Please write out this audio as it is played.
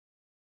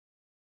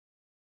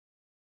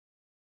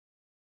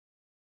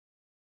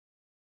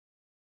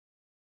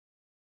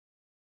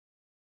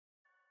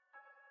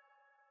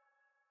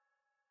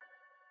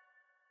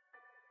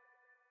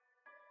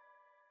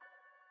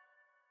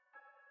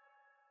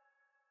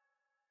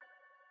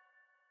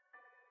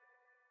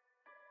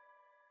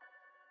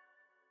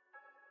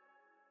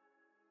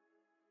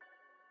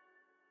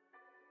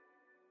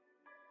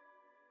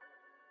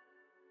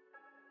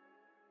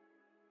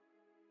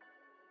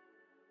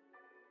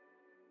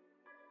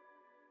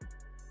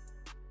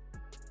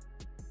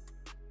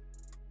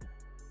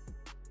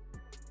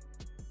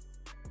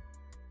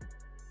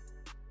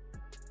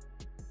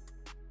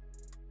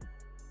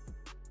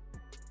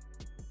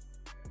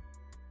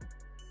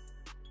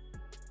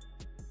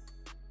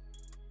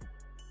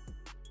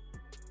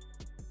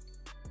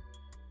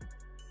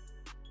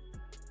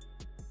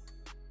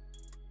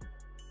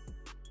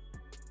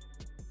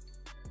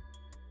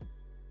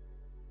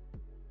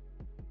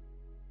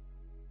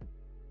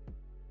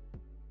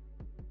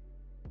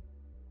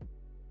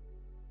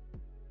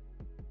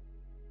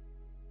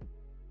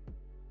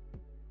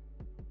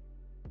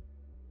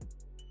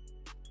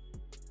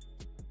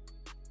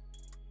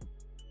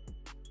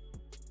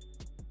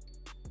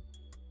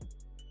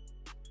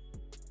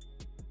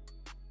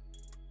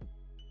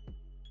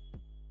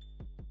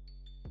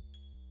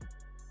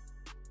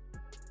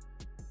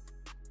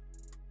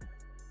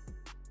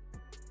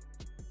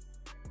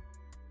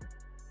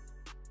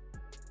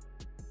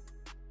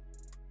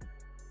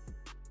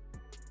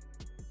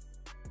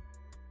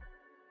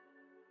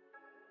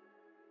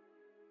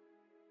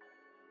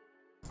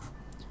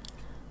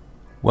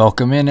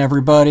Welcome in,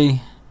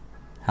 everybody.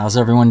 How's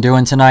everyone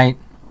doing tonight?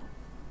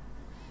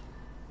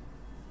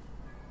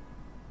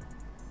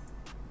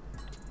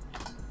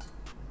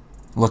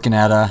 Looking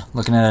at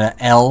a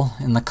L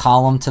in the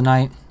column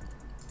tonight.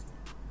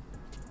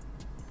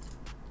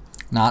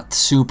 Not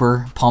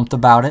super pumped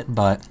about it,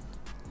 but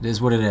it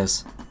is what it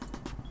is.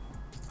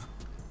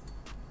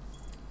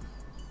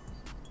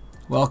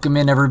 Welcome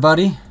in,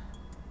 everybody.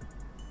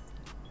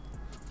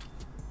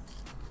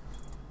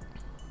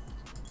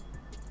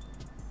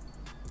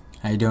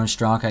 How you doing,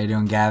 Strong? How you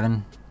doing,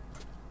 Gavin?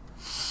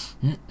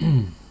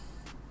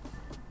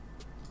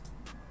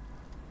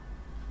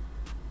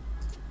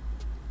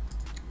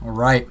 All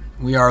right,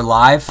 we are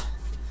live.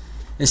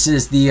 This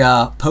is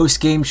the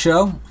post-game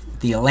show,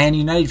 the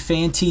Atl Utd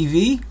Fan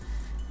TV.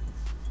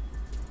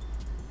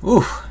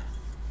 Ooh,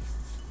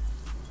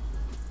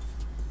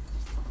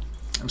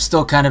 I'm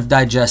still kind of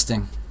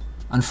digesting.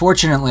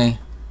 Unfortunately,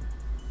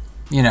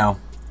 you know,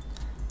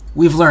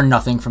 we've learned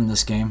nothing from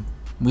this game.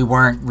 We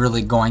weren't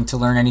really going to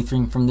learn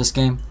anything from this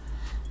game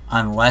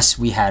unless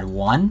we had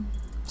won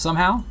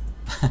somehow.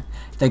 I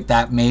think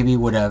that maybe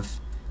would have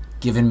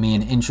given me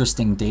an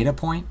interesting data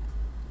point.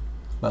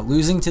 But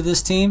losing to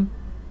this team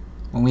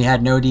when we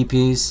had no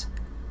DPs,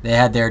 they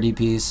had their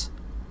DPs.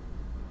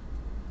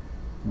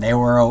 They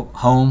were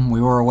home,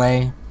 we were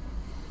away.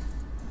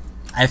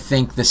 I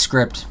think the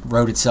script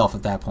wrote itself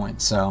at that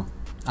point. So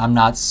I'm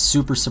not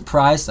super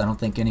surprised. I don't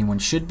think anyone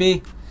should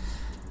be.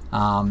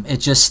 It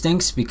just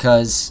stinks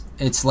because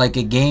it's like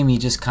a game you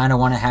just kind of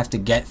want to have to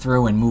get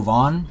through and move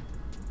on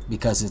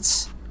because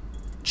it's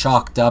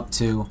chalked up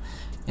to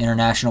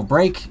international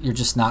break. You're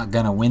just not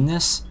going to win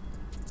this.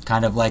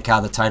 Kind of like how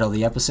the title of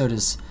the episode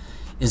is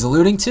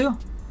alluding to.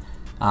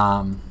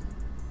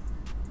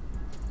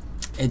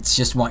 It's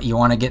just you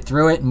want to get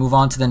through it and move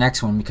on to the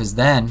next one because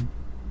then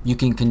you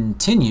can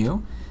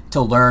continue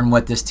to learn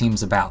what this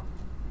team's about.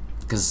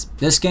 Because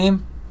this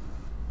game,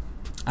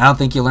 I don't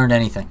think you learned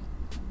anything.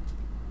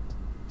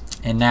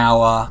 And now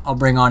I'll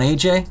bring on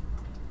AJ.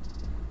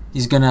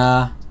 He's going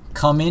to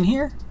come in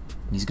here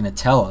and he's going to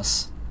tell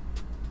us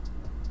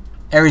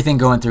everything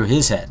going through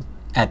his head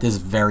at this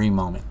very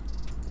moment.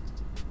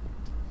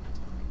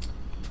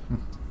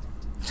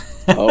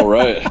 All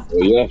right.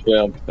 Well, yeah,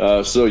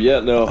 fam. So, yeah,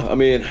 no, I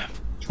mean,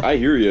 I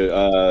hear you.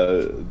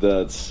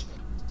 That's,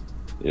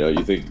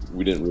 you think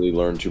we didn't really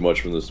learn too much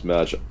from this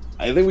match.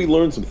 I think we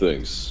learned some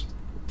things,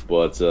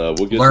 but we'll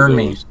get to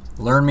those.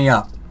 Learn me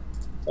up.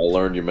 I'll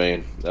learn you,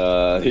 man.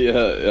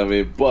 Yeah, I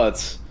mean,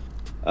 but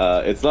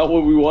it's not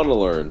what we want to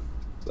learn.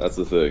 That's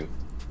the thing.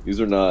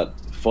 These are not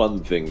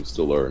fun things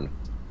to learn.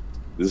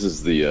 This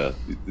is these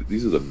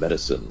are the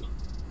medicine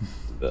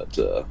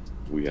that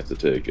we have to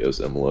take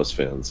as MLS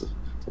fans,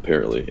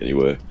 apparently,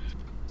 anyway,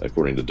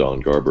 according to Don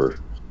Garber,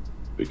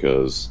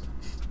 because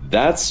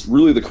that's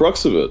really the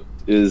crux of it,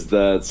 is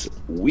that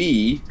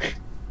we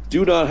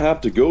do not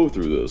have to go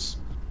through this,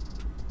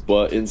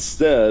 but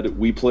instead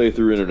we play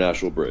through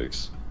international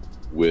breaks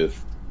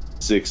with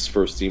 6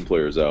 first-team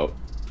players out,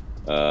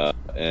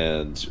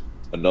 and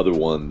another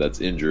one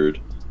that's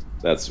injured.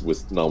 That's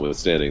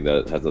notwithstanding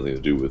that has nothing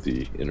to do with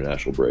the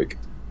international break.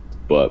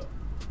 But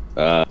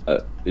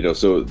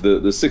so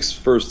the 6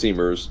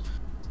 first-teamers,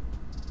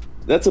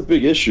 that's a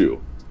big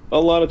issue. A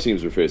lot of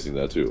teams are facing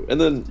that too.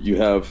 And then you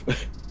have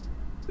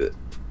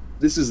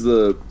this is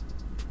the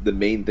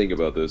main thing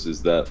about this,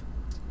 is that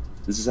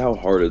this is how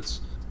hard it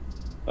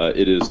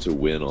is to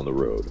win on the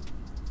road.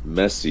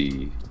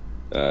 Messi.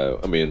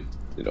 I mean,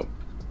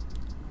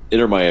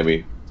 Inter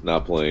Miami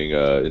not playing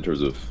in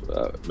terms of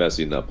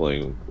Messi not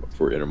playing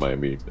for Inter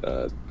Miami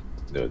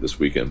this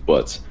weekend,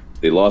 but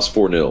they lost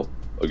 4-0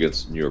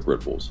 against New York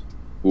Red Bulls,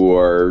 who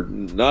are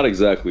not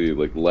exactly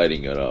like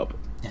lighting it up.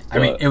 I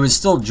mean, it was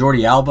still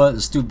Jordi Alba, it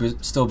was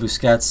still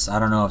Busquets. I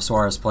don't know if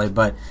Suarez played,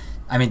 but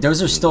I mean,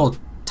 those are still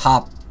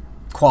top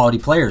quality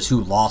players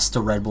who lost to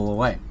Red Bull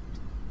away.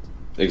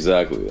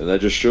 Exactly, and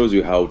that just shows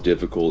you how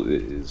difficult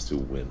it is to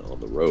win on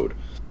the road.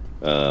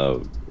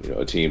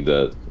 A team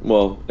that,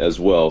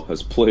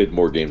 has played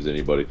more games than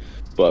anybody.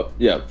 But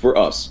yeah, for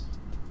us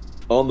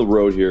on the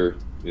road here,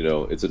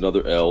 it's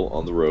another L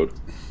on the road.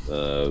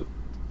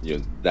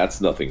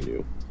 That's nothing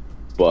new.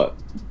 But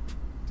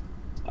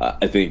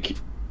I think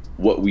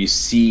what we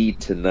see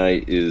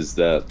tonight is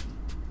that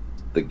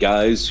the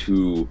guys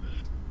who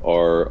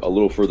are a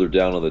little further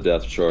down on the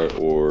depth chart,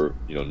 or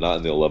not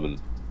in the 11,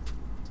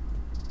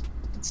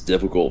 it's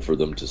difficult for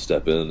them to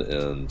step in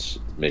and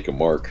make a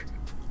mark.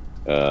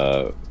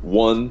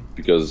 One,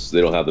 because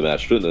they don't have the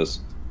match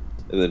fitness,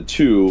 and then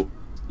 2,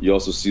 you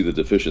also see the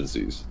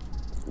deficiencies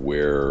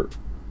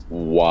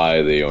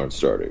why they aren't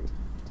starting,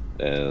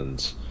 and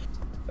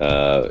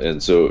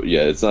so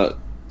yeah, it's not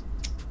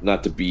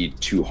to be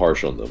too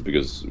harsh on them,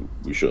 because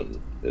we shouldn't.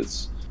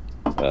 It's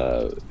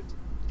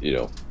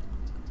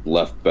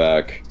left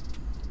back,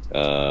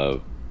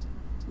 the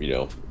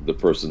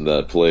person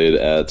that played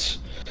at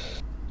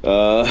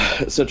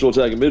central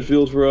attacking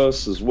midfield for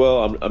us as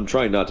well. I'm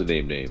trying not to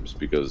name names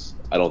because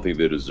I don't think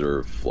they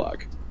deserve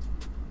flack.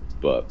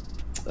 But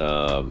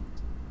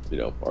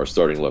our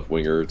starting left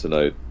winger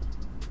tonight,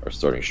 our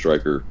starting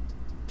striker.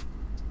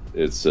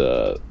 It's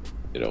our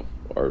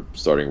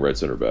starting right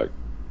center back.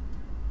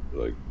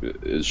 Like,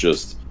 it's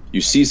just,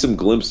 you see some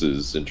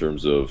glimpses in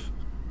terms of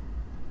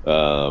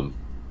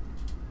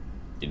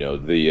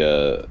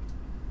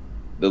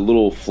the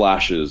little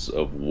flashes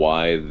of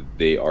why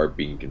they are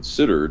being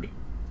considered,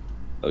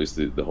 at least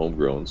the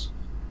homegrowns.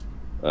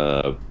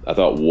 I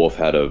thought Wolf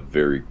had a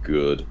very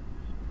good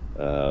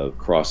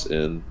cross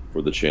in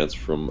for the chance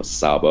from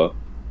Saba.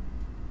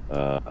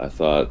 I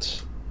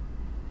thought,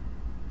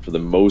 for the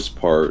most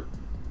part,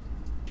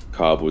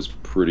 Cobb was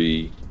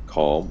pretty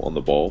calm on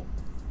the ball.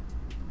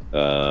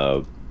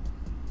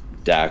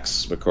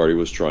 Dax McCarty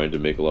was trying to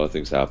make a lot of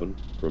things happen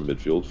from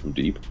midfield, from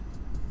deep,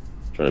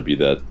 trying to be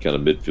that kind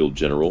of midfield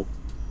general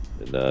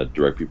and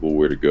direct people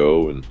where to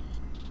go and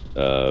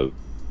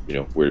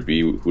where to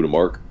be, who to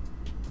mark.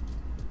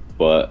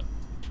 But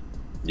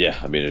yeah,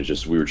 I mean, it's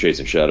just, we were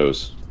chasing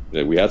shadows.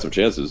 We had some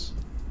chances.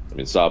 I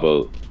mean,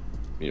 Saba,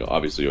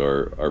 obviously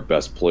our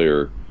best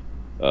player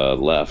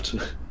left.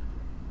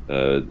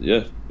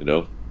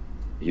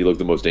 He looked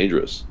the most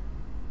dangerous.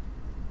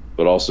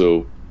 But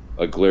also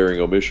a glaring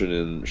omission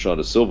in Sean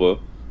Da Silva,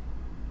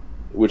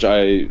 which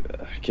I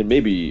can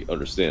maybe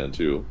understand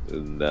too,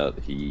 in that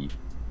he,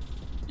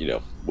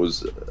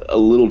 was a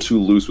little too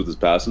loose with his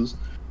passes,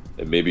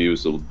 and maybe it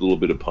was a little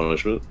bit of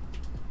punishment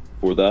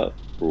for that,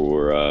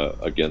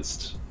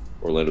 against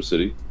Orlando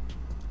City.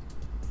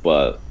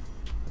 But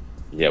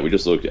yeah, we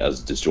just looked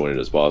as disjointed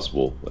as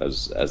possible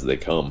as they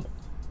come,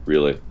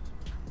 really.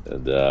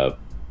 And I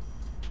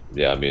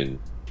mean,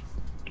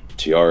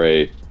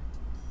 Tiare,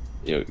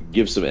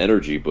 gives some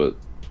energy, but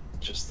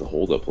just the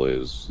hold-up play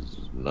is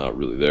not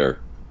really there.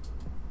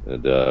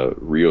 And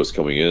Rios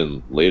coming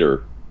in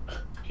later,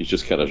 he's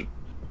just kind of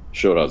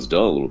showed how it's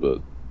done a little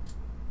bit.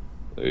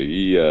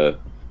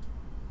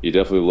 He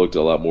definitely looked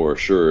a lot more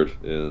assured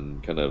in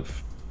kind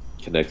of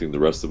connecting the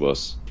rest of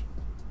us,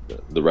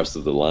 the rest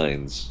of the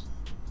lines,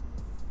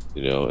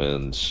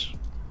 and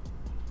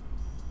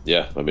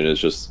yeah, I mean,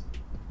 it's just,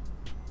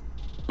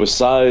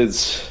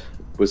 besides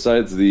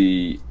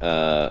the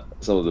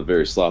some of the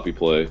very sloppy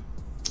play,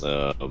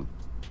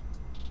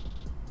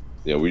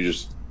 we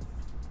just,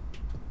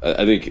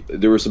 I think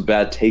there were some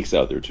bad takes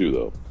out there too,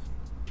 though.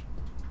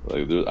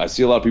 Like, I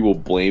see a lot of people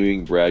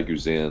blaming Brad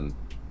Guzan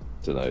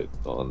tonight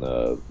on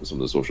some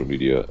of the social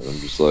media, and I'm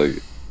just like,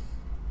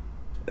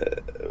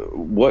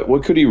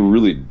 what could he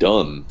really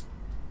done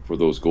for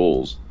those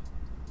goals?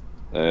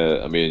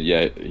 I mean,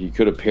 yeah, he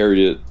could have parried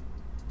it,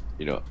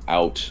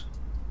 out.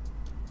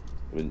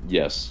 I mean,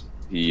 yes,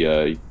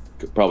 he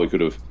probably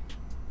could have,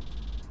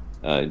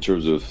 in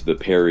terms of the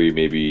parry,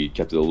 maybe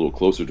kept it a little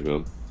closer to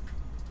him.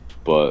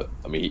 But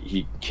I mean,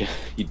 he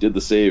did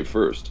the save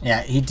first.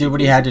 Yeah, he did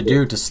what he had to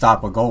do to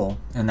stop a goal,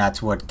 and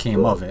that's what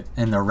came of it.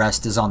 And the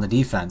rest is on the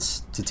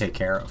defense to take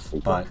care of.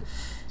 But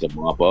to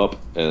mop up,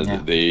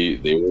 and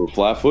they were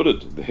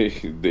flat-footed.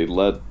 They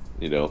let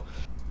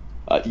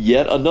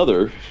yet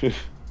another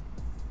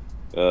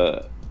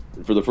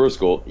for the first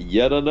goal.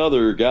 Yet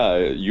another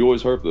guy. You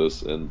always harp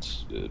this, and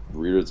it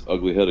reared its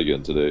ugly head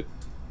again today.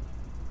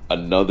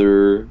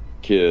 Another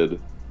kid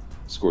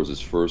scores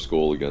his first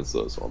goal against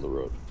us on the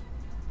road.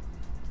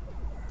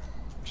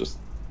 Just,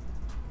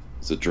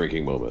 it's a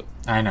drinking moment.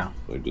 I know.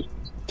 Like, just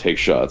take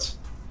shots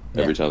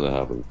every time that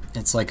happens.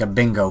 It's like a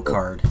bingo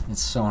card.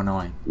 It's so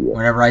annoying. Yeah.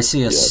 Whenever I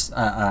see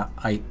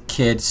a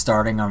kid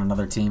starting on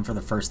another team for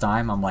the first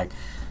time, I'm like,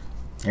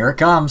 here it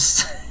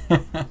comes.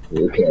 Here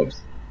it comes.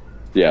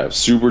 Yeah,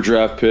 super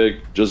draft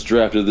pick, just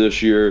drafted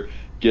this year,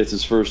 gets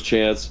his first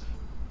chance,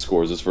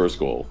 scores his first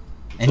goal.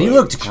 And he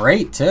looked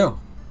great, too.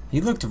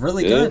 He looked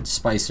really good,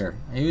 Spicer.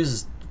 He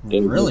was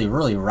really,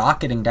 really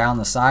rocketing down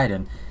the side,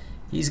 and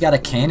he's got a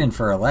cannon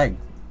for a leg.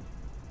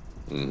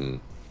 Mm-hmm.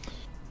 And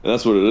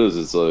that's what it is.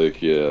 It's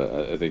like,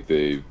 yeah, I think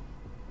they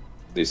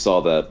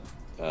saw that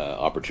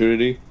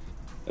opportunity,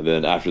 and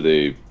then after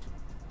they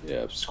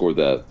scored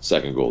that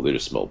second goal, they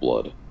just smelled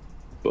blood.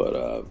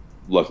 But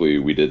luckily,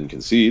 we didn't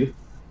concede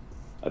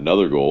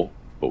another goal,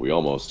 but we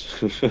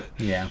almost.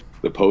 Yeah.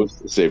 The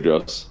post saved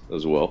us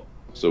as well,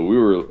 so we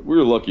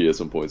were lucky at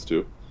some points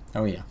too.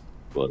 Oh yeah.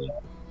 But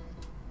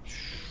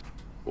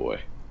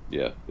boy,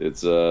 yeah,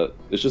 it's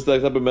just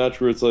that type of match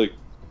where it's like,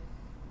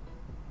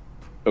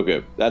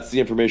 okay, that's the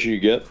information you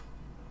get,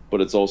 but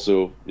it's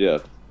also,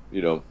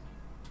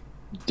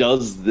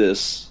 does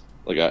this,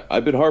 like,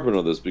 I've been harping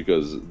on this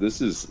because this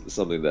is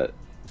something that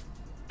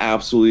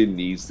absolutely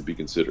needs to be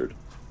considered.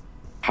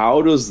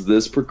 How does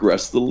this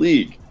progress the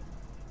league?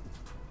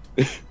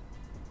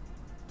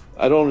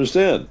 I don't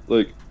understand.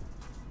 Like,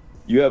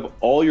 you have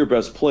all your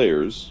best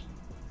players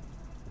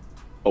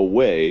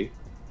away,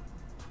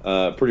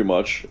 pretty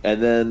much,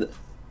 and then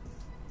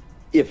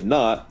if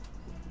not,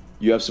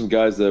 you have some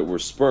guys that were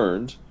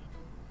spurned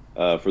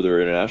for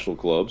their international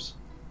clubs,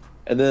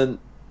 and then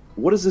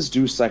what does this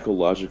do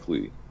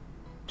psychologically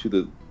to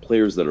the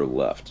players that are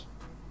left?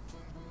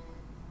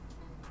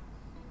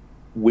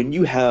 When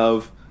you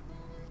have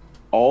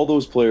all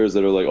those players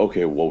that are like,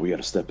 okay, well, we got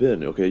to step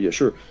in. Okay, yeah,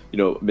 sure.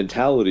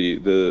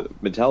 The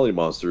mentality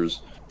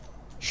monsters,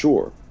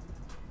 sure.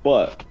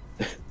 But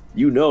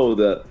you know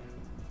that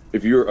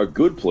if you're a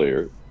good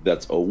player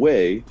that's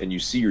away and you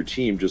see your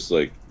team just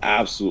like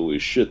absolutely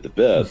shit the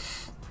bed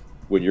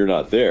when you're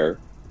not there,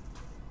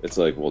 it's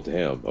like, well,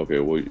 damn. Okay,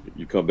 well,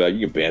 you come back,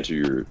 you can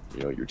banter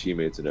your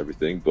teammates and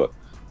everything, but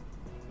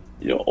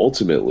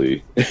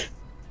ultimately,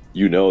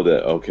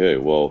 that okay,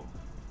 well,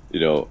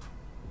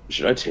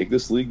 should I take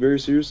this league very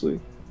seriously?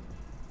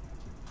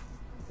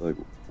 Like,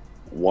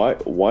 why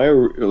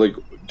are like,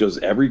 does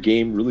every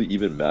game really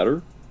even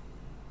matter?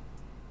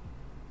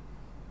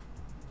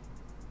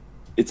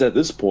 It's at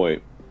this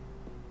point,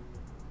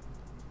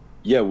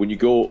 yeah, when you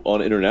go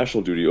on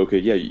international duty, okay,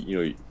 yeah,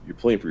 you're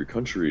playing for your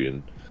country,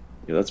 and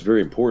that's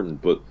very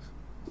important. But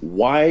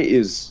why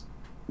is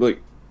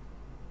like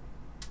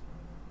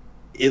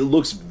it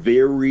looks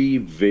very,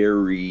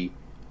 very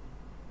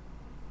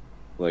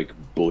like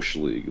bush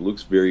league. It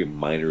looks very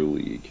minor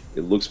league.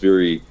 It looks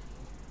very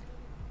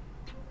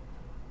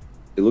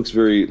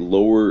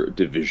lower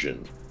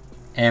division.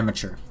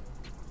 Amateur.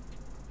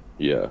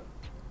 Yeah.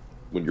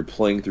 When you're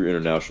playing through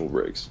international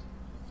breaks.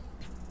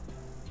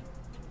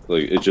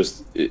 Like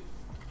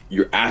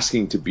you're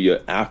asking to be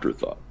an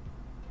afterthought.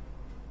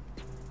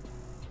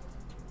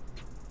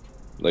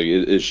 Like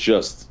it's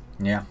just,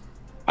 yeah.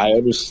 I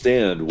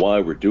understand why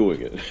we're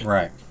doing it.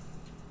 Right.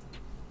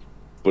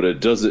 But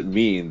it doesn't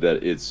mean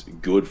that it's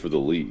good for the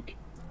league.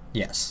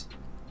 Yes.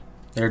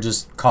 They're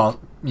just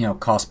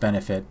cost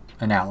benefit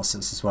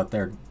analysis is what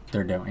they're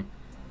doing.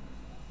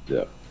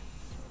 Yeah.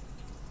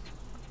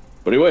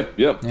 But anyway,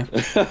 yeah.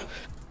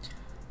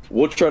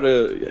 We'll try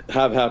to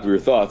have happier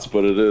thoughts,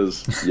 but it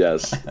is,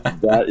 yes,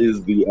 that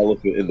is the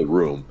elephant in the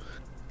room.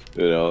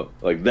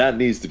 Like that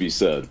needs to be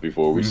said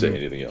before we say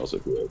anything else, I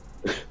feel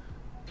like.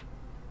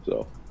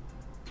 So,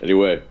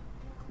 anyway,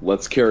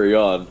 let's carry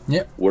on.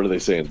 Yep. What are they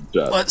saying in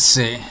the chat? Let's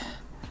see.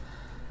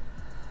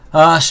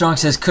 Strong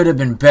says, could have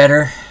been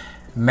better.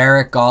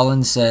 Merrick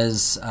Gollin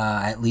says,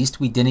 at least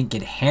we didn't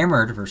get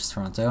hammered versus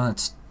Toronto.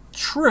 That's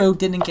true.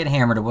 Didn't get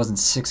hammered. It wasn't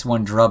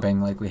 6-1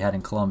 drubbing like we had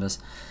in Columbus.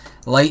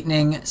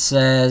 Lightning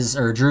says,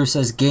 or Drew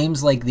says,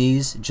 games like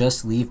these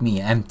just leave me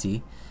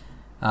empty.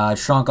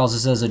 Strong also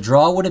says, a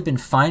draw would have been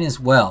fine as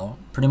well.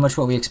 Pretty much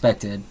what we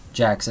expected.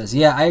 Jack says,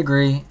 yeah, I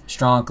agree.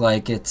 Strong,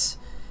 like, it's...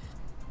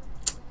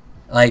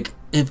 Like,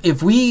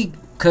 if we...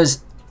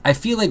 Because I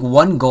feel like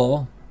one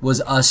goal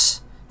was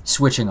us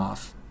switching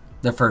off.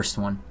 The first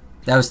one.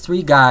 That was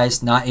 3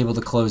 guys not able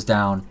to close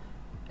down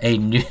a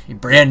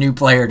brand new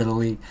player to the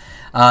league.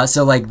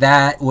 So, like,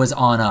 that was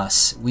on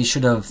us. We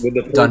should have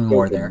done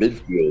more there.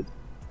 Midfield.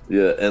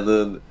 Yeah, and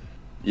then,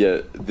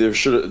 yeah, there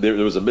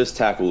was a missed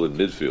tackle in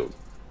midfield.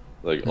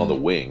 Like, on the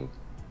wing,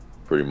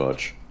 pretty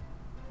much.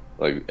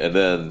 Like, and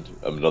then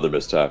another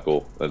missed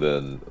tackle, and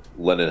then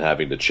Lennon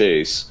having to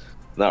chase.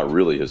 Not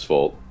really his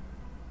fault,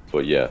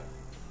 but yeah.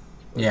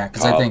 Yeah,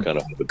 because I think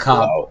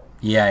Cobb...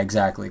 Yeah,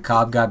 exactly.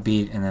 Cobb got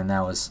beat, and then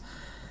that was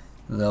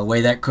the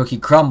way that cookie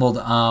crumbled.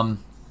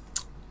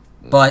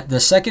 But the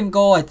second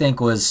goal, I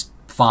think, was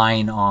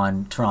fine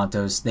on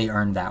Toronto's. They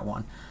earned that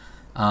one.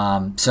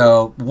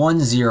 So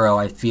 1-0,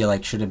 I feel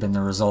like, should have been the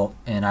result,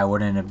 and I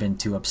wouldn't have been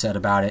too upset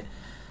about it.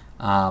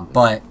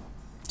 But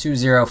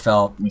 2-0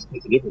 felt... We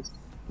split the difference.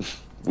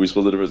 We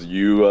split the difference.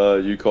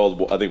 You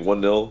called, I think,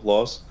 1-0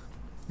 loss.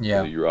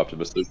 Yeah. You were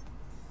optimistic,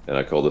 and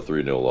I called a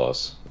 3-0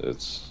 loss.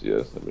 It's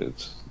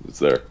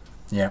there.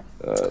 Yeah.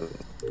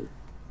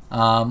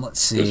 Let's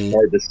see. It's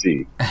hard to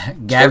see.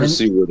 Gavin, hard to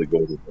see where the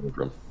goals are coming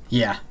from.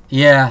 Yeah.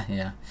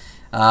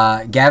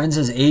 Gavin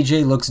says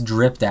AJ looks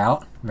dripped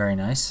out. Very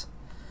nice.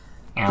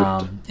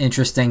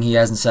 Interesting. He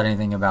hasn't said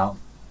anything about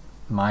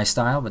my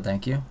style, but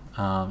thank you.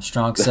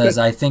 Strong says,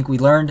 I think we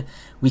learned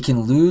we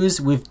can lose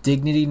with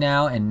dignity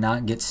now and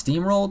not get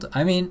steamrolled.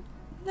 I mean,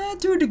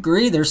 to a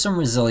degree, there's some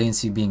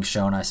resiliency being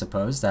shown, I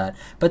suppose.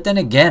 But then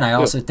again, I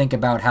also think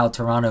about how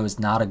Toronto is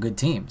not a good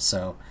team.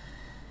 So,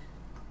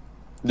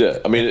 yeah,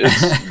 I mean,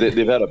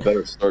 they've had a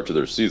better start to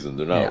their season.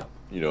 They're not,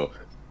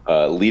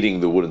 leading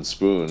the wooden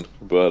spoon,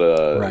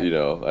 but right.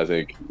 I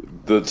think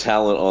the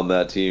talent on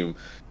that team,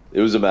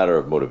 it was a matter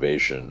of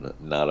motivation,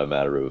 not a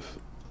matter of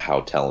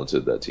how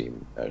talented that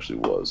team actually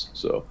was.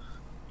 So,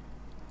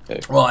 hey,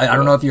 well, I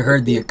don't know if you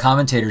heard the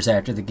commentators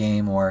after the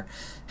game or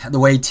the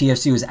way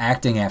TFC was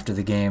acting after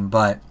the game,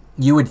 but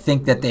you would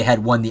think that they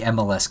had won the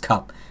MLS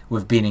Cup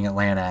with beating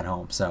Atlanta at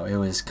home. So it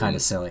was kind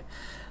of silly.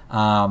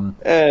 I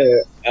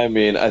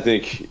mean, I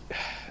think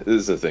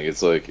this is the thing.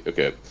 It's like,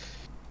 okay,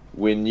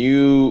 when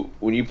you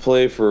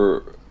play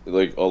for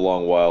like a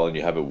long while and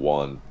you haven't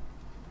won,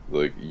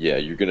 like, yeah,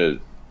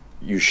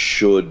 you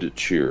should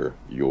cheer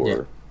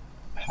your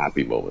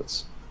happy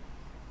moments,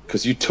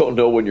 because you don't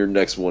know when your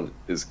next one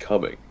is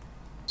coming.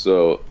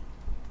 So,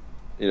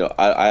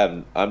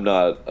 I'm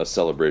not a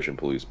celebration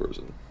police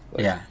person.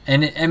 Like, yeah,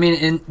 and I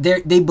mean,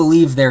 they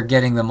believe they're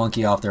getting the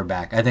monkey off their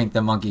back. I think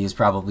the monkey is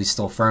probably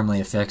still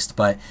firmly affixed,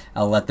 but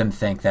I'll let them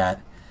think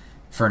that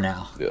for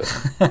now. Yeah,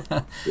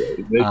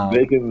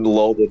 they can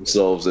lull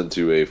themselves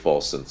into a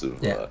false sense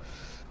of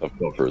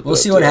comfort. We'll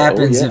see what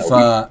happens if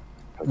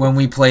when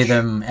we play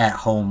them at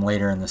home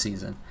later in the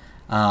season.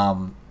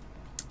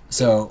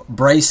 So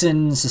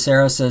Bryson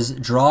Cicero says,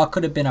 draw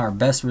could have been our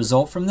best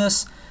result from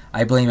this.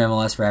 I blame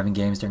MLS for having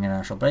games during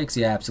international breaks.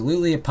 Yeah,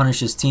 absolutely. It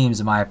punishes teams,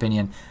 in my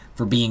opinion,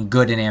 for being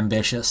good and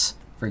ambitious,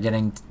 for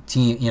getting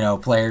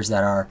players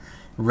that are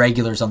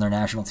regulars on their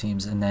national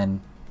teams, and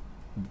then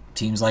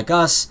teams like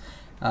us,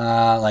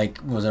 like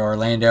was it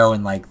Orlando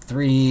and like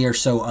 3 or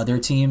so other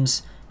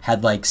teams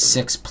had like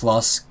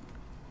 6+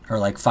 or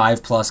like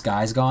 5+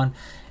 guys gone,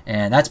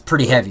 and that's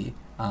pretty heavy.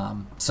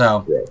 And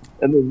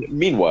then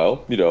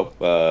meanwhile, you have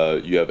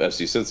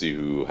FC Cincy,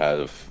 who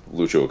have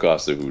Lucho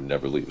Acosta, who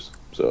never leaves.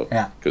 So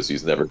because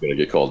he's never going to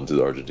get called into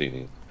the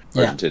Argentinian.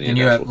 And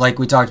you have, like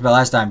we talked about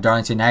last time,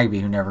 Darlington Nagbe,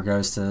 who never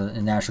goes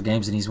to national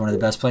games, and he's one of the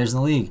best players in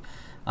the league.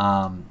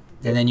 And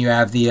then you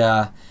have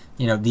the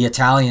the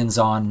Italians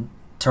on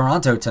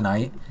Toronto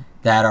tonight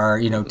that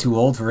are too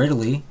old for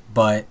Italy,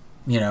 but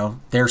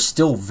they're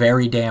still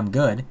very damn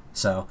good.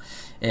 So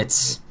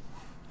it's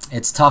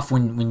tough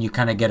when you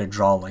kind of get a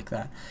draw like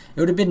that. It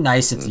would have been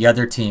nice if the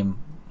other team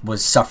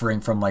was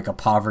suffering from like a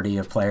poverty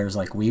of players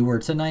like we were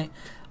tonight,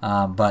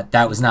 but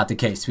that was not the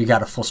case. We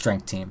got a full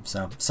strength team,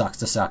 so sucks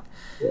to suck.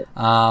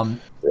 And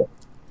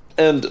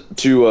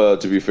to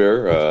be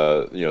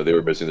fair, they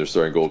were missing their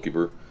starting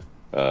goalkeeper.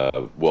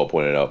 Well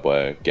pointed out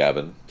by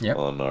Gavin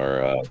on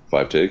our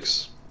 5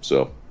 takes.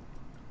 So,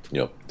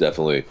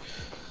 definitely.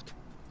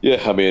 Yeah,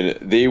 I mean,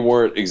 they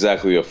weren't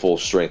exactly a full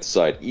strength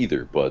side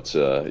either, but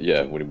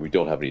when we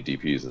don't have any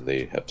DPs and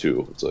they have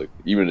 2, it's like,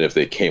 even if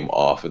they came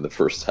off in the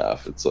first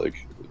half, it's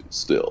like,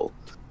 still,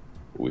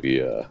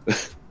 we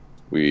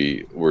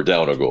were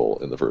down a goal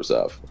in the first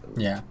half.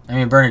 Yeah, I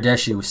mean,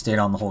 Bernardeschi stayed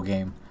on the whole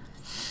game.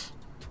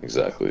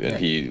 Exactly, and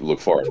he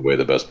looked far and away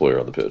the best player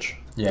on the pitch.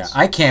 Yeah,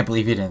 I can't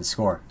believe he didn't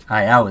score.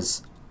 I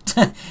was...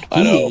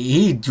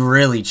 he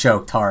really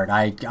choked hard.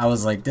 I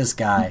was like, this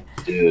guy...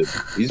 Dude,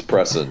 he's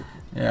pressing.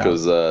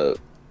 Because, I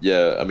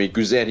mean,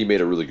 Guzan, he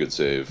made a really good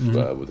save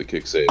with a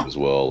kick save as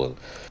well. And,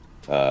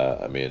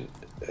 I mean,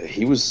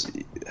 he was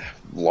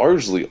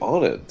largely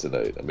on it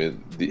tonight. I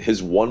mean,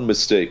 his one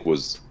mistake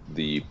was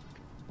the,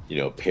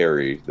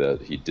 parry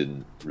that he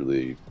didn't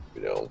really,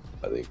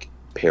 I think,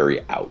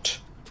 parry out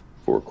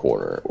for a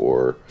corner.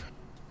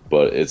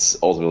 But it's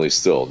ultimately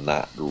still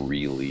not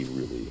really,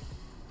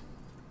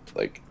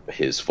 like,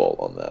 his fault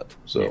on that.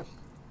 So... Yeah.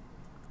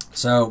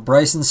 So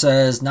Bryson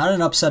says, not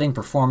an upsetting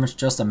performance,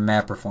 just a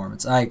meh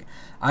performance. I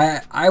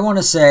want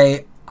to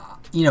say,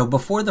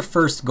 before the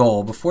first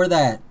goal, before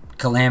that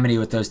calamity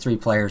with those 3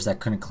 players that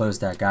couldn't close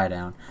that guy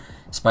down,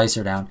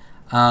 Spicer down,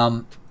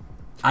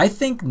 I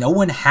think no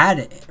one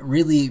had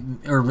really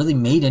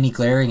made any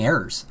glaring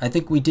errors. I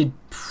think we did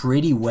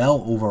pretty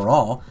well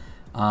overall,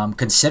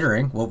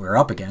 considering what we were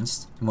up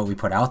against and what we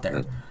put out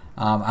there.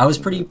 I was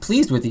pretty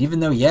pleased with it, even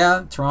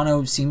though,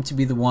 Toronto seemed to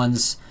be the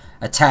ones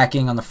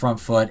attacking on the front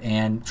foot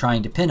and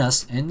trying to pin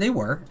us, and they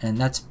were, and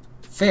that's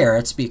fair.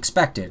 It's to be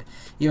expected.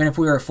 Even if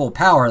we were at full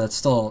power,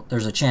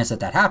 there's a chance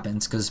that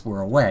happens because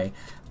we're away.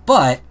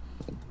 But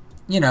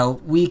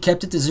we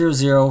kept it to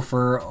 0-0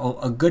 for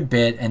a good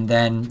bit, and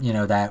then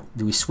that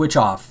we switch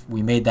off.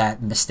 We made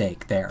that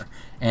mistake there,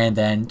 and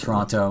then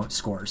Toronto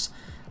scores.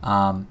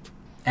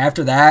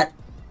 After that,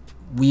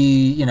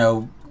 we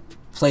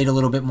played a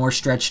little bit more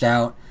stretched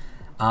out.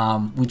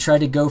 We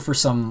tried to go for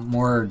some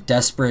more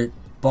desperate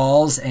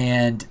balls,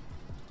 and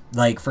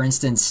like for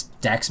instance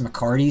Dax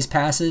McCarty's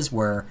passes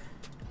were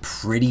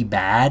pretty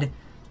bad.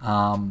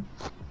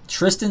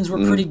 Tristan's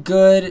were pretty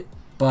good,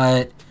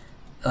 but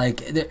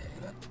like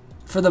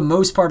for the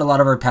most part a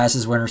lot of our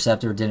passes were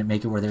intercepted or didn't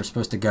make it where they were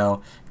supposed to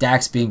go.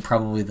 Dax being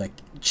probably the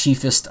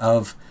chiefest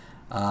of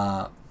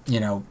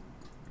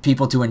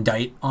people to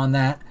indict on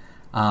that,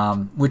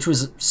 which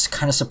was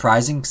kind of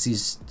surprising because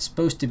he's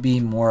supposed to be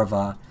more of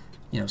a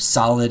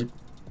solid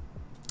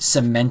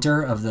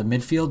cementer of the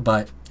midfield,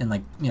 but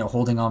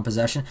holding on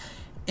possession.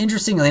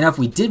 Interestingly enough,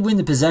 we did win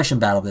the possession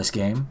battle this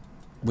game,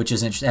 which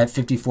is interesting, at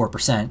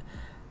 54%.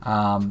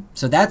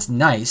 So that's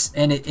nice,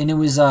 and it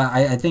was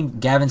I think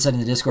Gavin said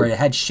in the Discord it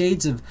had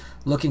shades of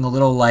looking a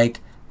little like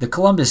the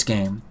Columbus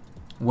game,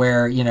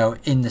 where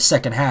in the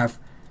second half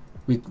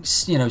we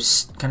kind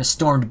of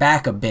stormed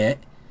back a bit,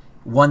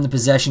 won the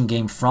possession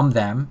game from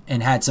them,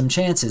 and had some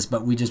chances,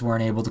 but we just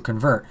weren't able to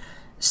convert.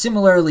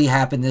 Similarly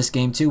happened this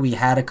game too. We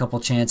had a couple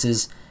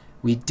chances.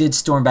 We did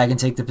storm back and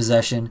take the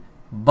possession,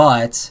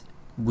 but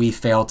we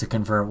failed to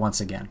convert once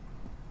again.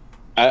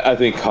 I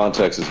think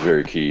context is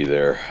very key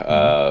there,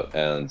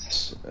 and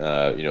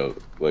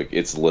like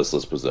it's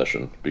listless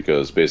possession,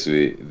 because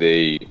basically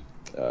they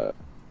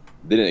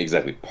didn't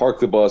exactly park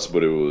the bus,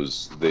 but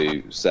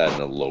they sat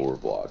in a lower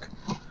block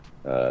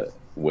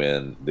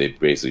when they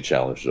basically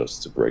challenged us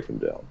to break them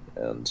down,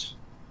 and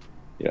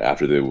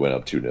after they went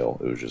up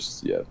 2-0, it was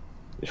just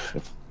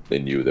they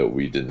knew that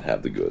we didn't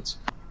have the goods,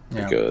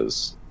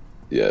 because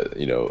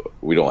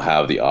we don't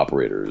have the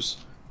operators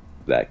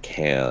that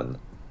can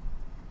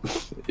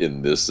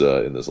in this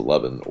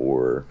 11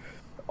 or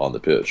on the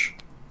pitch.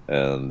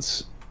 And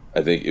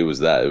I think it was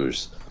that. It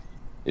was,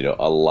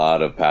 a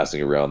lot of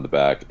passing around the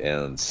back,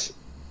 and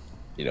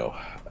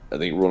I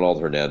think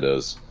Ronald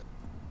Hernandez,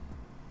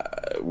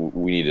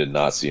 we need to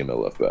not see him at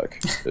left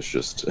back. It's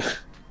just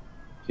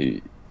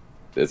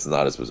it's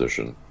not his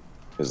position.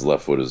 His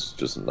left foot is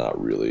just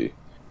not really.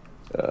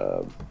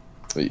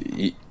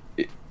 It'd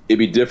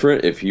be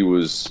different if he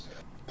was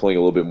playing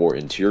a little bit more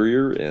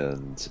interior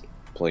and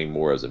playing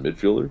more as a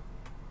midfielder,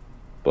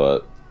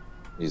 but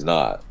he's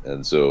not,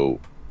 and so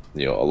a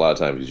lot of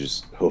times he's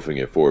just hoofing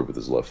it forward with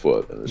his left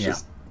foot, and it's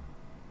just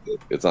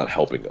it's not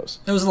helping us.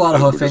 It was a lot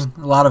of hoofing,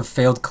 a lot of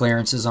failed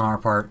clearances on our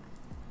part.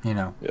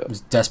 It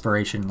was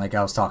desperation, like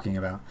I was talking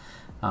about,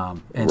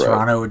 and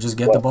Toronto would just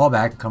get the ball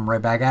back and come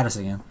right back at us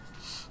again.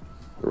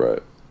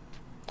 Right.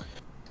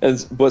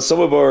 But some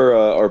of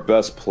our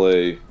best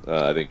play,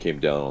 I think, came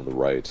down on the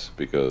right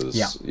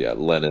because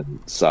Lennon,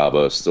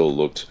 Saba still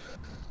look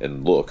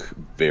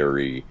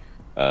very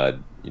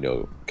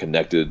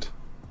connected.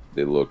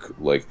 They look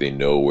like they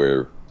know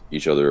where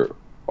each other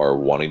are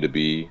wanting to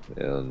be,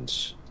 and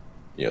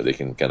they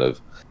can kind of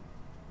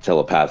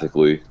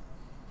telepathically,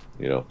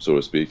 so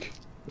to speak,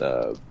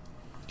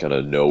 kind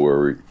of know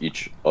where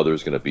each other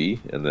is going to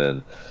be. And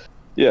then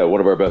one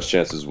of our best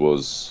chances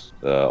was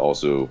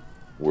also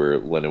where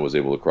Lennon was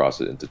able to cross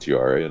it into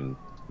Tiare, and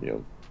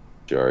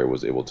Tiare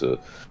was able to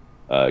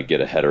get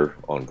a header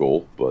on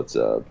goal, but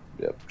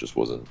just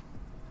wasn't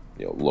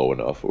low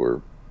enough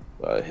or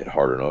hit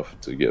hard enough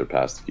to get it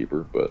past the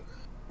keeper. But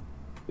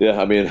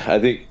I mean, I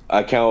think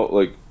I count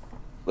like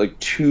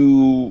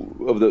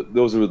two of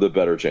those are the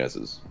better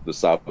chances: the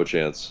Sapa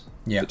chance,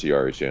 the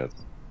Tiare chance,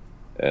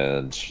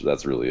 and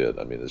that's really it.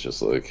 I mean, it's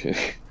just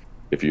like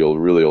if you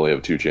really only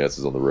have two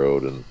chances on the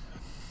road, and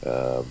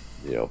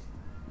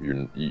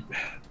you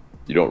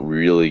don't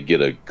really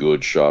get a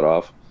good shot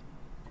off.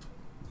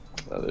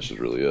 This is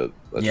really it.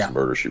 That's just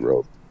murder she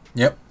wrote.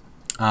 Yep.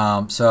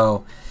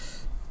 So,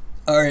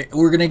 all right,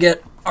 we're gonna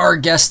get our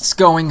guests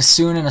going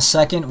soon in a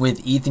second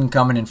with Ethan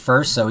coming in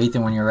first. So,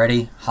 Ethan, when you're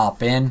ready,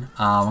 hop in.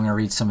 I'm gonna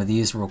read some of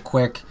these real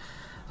quick.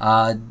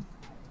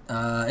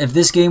 If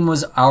this game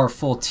was our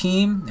full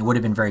team, it would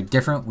have been very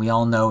different. We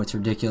all know it's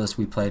ridiculous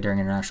we play during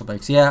international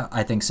breaks. Yeah,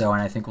 I think so,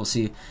 and I think we'll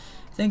see.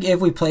 I think if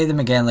we play them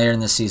again later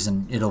in the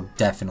season, it'll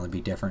definitely be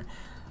different.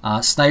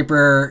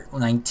 Sniper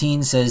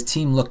 19 says,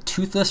 team looked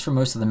toothless for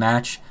most of the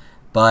match,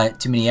 but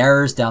too many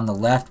errors down the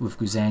left with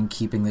Guzan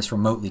keeping this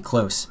remotely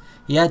close.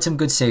 He had some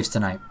good saves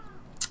tonight.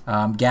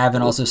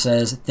 Gavin also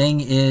says, thing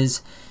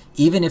is,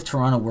 even if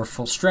Toronto were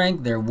full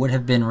strength, there would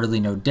have been really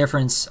no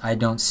difference. I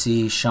don't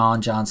see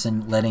Sean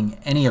Johnson letting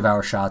any of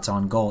our shots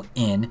on goal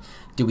in.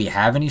 Do we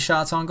have any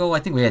shots on goal? I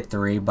think we had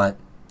 3, but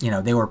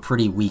they were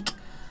pretty weak.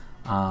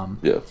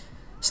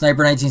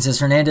 Sniper 19 says,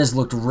 Hernandez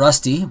looked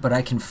rusty, but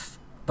I can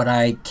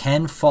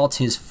fault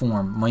his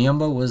form.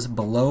 Mayumba was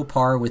below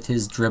par with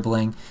his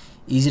dribbling.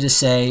 Easy to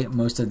say,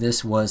 most of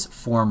this was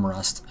form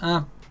rust.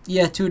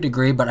 Yeah, to a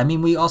degree, but I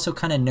mean, we also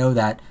kind of know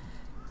that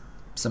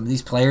some of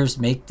these players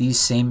make these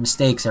same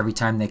mistakes every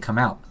time they come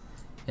out.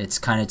 It's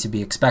kind of to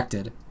be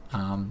expected,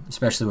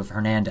 especially with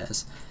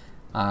Hernandez.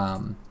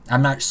 I'm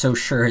not so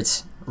sure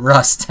it's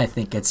rust. I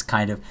think it's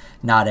kind of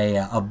not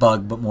a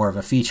bug, but more of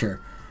a feature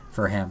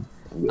for him.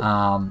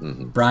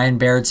 Brian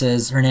Baird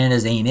says,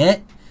 Hernandez ain't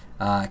it.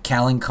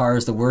 Callan Carr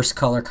is the worst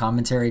color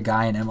commentary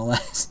guy in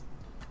MLS.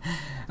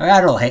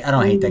 I don't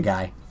hate that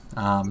guy.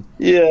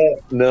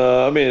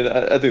 No, I mean,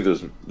 I think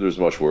there's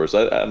much worse.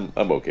 I'm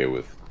okay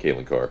with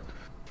Callan Carr.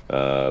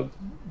 I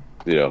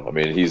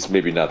mean, he's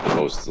maybe not the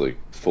most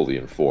fully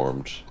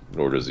informed,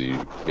 nor does he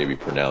maybe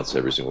pronounce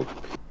every single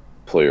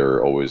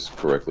player always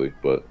correctly.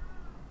 But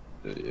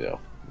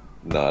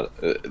not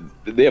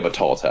they have a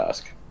tall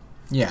task.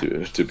 Yeah,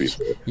 to be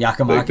fair.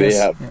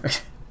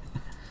 Yakimakis.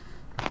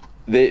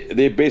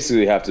 They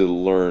basically have to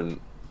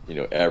learn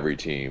every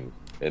team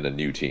and a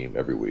new team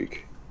every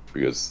week,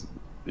 because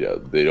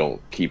they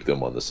don't keep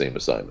them on the same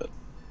assignment.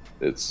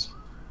 It's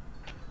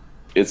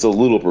a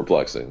little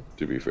perplexing,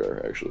 to be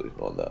fair, actually,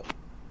 on that.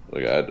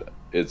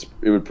 It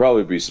would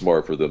probably be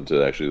smart for them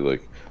to actually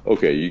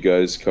okay, you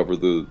guys cover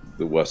the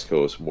West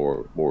Coast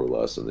more or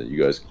less, and then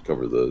you guys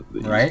cover the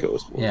East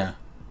Coast more.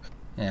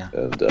 Yeah.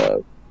 And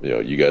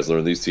you guys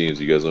learn these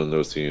teams, you guys learn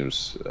those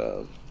teams,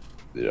 and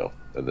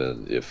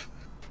then if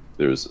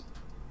there's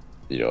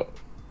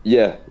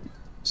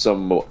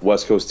some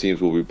West Coast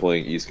teams will be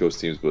playing East Coast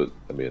teams, but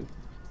I mean,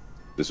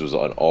 this was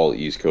on all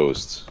East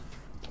Coast,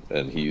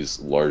 and he's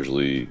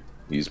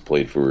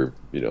played for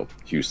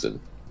Houston,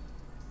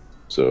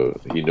 so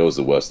he knows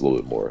the West a little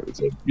bit more.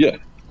 It's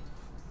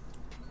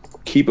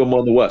keep him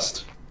on the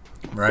West,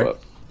 right?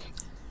 But,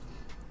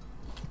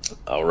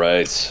 all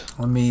right,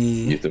 let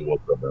me. Ethan,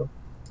 what's up now?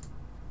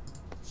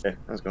 Hey,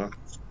 how's it going?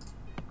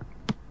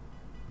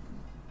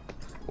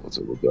 What's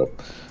up?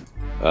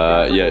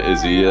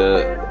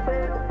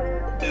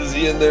 Is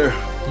he in there?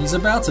 He's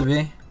about to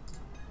be.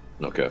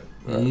 Okay.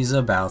 He's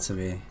about to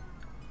be.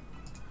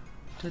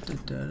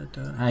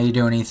 How you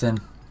doing, Ethan?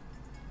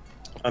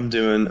 I'm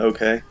doing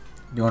okay.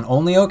 Doing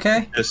only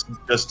okay?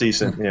 Just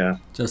decent, yeah.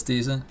 Just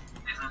decent?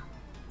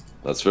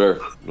 That's fair.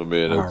 I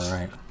mean, All it's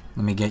right.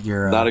 Let me get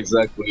your... not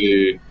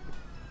exactly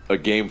a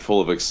game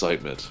full of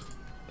excitement,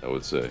 I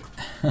would say.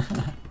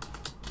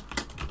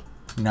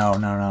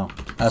 No.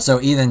 So,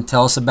 Ethan,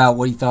 tell us about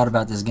what you thought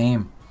about this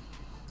game.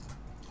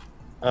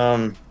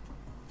 I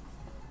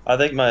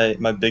think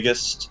my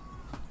biggest,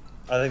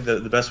 I think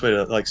the best way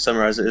to like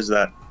summarize it is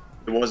that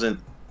it wasn't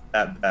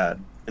that bad,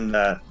 in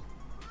that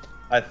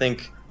I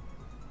think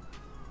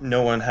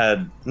no one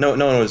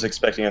was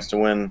expecting us to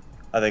win.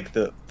 I think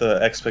the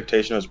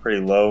expectation was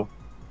pretty low,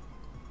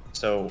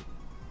 so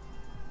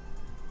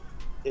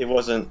it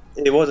wasn't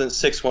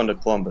 6-1 to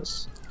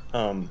Columbus,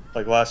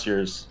 like last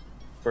year's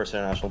first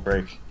international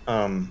break.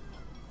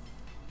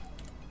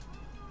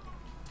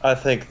 I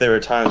think there were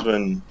times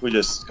when we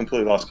just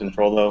completely lost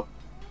control, though.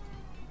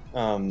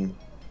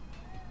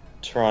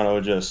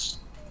 Toronto just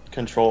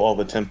control all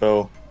the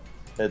tempo.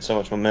 They had so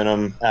much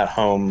momentum at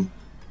home,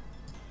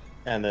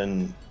 and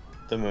then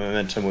the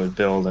momentum would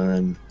build, and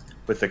then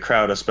with the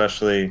crowd,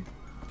 especially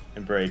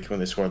in break when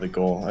they scored the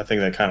goal, I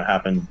think that kind of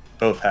happened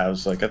both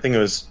halves. Like I think it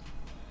was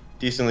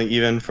decently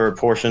even for a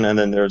portion, and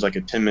then there was like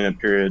a 10-minute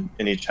period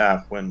in each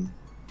half when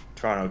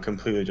Toronto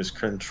completely just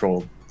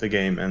controlled the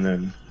game, and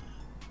then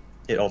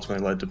it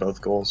ultimately led to both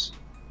goals.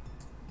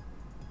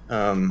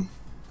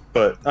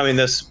 But I mean,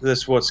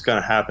 this what's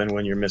going to happen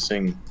when you're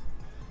missing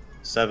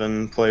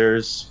 7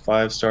 players,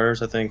 5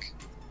 starters, I think,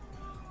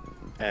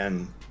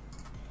 and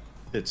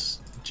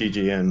it's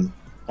Gigi and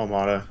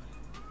Almada,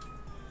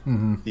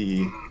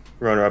 the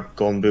runner-up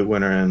Golden Boot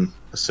winner and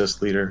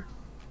assist leader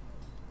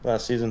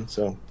last season.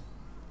 So,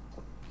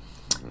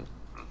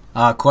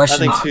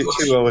 Question. I think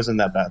 2-0 isn't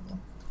that bad though.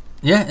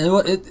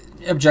 Yeah,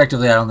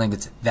 objectively, I don't think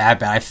it's that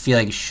bad. I feel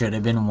like it should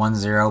have been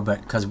 1-0,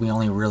 but because we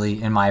only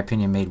really, in my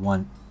opinion, made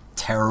one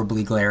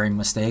terribly glaring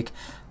mistake.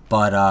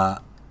 But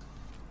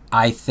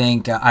I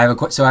think I have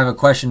a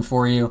question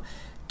for you.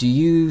 Do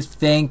you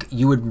think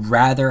you would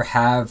rather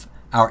have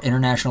our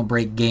international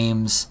break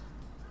games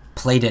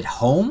played at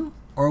home,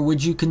 or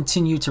would you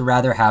continue to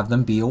rather have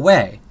them be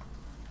away?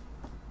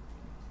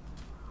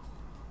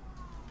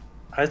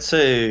 I'd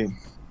say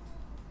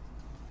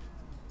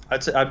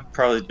I'd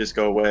probably just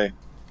go away.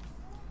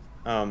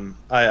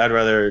 I'd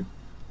rather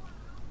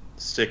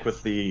stick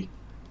with the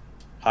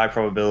high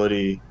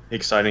probability,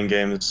 exciting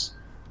games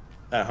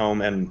at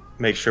home and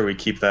make sure we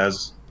keep that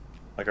as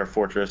like our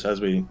fortress,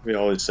 as we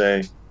always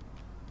say,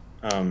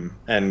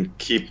 and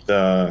keep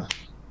the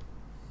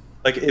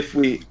like if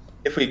we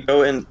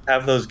go and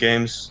have those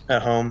games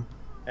at home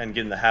and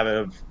get in the habit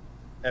of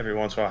every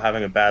once in a while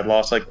having a bad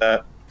loss like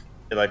that,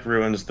 it like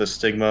ruins the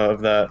stigma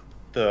of that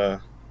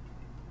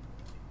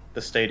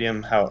the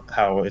stadium,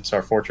 how it's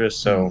our fortress.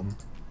 So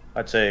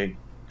I'd say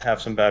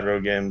have some bad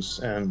road games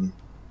and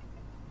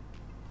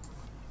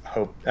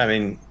hope. I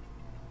mean,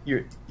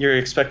 you're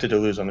expected to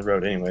lose on the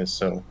road anyways,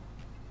 so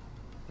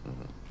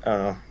I don't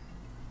know.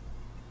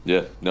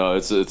 Yeah, no,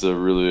 it's a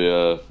really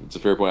it's a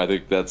fair point. I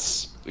think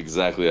that's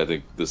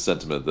exactly the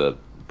sentiment that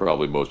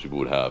probably most people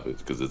would have,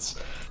 because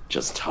it's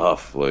just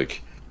tough.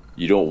 Like,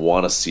 you don't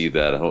want to see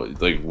that.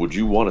 Like, would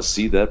you want to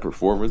see that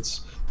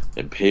performance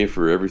and pay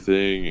for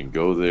everything and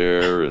go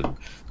there and,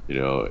 you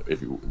know,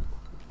 if you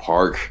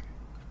park,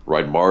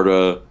 ride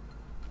MARTA,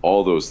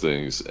 all those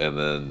things, and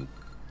then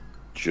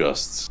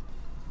just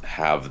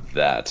have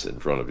that in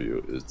front of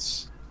you?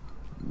 It's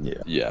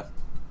yeah.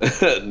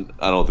 I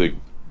don't think.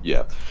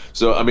 Yeah.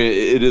 So, I mean,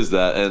 it is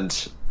that.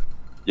 And,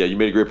 yeah, you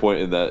made a great point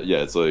in that,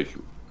 yeah, it's like,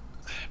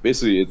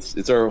 basically,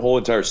 it's our whole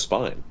entire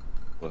spine.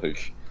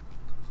 Like,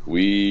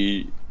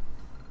 we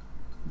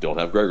don't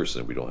have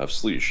Gregerson. We don't have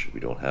Sleesh.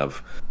 We don't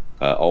have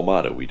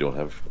Almada. We don't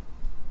have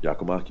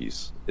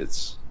Yakumakis.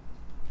 It's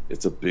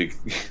a big,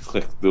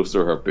 like, those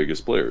are our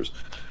biggest players.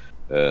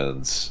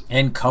 And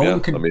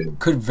Cohen yeah,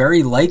 could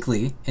very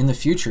likely, in the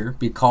future,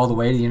 be called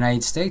away to the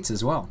United States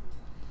as well.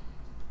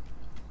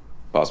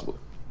 Possibly.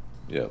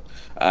 Yeah.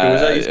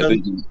 I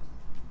think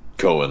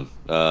Cohen.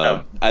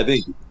 I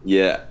think,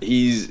 yeah,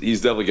 he's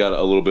definitely got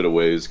a little bit of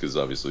ways, because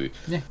obviously,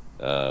 you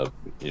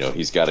know,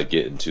 he's got to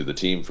get into the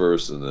team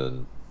first, and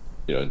then,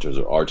 you know, in terms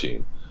of our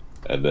team,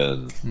 and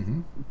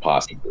then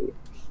possibly.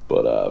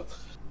 But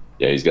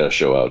yeah, he's got to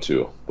show out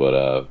too.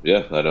 But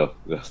yeah, I know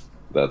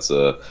that's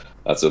a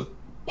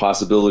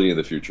possibility in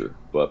the future.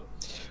 But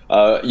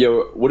yeah,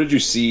 what did you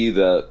see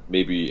that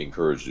maybe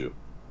encouraged you?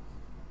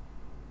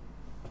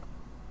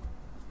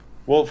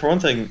 Well, for one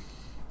thing,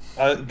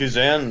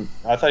 Guzan,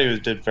 I thought he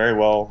did very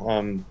well.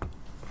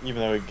 Even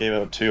though he gave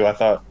up 2, I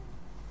thought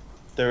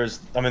there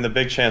was, I mean, the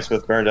big chance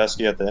with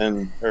Bernadeschi at the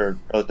end, or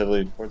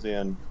relatively towards the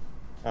end.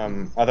 I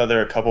thought there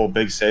were a couple of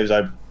big saves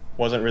I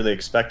wasn't really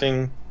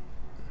expecting.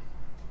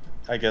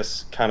 I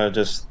guess kind of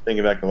just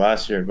thinking back to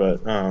last year,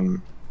 but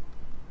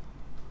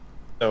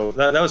so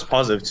that was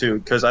positive too,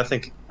 because I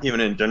think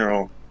even in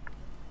general,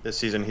 this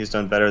season he's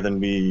done better than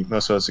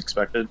most of us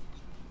expected.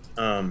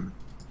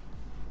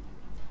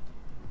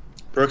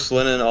 Brooks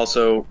Lennon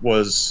also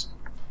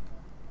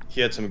he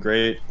had some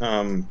great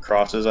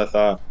crosses, I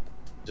thought.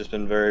 Just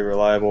been very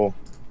reliable.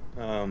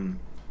 Um,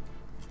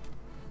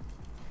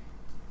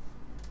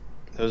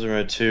 those are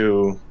my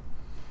two.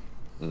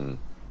 Thinking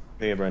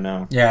of right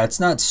now. Yeah, it's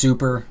not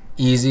super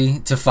easy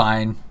to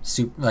find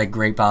like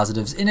great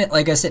positives in it.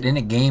 Like I said, in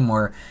a game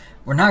where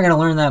we're not going to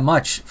learn that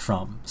much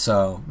from.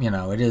 So you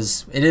know, it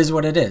is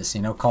what it is.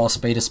 You know, call a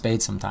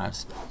spade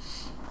sometimes.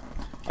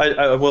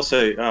 I will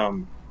say,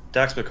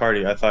 Dax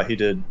McCarty, I thought he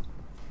did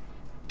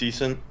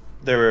decent.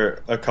 There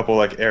were a couple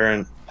like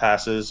errant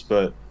passes,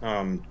 but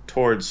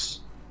towards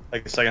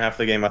like the second half of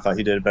the game, I thought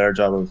he did a better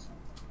job of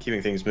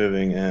keeping things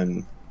moving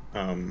and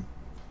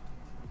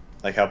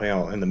like helping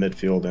out in the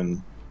midfield.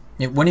 And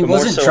When he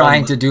wasn't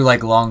trying to do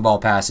like long ball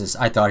passes,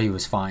 I thought he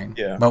was fine.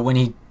 Yeah. But when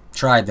he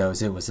tried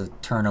those, it was a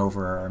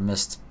turnover or a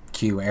missed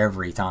cue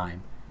every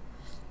time.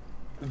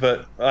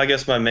 But I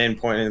guess my main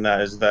point in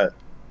that is that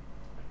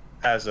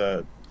as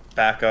a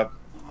backup,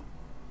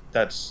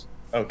 that's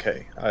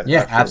okay. Yeah, I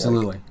feel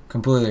absolutely. like,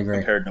 Completely agree.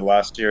 compared to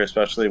last year,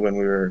 especially when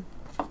we were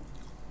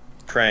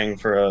praying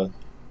for a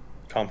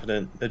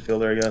competent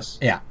midfielder, I guess.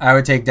 Yeah, I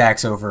would take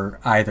Dax over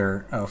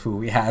either of who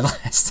we had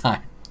last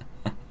time.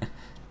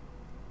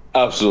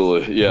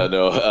 Absolutely. Yeah,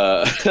 no.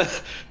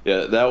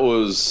 Yeah, that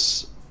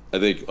was, I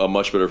think, a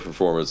much better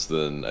performance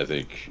than I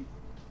think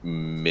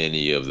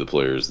many of the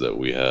players that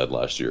we had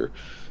last year.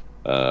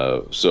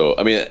 So,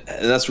 I mean,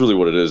 and that's really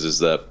what it is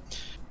that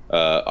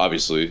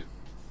obviously,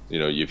 you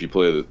know, if you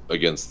play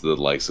against the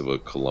likes of a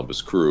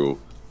Columbus Crew,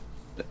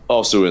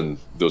 also in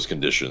those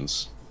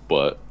conditions,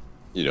 but,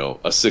 you know,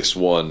 a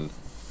 6-1,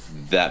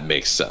 that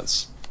makes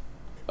sense.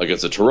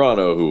 Against a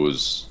Toronto who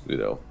was, you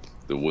know,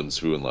 the wooden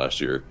spoon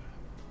last year,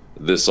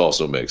 this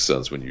also makes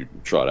sense when you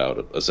trot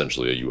out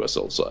essentially a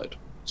USL side.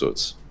 So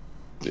it's,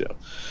 you know,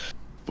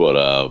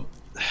 but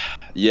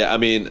yeah, I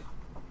mean,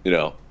 you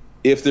know,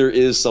 if there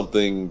is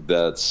something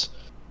that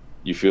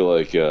you feel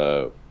like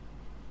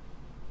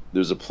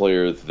there's a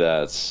player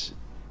that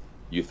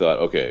you thought,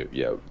 okay,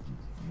 yeah,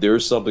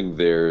 there's something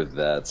there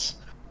that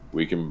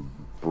we can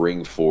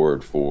bring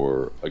forward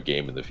for a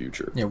game in the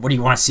future. Yeah, what do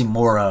you want to see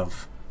more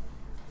of?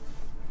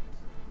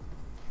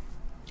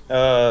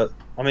 I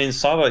mean,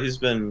 Saba,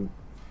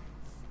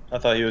 I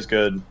thought he was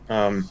good.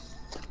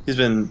 He's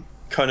been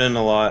cutting in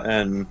a lot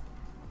and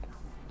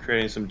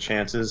creating some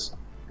chances.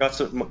 Got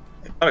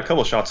a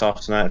couple shots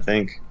off tonight, I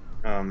think.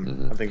 I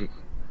think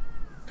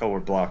a couple were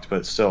blocked,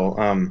 but still.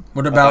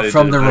 What about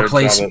from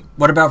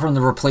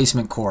the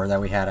replacement core that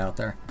we had out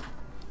there?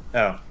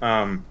 Oh,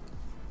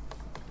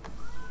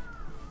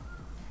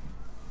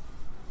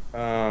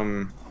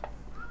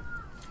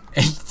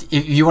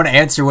 if you want to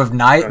answer with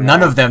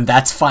none of them,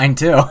 that's fine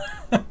too.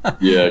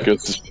 Yeah,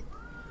 because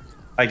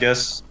I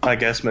guess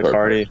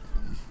McCarty.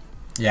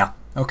 Yeah.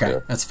 Okay,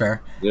 that's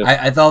fair. Yeah.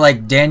 I thought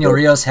like Daniel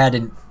Rios had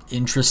an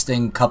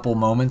interesting couple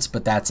moments,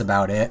 but that's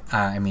about it.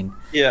 I mean,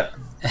 yeah,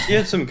 he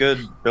had some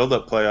good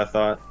build-up play. I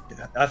thought.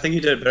 I think he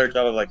did a better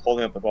job of like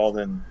holding up the ball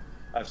than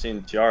I've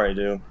seen Tiare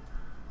do.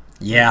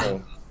 Yeah,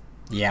 So,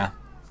 yeah.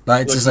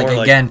 But it's just Looks like,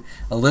 more again,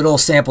 a little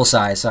sample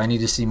size, so I need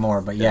to see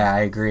more. But yeah, I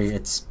agree.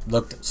 It's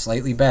looked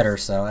slightly better,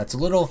 so that's a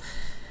little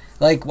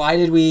like, why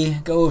did we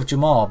go with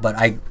Jamal? But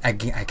I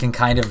can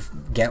kind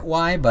of get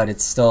why, but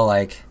it's still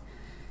like,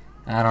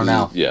 I don't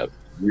know. Yeah,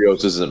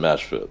 Rios isn't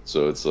match fit,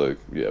 so it's like,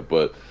 yeah,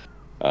 but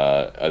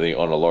I think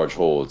on a large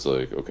whole, it's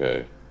like,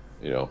 okay,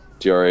 you know,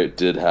 TR8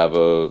 did have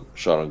a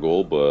shot on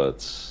goal,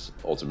 but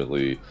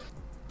ultimately,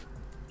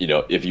 you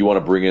know, if you want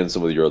to bring in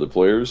some of your other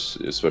players,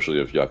 especially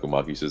if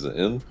Yakumakis isn't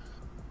in,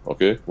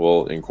 okay,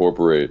 well,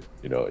 incorporate,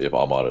 you know, if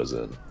Amada's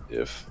in,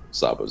 if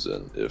Saba's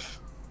in,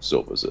 if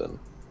Silva's in.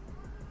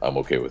 I'm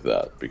okay with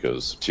that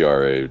because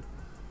TRA,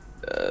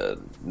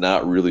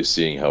 not really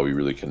seeing how he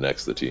really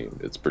connects the team.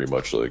 It's pretty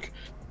much like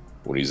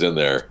when he's in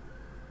there,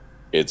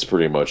 it's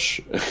pretty much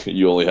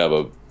you only have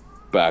a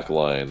back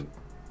line,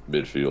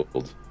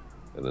 midfield,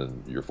 and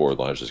then your forward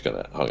line is just kind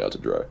of hung out to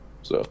dry.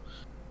 So,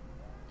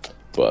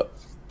 but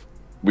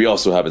we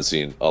also haven't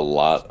seen a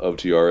lot of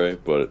TRA,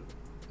 but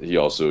he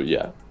also,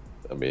 yeah,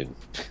 I mean,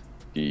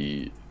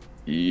 he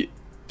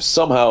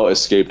somehow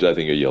escaped, I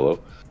think, a yellow.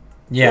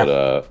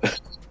 Yeah.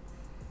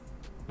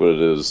 But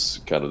it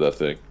is kind of that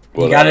thing.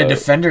 But, you got a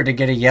defender to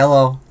get a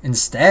yellow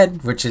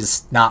instead, which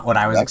is not what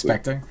I was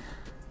expecting.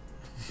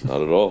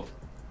 Not at all.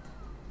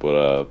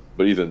 But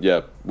Ethan,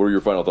 yeah, what are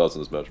your final thoughts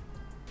on this match?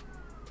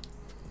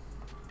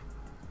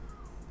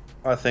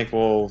 I think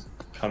we'll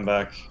come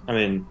back. I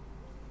mean,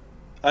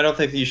 I don't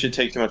think that you should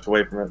take too much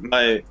away from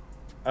it.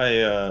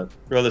 I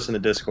wrote this in the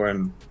Discord,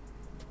 and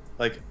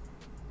like,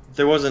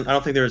 I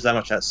don't think there was that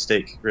much at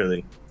stake,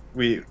 really.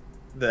 The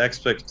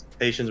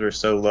expectations were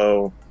so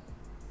low.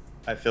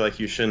 I feel like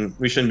we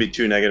shouldn't be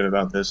too negative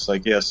about this.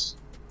 Like, yes,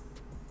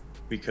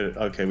 we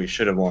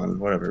should have won,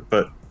 whatever,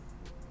 but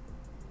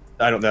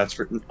that's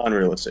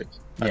unrealistic.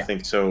 Yeah. I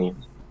think so.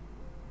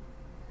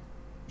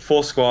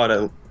 Full squad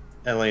at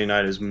LA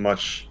United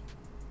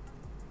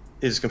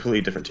is a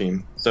completely different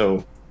team.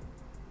 So,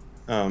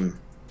 I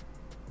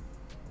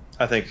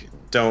think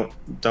don't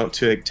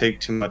take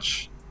too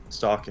much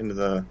stock into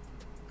the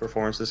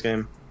performance this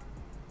game.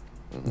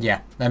 Yeah,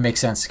 that makes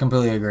sense.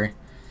 Completely agree.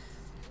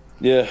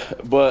 Yeah,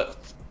 but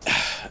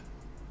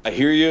I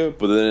hear you,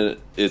 but then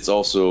it's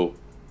also,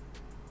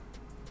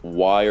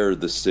 why are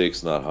the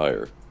stakes not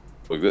higher?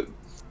 Like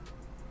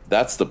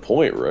that's the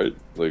point, right?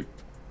 Like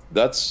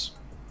that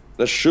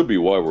should be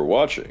why we're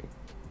watching.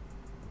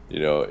 You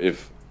know,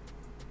 if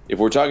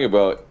we're talking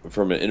about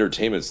from an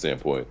entertainment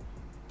standpoint,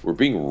 we're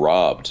being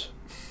robbed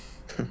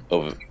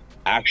of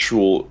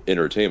actual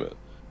entertainment.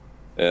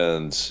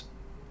 And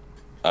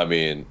I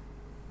mean,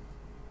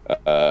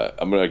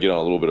 I'm gonna get on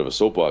a little bit of a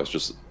soapbox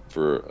just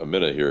for a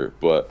minute here,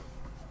 but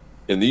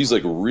in these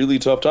like really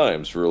tough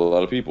times for a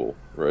lot of people,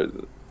 right?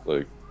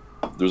 Like,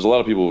 there's a lot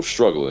of people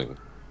struggling,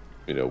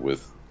 you know,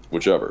 with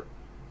whichever,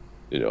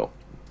 you know,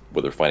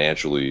 whether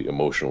financially,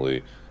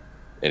 emotionally,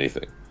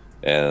 anything,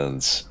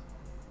 and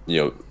you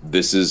know,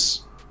 this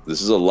is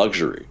a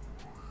luxury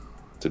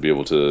to be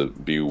able to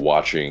be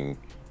watching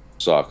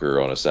soccer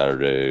on a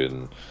Saturday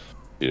and,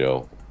 you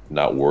know,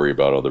 not worry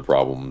about other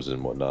problems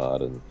and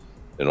whatnot and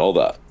all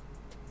that.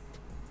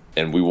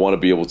 And we want to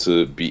be able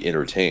to be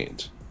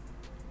entertained.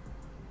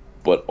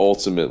 But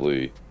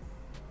ultimately,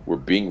 we're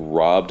being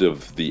robbed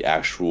of the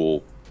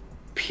actual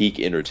peak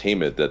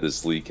entertainment that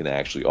this league can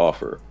actually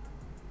offer.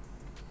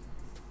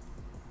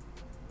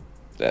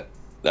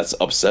 That's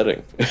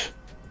upsetting.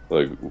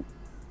 Like,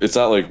 it's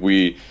not like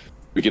we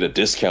get a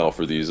discount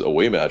for these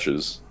away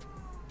matches.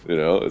 You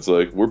know, it's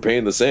like we're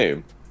paying the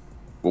same.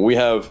 When we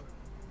have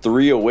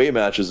 3 away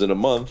matches in a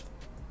month,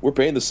 we're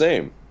paying the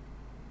same.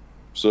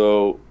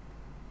 So,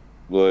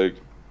 like,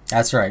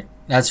 that's right.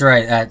 That's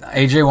right.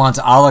 AJ wants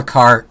a la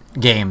carte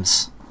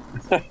games.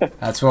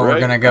 That's what right? we're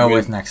gonna go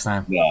with next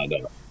time.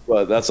 No.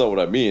 Well, that's not what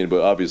I mean.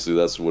 But obviously,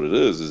 that's what it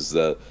is. Is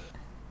that,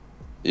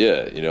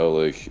 yeah, you know,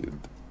 like,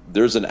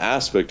 there's an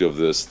aspect of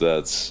this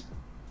that's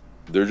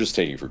they're just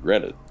taking for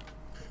granted.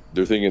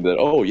 They're thinking that,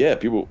 oh yeah,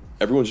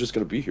 everyone's just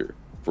gonna be here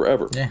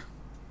forever. Yeah.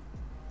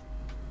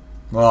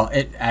 Well,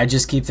 I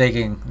just keep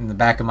thinking in the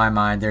back of my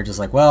mind, they're just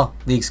like, well,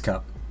 Leagues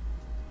Cup.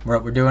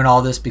 We're doing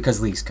all this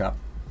because Leagues Cup.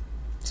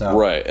 So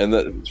right, and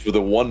that for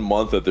the 1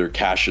 month that they're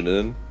cashing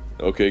in,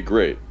 okay,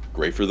 great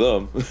for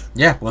them.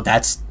 Yeah, well,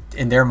 that's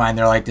in their mind.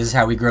 They're like, this is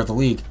how we grow the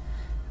league,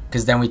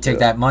 because then we take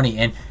that money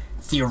and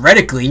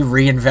theoretically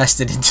reinvest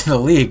it into the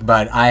league.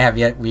 But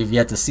we've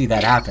yet to see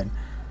that happen.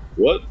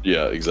 What?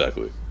 Yeah,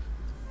 exactly.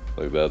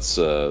 Like, that's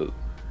no.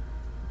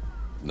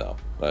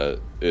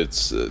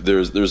 It's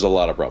there's a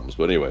lot of problems,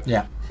 but anyway.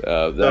 Yeah.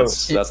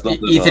 That's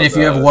nothing. Ethan, if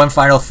you have one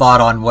final thought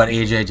on what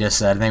AJ just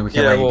said, then we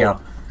can let you go.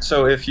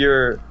 So if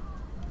you're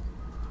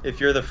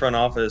the front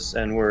office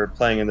and we're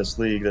playing in this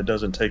league that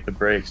doesn't take the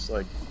breaks,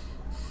 like,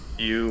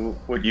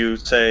 would you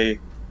say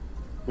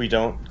we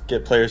don't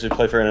get players who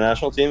play for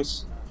international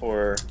teams?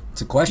 Or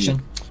it's a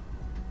question.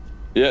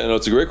 Yeah, no,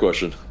 it's a great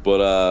question,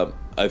 but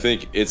I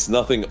think it's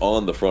nothing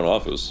on the front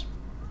office,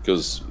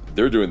 because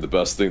they're doing the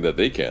best thing that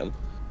they can,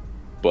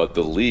 but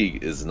the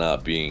league is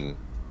not being,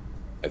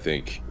 I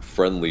think,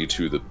 friendly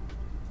to the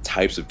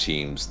types of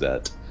teams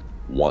that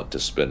want to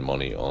spend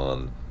money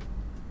on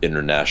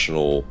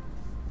international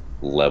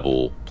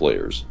level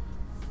players.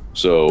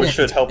 So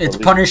it's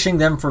punishing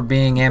them for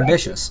being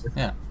ambitious.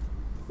 Yeah.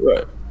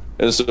 Right.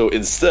 And so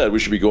instead, we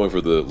should be going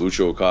for the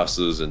Lucho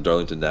Costas and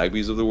Darlington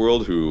Nagbys of the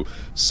world, who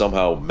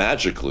somehow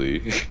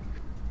magically,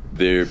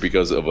 they're,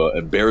 because of an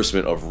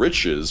embarrassment of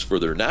riches for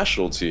their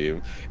national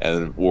team,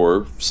 and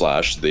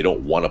they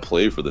don't want to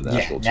play for the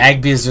national team.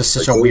 Nagby is just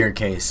such a weird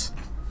case.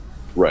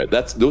 Right.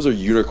 Those are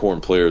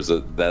unicorn players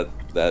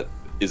that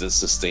isn't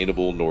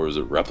sustainable, nor is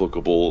it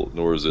replicable,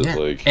 nor is it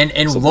like. And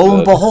lo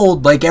and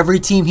behold, like every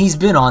team he's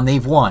been on,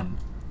 they've won.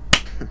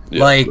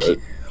 Yeah, like,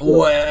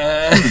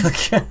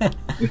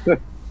 right.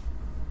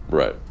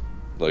 Right.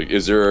 Like,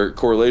 is there a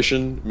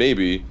correlation?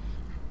 Maybe.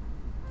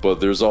 But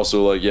there's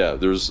also, like,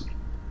 there's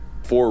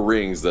 4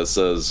 rings that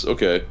says,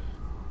 okay,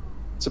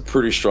 it's a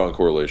pretty strong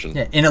correlation.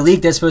 Yeah, in a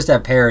league that's supposed to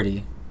have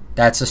parity,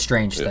 that's a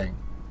strange thing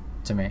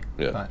to me.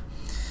 Yeah. But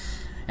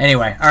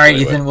anyway, all right,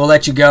 Ethan, we'll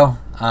let you go.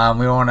 We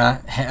don't want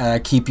to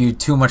keep you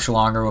too much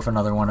longer with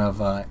another one of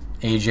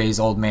AJ's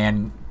old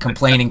man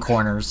complaining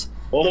corners.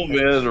 Old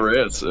man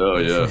rants. Oh,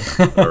 yeah.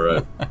 All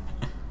right.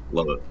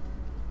 Love it.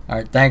 All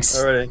right, thanks.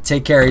 Alrighty.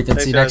 Take care, Ethan.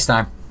 Thanks, see you guys. next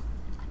time.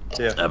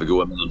 See ya. Have a good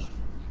one, man.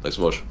 Thanks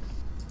so much.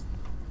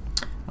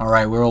 All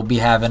right, we'll be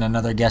having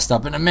another guest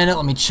up in a minute.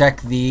 Let me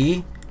check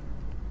the.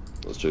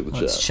 Let's check the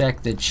chat. Let's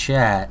check the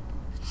chat.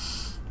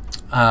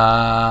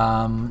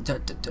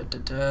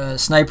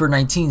 Sniper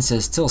 19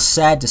 says, still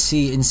sad to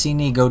see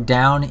Insigne go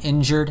down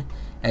injured,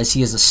 as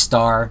he is a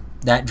star.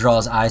 That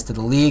draws eyes to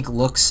the league.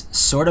 Looks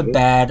sort of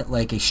bad,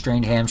 like a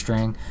strained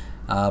hamstring.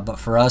 But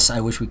for us,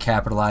 I wish we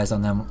capitalized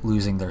on them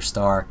losing their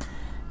star.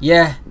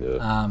 Yeah.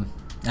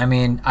 I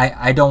mean,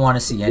 I don't want to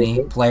see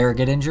any player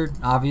get injured,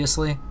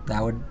 obviously.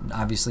 That would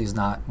obviously is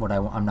not what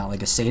I'm not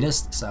like a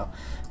sadist, so.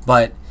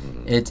 But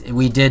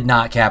we did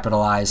not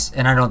capitalize,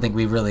 and I don't think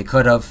we really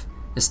could have.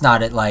 It's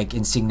not like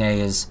Insigne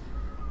is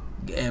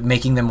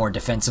making them more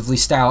defensively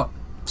stout,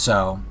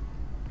 so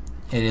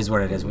it is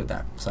what it is with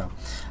that. So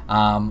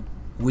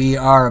we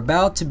are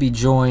about to be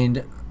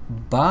joined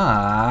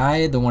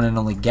by the one and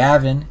only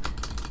Gavin.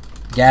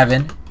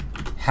 Gavin,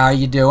 how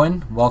you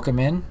doing? Welcome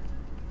in.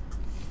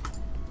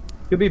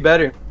 Could be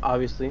better,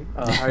 obviously.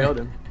 How y'all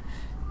doing?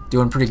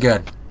 Doing pretty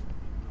good.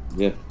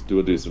 Yeah,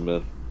 doing decent,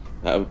 man.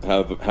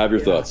 Have your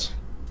thoughts.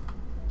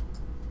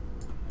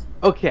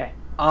 Okay.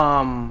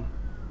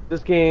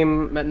 This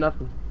game meant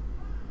nothing.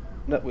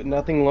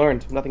 Nothing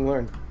learned. Nothing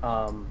learned.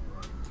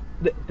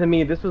 To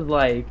me, this was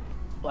like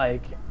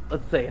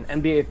let's say an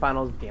NBA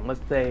Finals game.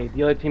 Let's say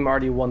the other team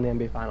already won the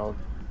NBA Finals.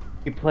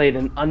 We played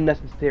an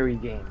unnecessary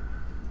game.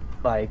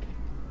 Like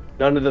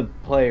none of the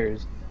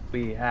players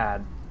we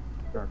had,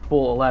 our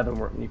full 11,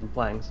 weren't even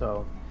playing.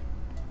 So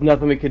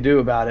nothing we could do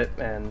about it,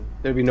 and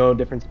there'd be no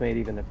difference made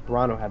even if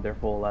Toronto had their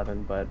full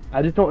 11. But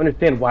I just don't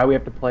understand why we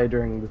have to play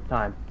during this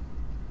time.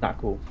 Not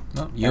cool.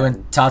 Well, you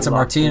and Tata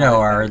Martino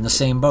are in the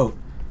same boat.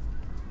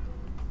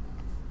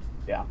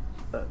 Yeah.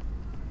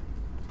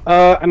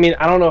 I mean,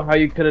 I don't know how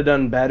you could have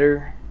done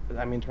better.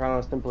 I mean,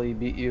 Toronto simply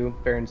beat you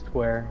fair and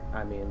square.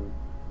 I mean,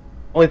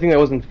 only thing that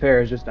wasn't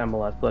fair is just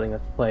MLS letting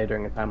us play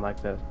during a time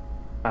like this.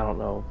 I don't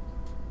know.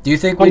 Do you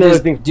think with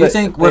like a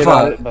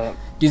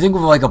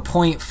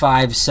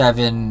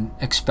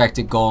 0.57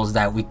 expected goals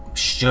that we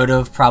should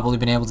have probably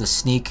been able to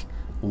sneak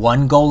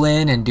one goal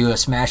in and do a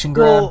smash and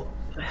grab? Well,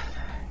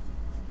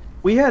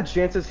 we had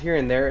chances here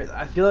and there.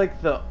 I feel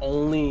like the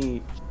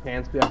only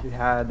chance we actually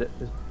had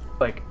is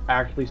like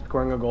actually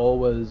scoring a goal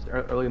was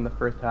early in the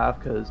first half,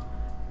 because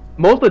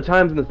most of the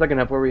times in the second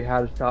half where we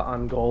had a shot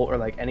on goal or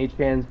like any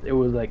chance, it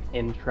was like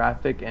in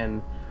traffic.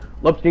 And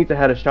Lopchenita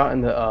had a shot in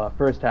the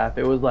first half.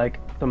 It was like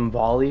some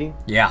volley.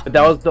 Yeah. But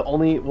that was the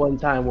only one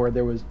time where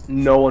there was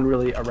no one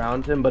really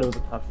around him, but it was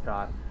a tough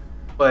shot.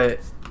 But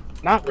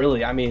not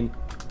really. I mean,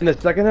 in the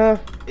second half,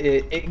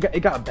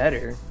 it got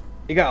better.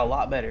 It got a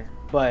lot better.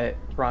 But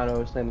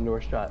Toronto slammed the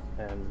door shut,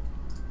 and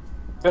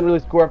couldn't really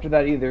score after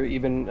that either,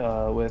 even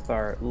with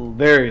our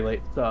very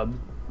late subs.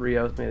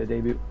 Rios made a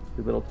debut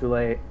a little too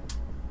late.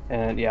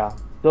 And yeah,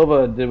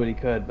 Silva did what he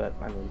could, but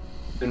I mean,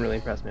 didn't really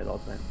impress me at all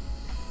tonight.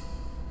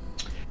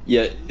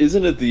 Yeah,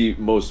 isn't it the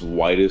most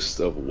whitest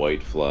of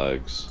white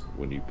flags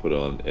when you put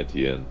on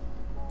Etienne?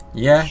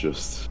 Yeah. It's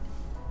just...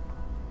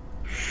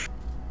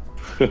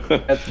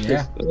 That's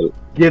just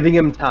giving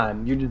him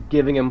time. You're just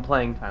giving him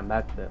playing time.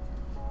 That's it.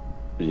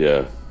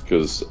 Yeah,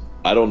 because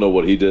I don't know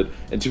what he did.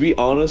 And to be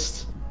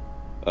honest,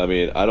 I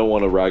mean, I don't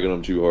want to rag on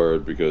him too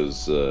hard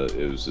because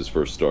it was his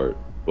first start.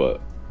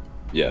 But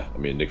yeah, I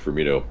mean, Nick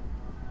Firmino,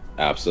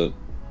 absent.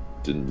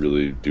 Didn't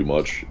really do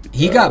much.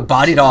 He got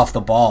bodied off the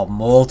ball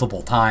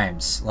multiple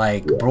times.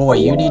 Like, boy,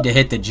 you need to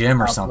hit the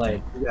gym or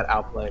something. He got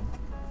outplayed.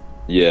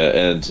 Yeah,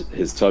 and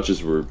his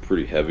touches were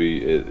pretty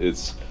heavy.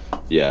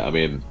 Yeah, I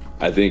mean,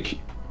 I think,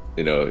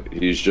 you know,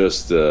 he's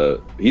just,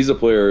 he's a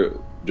player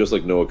just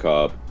like Noah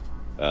Cobb,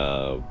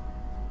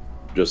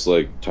 just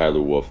like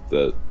Tyler Wolf,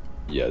 that,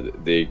 yeah,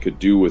 they could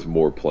do with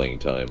more playing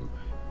time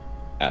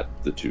at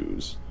the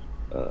twos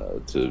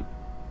to,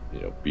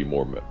 you know, be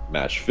more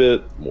match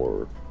fit,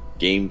 more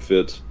game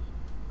fit,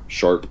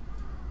 sharp,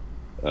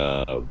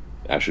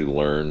 actually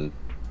learn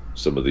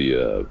some of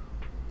the,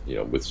 you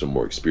know, with some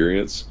more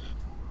experience.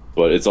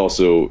 But it's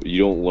also, you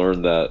don't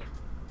learn that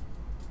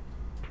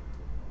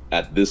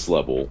at this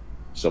level,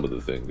 some of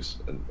the things,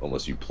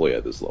 unless you play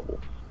at this level.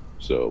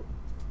 So,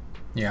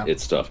 yeah,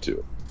 it's tough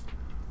too.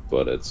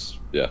 But it's,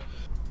 yeah.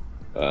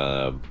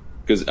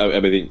 Because, I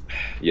mean,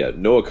 yeah,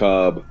 Noah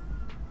Cobb,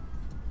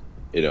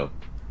 you know,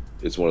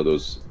 it's one of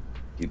those,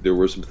 there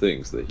were some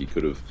things that he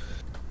could have,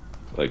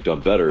 like, done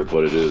better,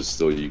 but it is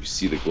still, you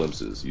see the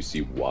glimpses, you see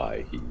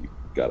why he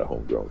got a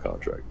homegrown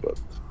contract. But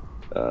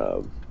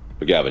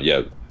Gavin,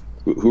 yeah,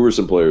 who are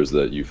some players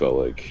that you felt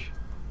like,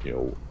 you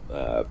know,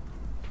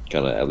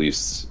 kind of at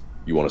least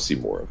you want to see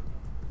more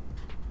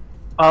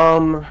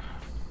of?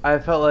 I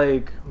felt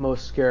like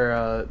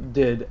Mosquera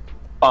did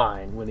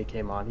fine when he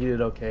came on. He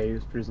did okay. He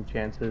was producing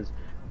chances.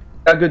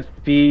 Got good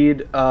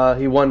speed.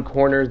 He won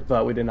corners,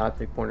 but we did not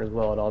take corners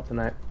well at all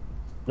tonight.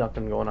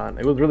 Nothing going on.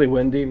 It was really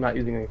windy. I'm not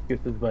using any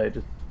excuses, but it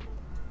just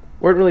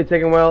weren't really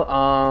taken well.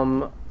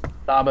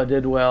 Saba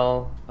did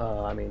well.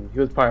 I mean, he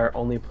was probably our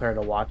only player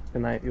to watch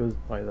tonight. He was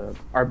probably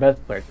our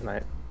best player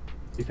tonight,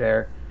 to be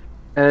fair.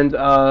 And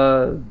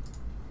I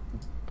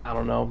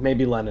don't know,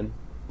 maybe Lennon.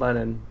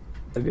 Lennon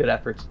had good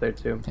efforts there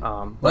too.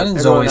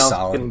 Lennon's always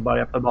solid. Getting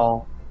body off the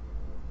ball.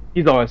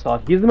 He's always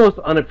solid. He's the most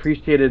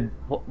unappreciated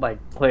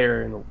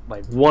player in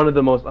one of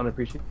the most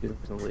unappreciated in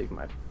the league.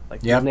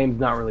 His name's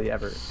not really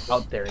ever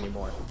out there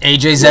anymore.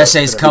 AJ's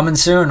essay's coming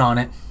soon on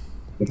it.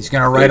 He's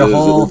gonna write a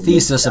whole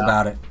thesis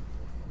about it.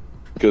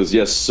 Because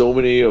yes, so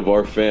many of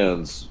our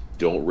fans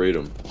don't rate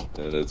him,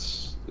 and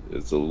it's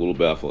a little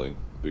baffling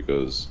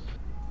because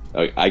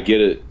I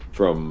get it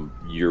from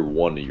year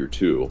 1 to year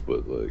 2,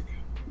 but like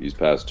these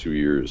past 2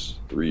 years,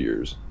 3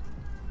 years.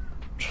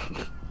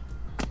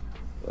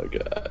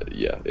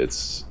 Yeah,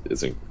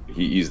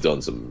 he's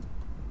done some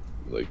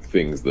like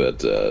things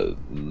that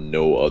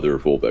no other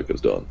fullback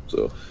has done.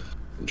 So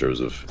in terms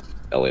of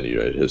Atlanta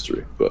United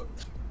history, but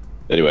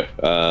anyway,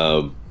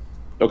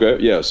 okay,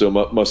 yeah. So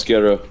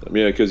Mosquera, I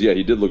mean, because yeah,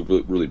 he did look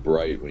really, really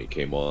bright when he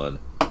came on.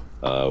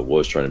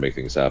 was trying to make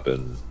things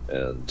happen,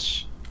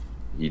 and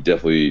he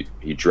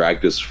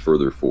dragged us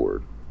further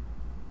forward,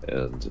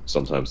 and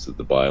sometimes to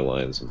the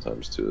byline,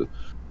 sometimes to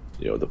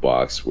the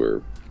box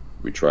where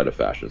we try to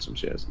fashion some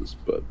chances.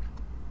 But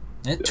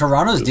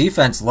Toronto's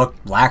defense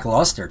looked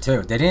lackluster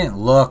too. They didn't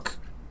look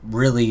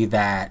really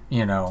that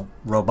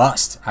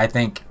robust. I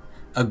think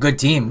a good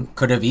team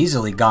could have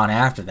easily gone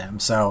after them.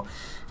 So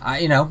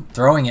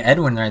throwing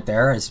Edwin right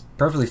there is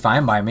perfectly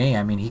fine by me.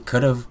 I mean, he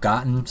could have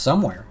gotten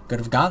somewhere, could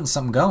have gotten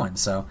something going.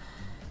 So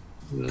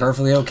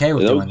perfectly okay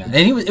with doing that.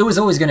 And it was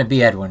always going to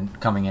be Edwin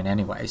coming in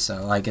anyway.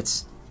 So like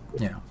it's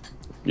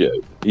Yeah,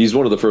 he's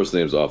one of the first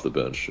names off the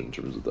bench in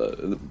terms of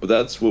that. But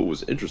that's what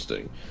was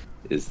interesting,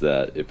 is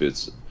that if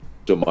it's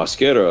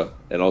Mosquera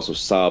and also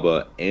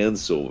Saba and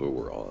Silva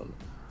were on.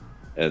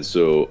 And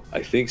so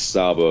I think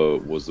Saba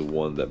was the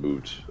one that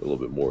moved a little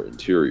bit more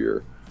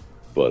interior.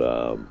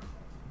 But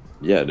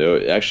yeah, no,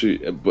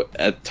 actually, but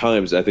at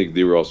times I think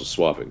they were also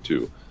swapping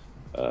too.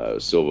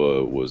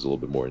 Silva was a little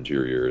bit more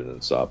interior, and then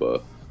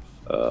Saba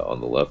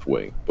on the left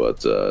wing.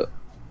 But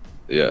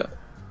yeah,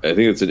 I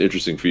think it's an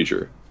interesting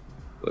feature.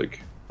 Like,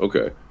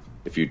 okay,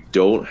 if you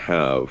don't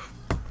have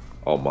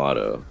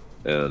Almada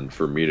and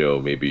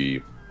Firmino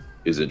maybe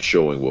isn't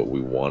showing what we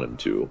want him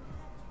to,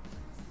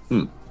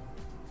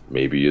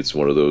 maybe it's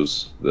one of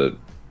those that,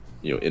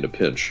 in a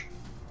pinch,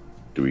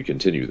 do we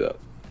continue that?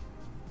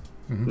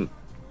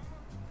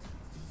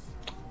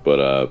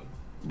 But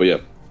yeah,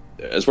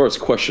 as far as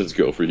questions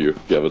go for you,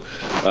 Kevin,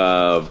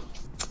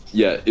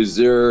 yeah, is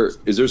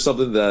there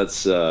something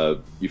that's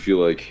you feel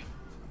like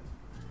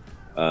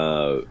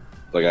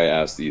I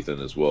asked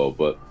Ethan as well,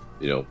 but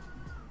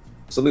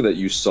something that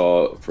you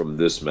saw from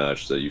this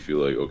match that you feel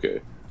like, okay,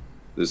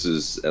 this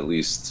is at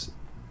least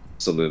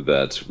something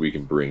that we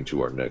can bring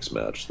to our next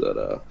match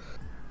that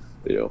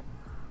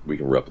we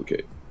can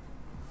replicate?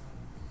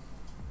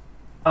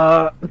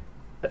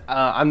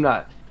 I'm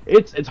not.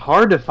 It's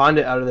hard to find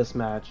it out of this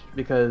match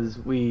because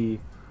there's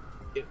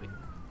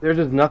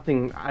just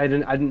nothing. I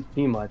didn't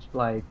see much.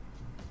 Like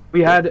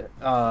we had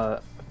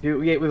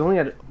we've only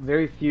had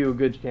very few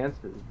good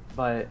chances,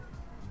 but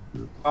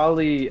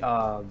probably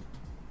I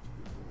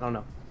don't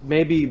know.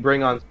 Maybe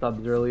bring on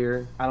subs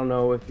earlier. I don't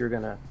know if you're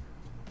gonna.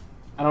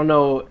 I don't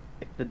know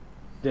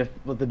if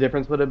what the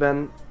difference would have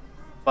been,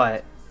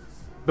 but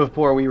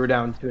before we were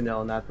down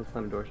 2-0 and that's a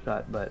slam door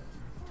shot. But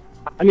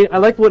I mean, I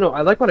like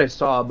what I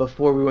saw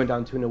before we went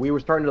down 2-0. We were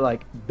starting to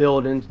like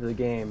build into the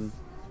game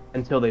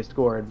until they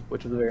scored,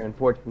 which was very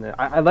unfortunate.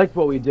 I liked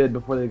what we did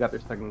before they got their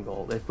second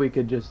goal. If we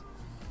could just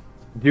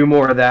do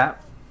more of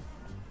that,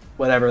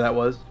 whatever that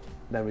was,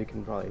 then we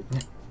can probably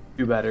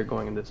do better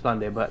going into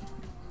Sunday. But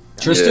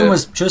Tristan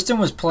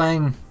was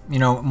playing,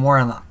 more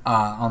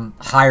on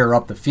higher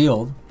up the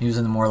field. He was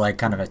in the more like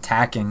kind of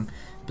attacking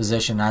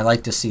position. I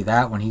like to see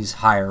that when he's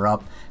higher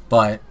up,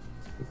 but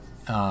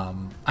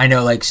I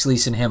know like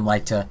Sleece and him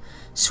like to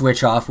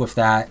switch off with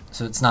that,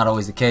 so it's not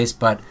always the case.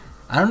 But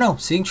I don't know,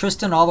 seeing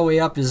Tristan all the way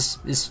up is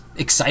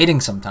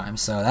exciting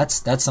sometimes. So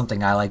that's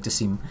something I like to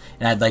see, and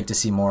I'd like to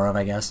see more of,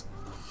 I guess.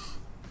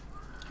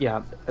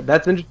 Yeah,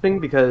 that's interesting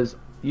because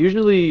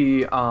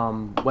usually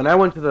when I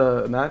went to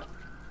the match,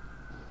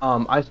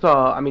 I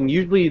saw,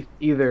 usually it's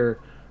either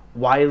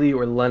Wiley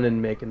or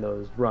Lennon making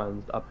those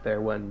runs up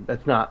there when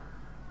that's not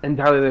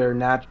entirely their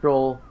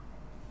natural,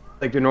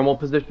 like their normal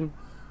position.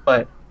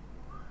 But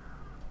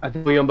I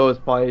think Muyumbo is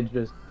probably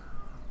just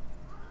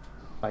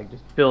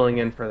filling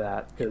in for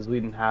that because we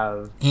didn't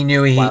have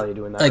Wiley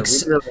doing that. Like,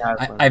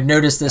 I've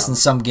noticed this in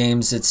some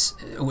games. It's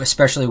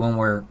especially when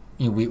we're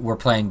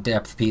playing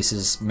depth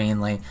pieces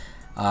mainly.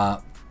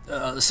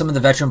 Some of the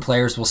veteran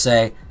players will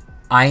say,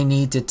 I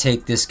need to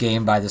take this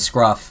game by the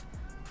scruff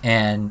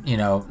and,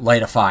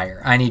 light a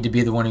fire. I need to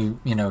be the one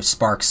who,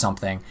 sparks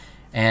something.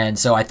 And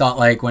so I thought,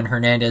 like, when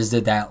Hernandez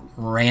did that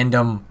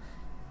random,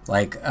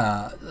 like,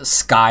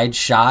 skied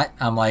shot,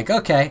 I'm like,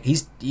 okay,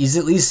 he's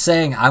at least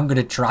saying I'm going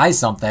to try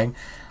something.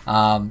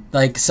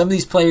 Like, some of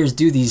these players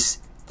do these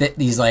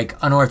like,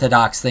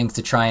 unorthodox things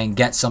to try and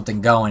get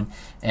something going.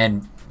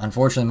 And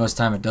unfortunately, most of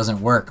the time it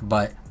doesn't work.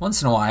 But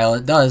once in a while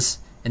it does.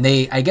 And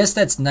I guess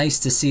that's nice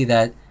to see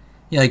that,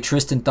 like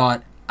Tristan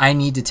thought, I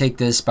need to take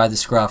this by the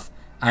scruff.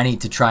 I need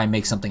to try and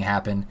make something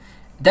happen.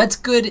 That's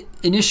good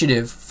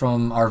initiative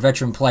from our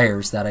veteran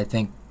players that I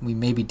think we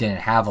maybe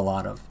didn't have a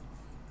lot of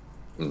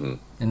in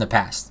the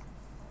past.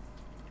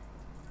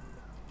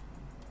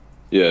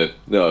 Yeah,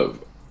 no,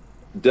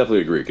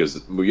 definitely agree,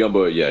 because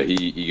Muyumba, yeah,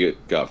 he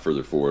got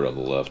further forward on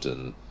the left,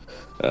 and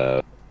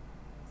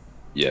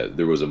yeah,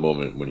 there was a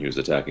moment when he was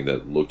attacking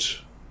that looked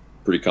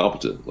pretty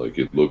competent. Like,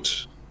 it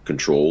looked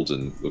controlled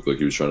and looked like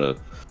he was trying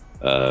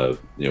to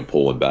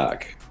pull him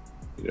back,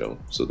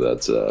 so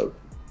that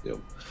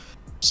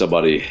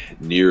somebody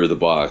near the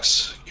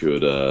box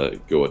could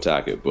go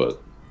attack it.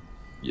 But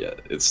yeah,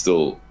 it's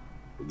still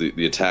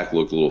the attack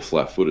looked a little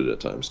flat-footed at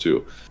times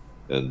too.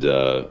 And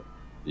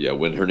yeah,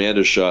 when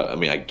Hernandez shot,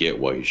 I get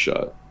why he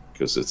shot,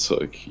 because it's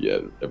like, yeah,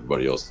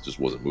 everybody else just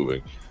wasn't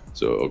moving,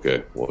 so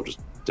okay, well, just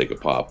take a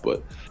pop.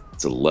 But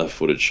it's a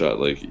left-footed shot.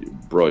 Like,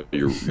 bro,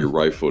 you're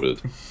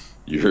right-footed.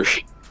 you're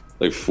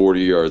like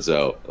 40 yards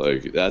out.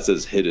 Like, that's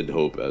as hidden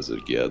hope as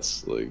it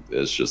gets. Like,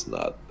 it's just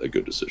not a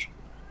good decision.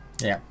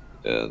 Yeah.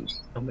 And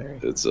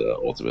it's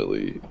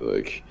ultimately,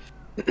 like,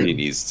 he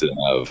needs to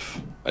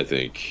have, I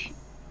think,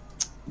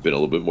 been a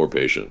little bit more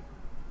patient,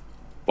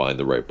 find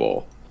the right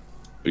ball.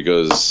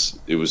 Because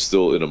it was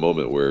still in a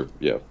moment where,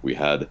 yeah, we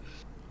had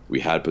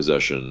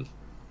possession,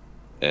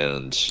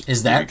 and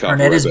is that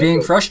Hernandez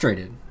being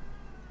frustrated?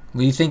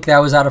 Do you think that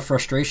was out of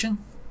frustration?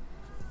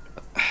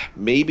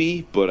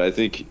 Maybe, but I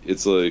think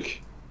it's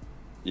like,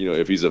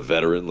 if he's a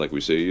veteran like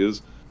we say he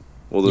is,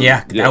 well, then,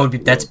 yeah,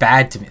 that's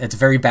bad to me. That's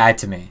very bad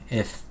to me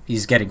if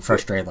he's getting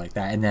frustrated like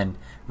that and then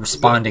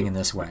responding in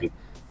this way.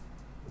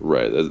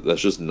 Right,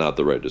 that's just not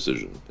the right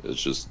decision.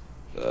 It's just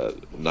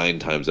 9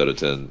 times out of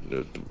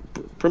 10,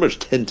 pretty much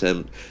 10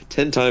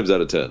 times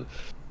out of 10,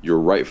 your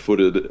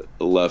right-footed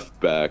left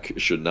back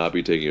should not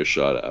be taking a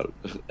shot out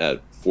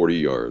at 40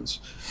 yards,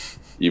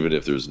 even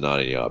if there's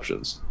not any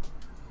options.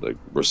 Like,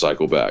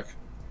 recycle back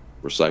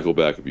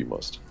if you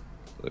must.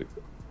 Like,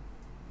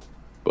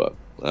 but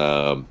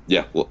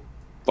yeah. Well,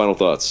 final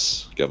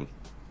thoughts, Kevin.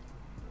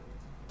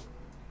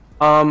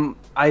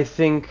 I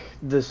think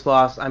this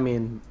loss, I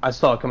mean, I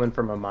saw it coming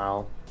from a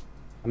mile.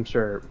 I'm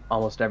sure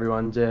almost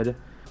everyone did.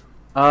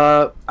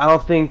 I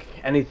don't think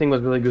anything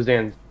was really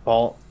Guzan's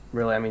fault,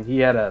 really. I mean, he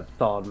had a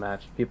solid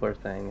match. People are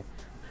saying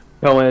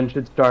Cohen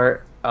should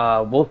start.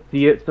 We'll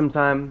see it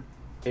sometime,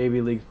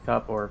 maybe Leagues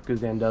Cup, or if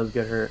Guzan does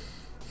get hurt,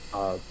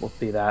 we'll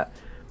see that.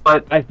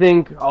 But I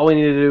think all we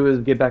need to do is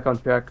get back on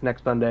track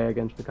next Sunday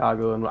against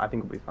Chicago, and I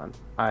think we'll be fine.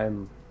 I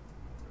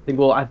think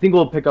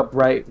we'll pick up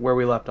right where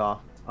we left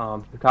off.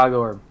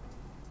 Chicago are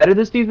better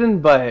this season,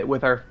 but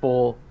with our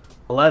full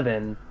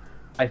 11,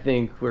 I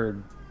think we're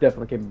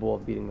definitely capable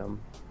of beating them.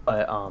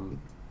 But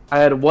I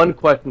had one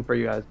question for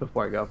you guys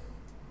before I go.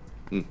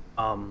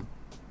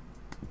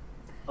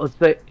 Let's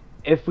say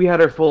if we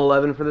had our full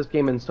 11 for this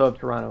game and so have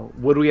Toronto,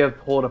 would we have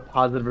pulled a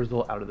positive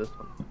result out of this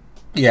one?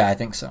 Yeah, I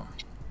think so.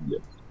 Yeah.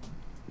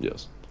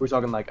 Yes. We're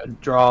talking like a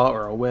draw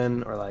or a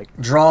win or like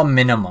draw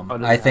minimum.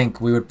 I think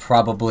we would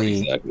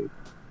probably. Exactly.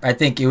 I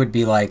think it would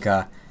be like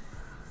a.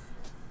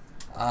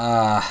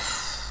 I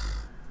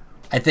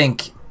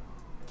think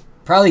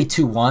probably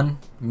 2-1,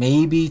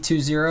 maybe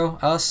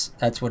 2-0 us.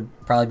 That's would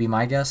probably be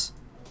my guess.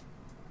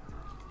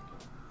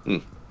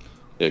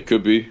 It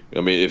could be.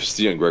 I mean, if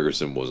Stian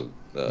Gregerson wasn't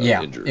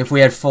injured. If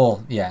we had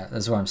full, yeah,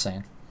 that's what I'm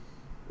saying.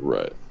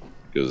 Right.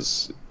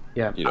 Because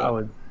I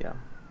would, yeah.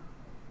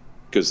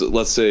 Because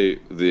let's say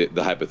the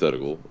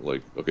hypothetical,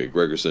 like, okay,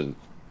 Gregerson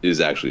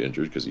is actually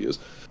injured because he is,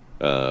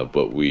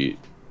 but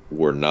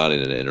we're not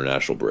in an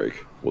international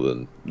break. Well,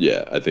 then,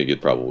 yeah, I think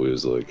it probably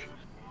is like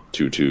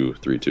 2-2,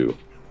 3-2.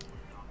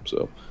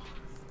 So,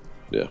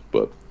 yeah,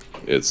 but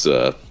it's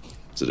a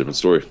different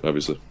story,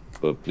 obviously.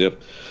 But, yeah.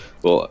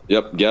 Well,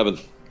 yep, Gavin,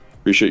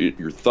 appreciate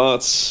your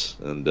thoughts.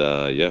 And,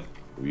 yeah,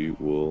 we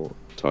will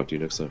talk to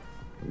you next time.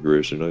 Have a great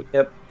rest of your night.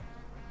 Yep.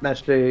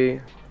 Match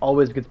day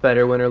always gets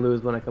better, win or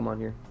lose, when I come on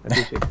here. I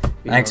appreciate it.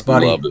 Thanks,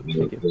 buddy. Love it.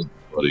 Thank you.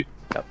 Buddy.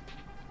 Yep.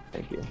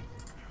 Thank you.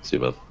 See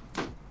you, man.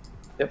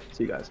 Yep.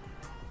 See you guys.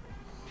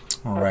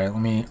 All right,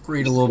 let me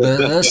read a little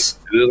bit of this.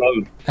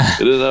 It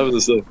didn't happen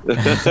this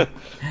time.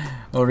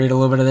 We'll read a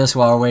little bit of this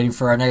while we're waiting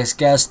for our next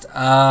guest.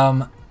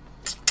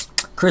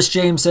 Chris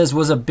James says,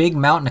 was a big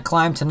mountain to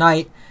climb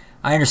tonight.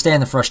 I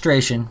understand the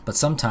frustration, but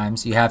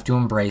sometimes you have to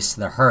embrace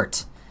the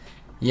hurt.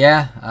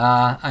 Yeah,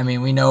 I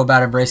mean, we know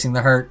about embracing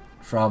the hurt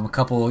from a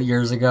couple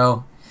years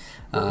ago.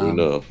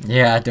 No.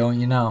 Yeah, don't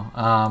you know?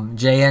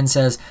 JN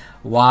says,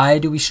 why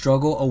do we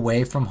struggle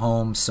away from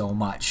home so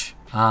much?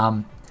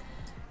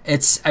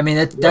 That's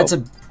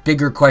a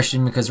bigger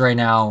question because right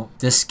now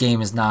this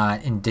game is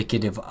not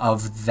indicative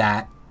of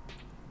that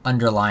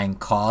underlying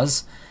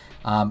cause.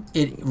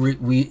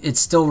 It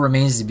still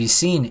remains to be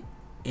seen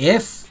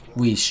if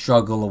we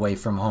struggle away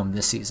from home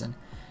this season,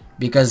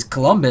 because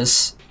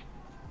Columbus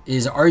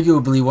is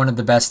arguably one of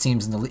the best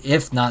teams in the league,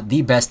 if not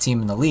the best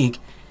team in the league,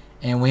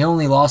 and we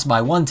only lost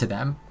by 1 to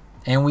them,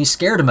 and we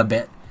scared them a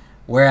bit.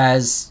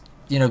 Whereas,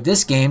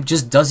 this game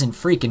just doesn't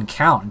freaking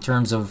count in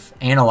terms of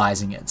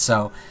analyzing it.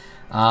 So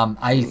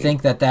I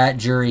think that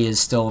jury is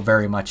still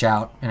very much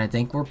out, and I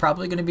think we're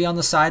probably going to be on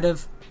the side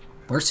of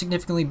we're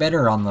significantly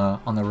better on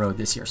the road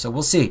this year. So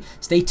we'll see.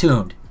 Stay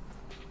tuned.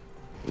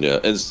 Yeah,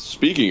 and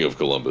speaking of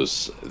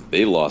Columbus,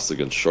 they lost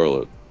against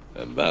Charlotte,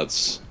 and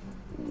that's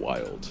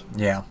wild.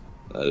 Yeah.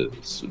 That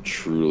is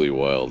truly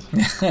wild.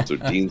 So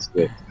Dean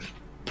Smith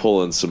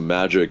pulling some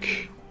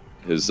magic,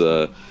 his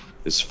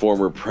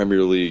former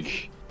Premier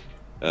League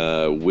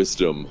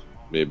wisdom,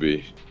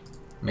 maybe.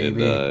 In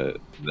that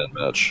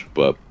match.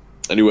 But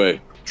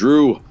anyway,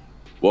 Drew,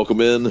 welcome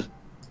in.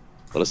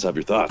 Let us have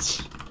your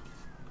thoughts.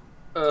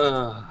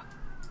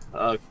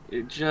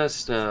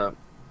 Just a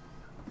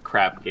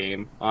crap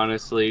game,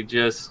 honestly.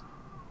 Just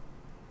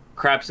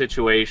crap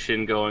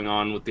situation going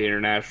on with the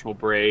international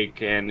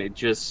break, and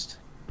it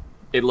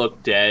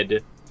looked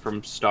dead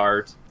from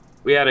start.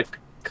 We had a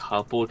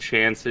couple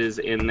chances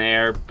in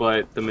there,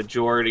 but the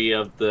majority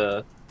of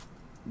the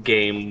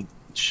game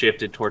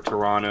shifted toward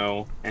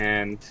Toronto,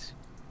 and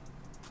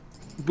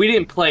we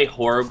didn't play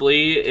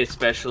horribly,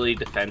 especially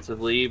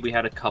defensively. We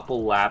had a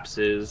couple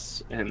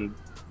lapses, and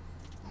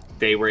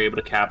they were able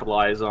to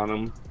capitalize on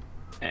them,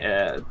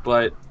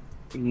 but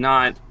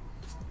not.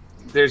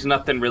 There's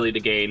nothing really to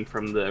gain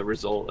from the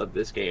result of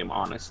this game,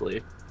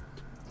 honestly.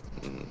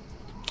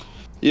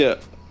 Yeah.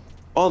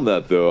 On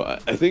that though,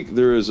 I think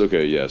there is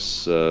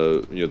yes,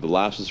 you know, the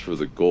lapses for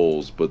the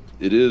goals, but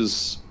it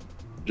is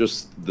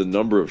just the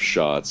number of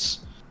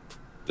shots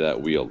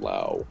that we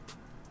allow.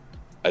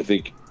 I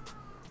think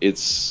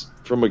it's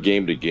from a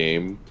game to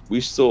game,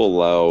 we still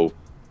allow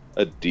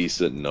a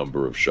decent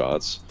number of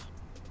shots,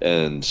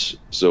 and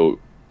so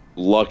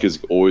luck is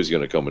always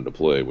going to come into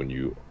play when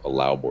you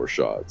allow more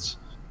shots.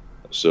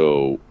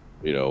 So,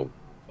 you know,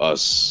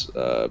 us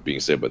being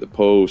saved by the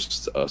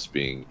post, us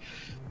being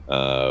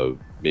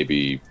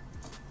maybe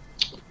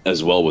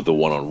as well with the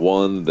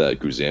one-on-one that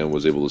Guzan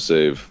was able to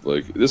save.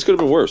 Like, this could have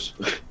been worse.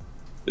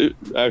 It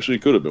actually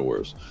could have been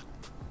worse.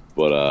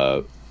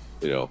 But,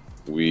 you know,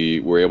 we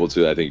were able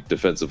to, I think,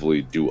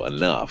 defensively do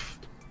enough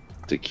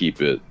to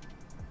keep it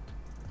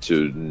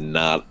to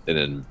not an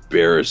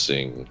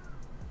embarrassing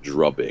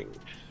drubbing.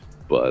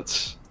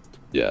 But,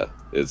 yeah,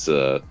 it's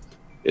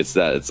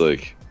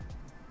like,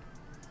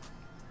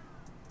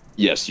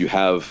 yes, you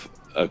have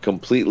a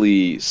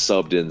completely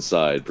subbed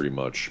inside pretty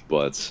much,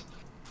 but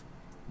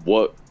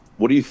what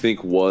do you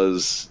think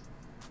was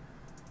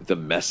the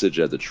message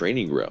at the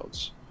training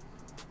grounds?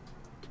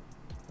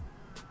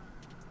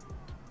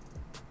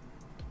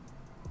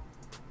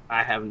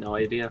 I have no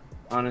idea,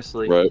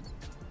 honestly. Right.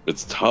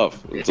 It's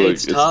tough.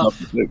 It's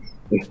tough.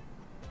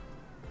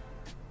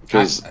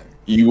 Because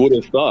you would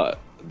have thought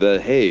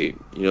that, hey,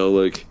 you know,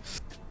 like,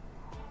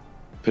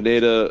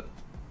 Pineda,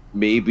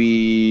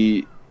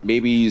 maybe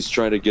he's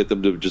trying to get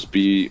them to just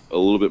be a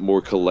little bit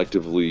more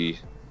collectively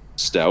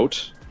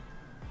stout.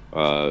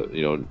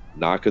 You know,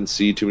 not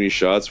concede too many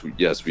shots.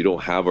 Yes, we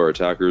don't have our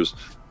attackers.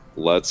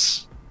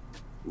 Let's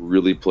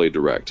really play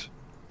direct.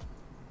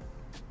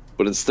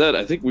 But instead,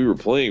 I think we were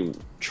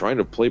trying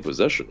to play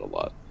possession a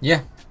lot.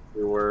 Yeah.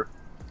 We were.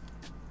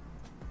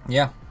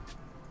 Yeah.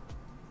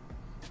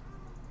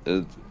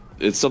 And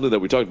it's something that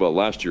we talked about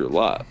last year a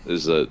lot,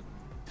 is that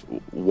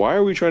why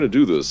are we trying to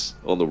do this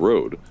on the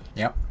road?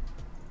 Yep.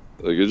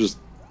 Like,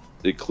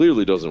 it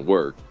clearly doesn't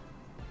work.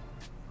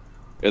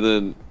 And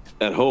then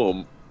at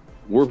home,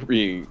 we're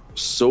being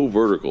so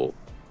vertical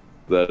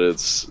that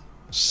it's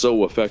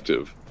so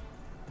effective.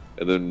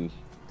 And then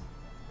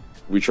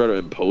we try to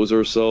impose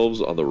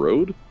ourselves on the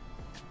road.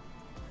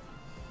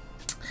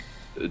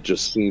 It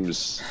just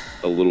seems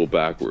a little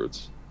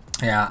backwards.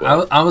 Yeah,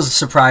 But I was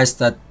surprised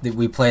that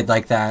we played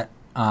like that.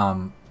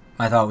 I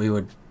thought we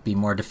would be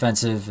more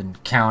defensive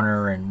and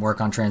counter and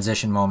work on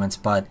transition moments,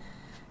 but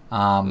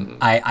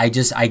I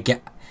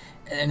get,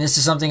 and this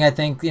is something I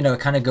think, you know, it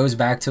kind of goes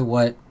back to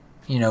what,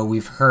 you know,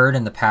 we've heard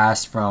in the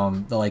past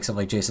from the likes of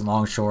like Jason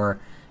Longshore,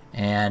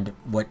 and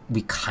what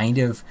we kind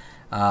of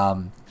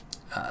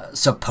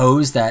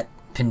suppose that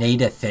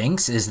Pineda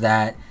thinks is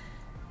that,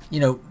 you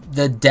know,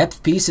 the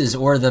depth pieces,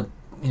 or the,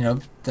 you know,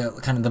 the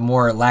kind of the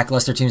more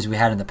lackluster teams we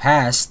had in the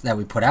past that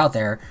we put out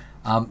there,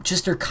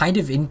 just are kind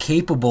of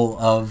incapable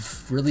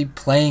of really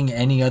playing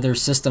any other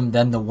system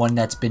than the one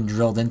that's been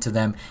drilled into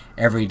them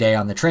every day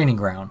on the training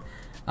ground.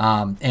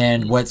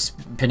 And what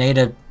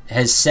Pineda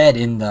has said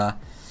in the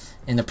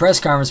press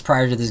conference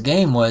prior to this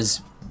game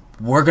was,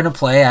 we're going to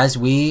play as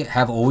we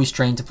have always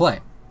trained to play,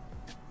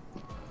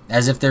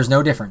 as if there's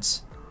no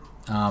difference.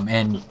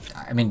 And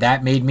I mean,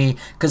 that made me,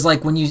 because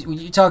like when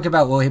you talk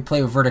about, well, he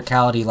played with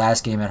verticality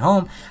last game at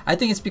home, I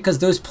think it's because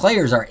those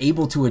players are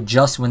able to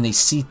adjust when they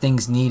see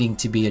things needing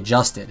to be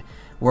adjusted.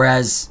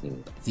 Whereas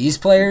these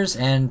players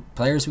and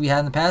players we had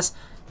in the past,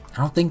 I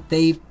don't think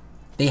they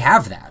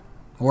have that,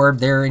 or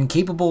they're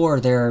incapable,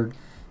 or they're,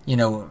 you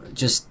know,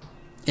 just,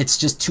 it's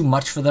just too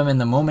much for them in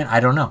the moment.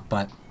 I don't know,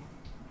 but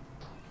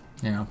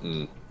you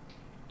know.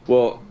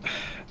 Well,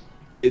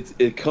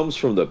 it comes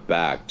from the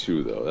back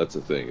too, though. That's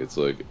the thing. It's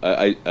like,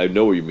 I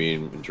know what you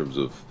mean in terms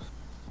of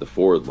the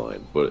forward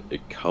line, but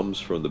it comes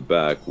from the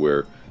back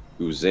where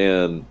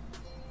Guzan,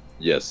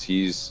 yes,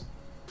 he's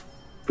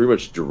pretty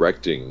much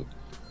directing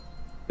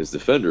his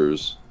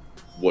defenders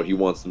what he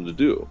wants them to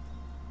do,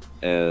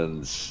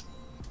 and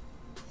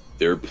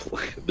they're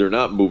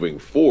not moving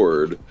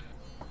forward.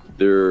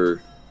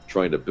 They're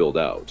trying to build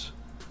out,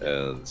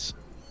 and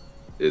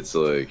it's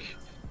like,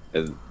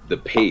 and the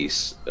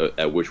pace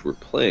at which we're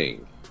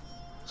playing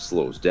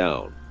slows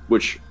down,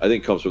 which I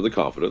think comes from the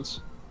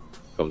confidence,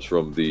 comes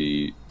from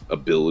the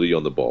ability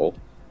on the ball,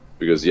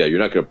 because yeah, you're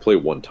not going to play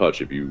one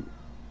touch if you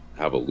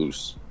have a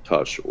loose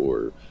touch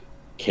or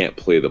can't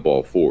play the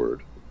ball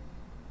forward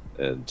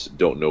and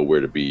don't know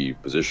where to be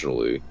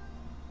positionally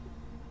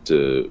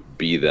to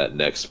be that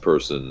next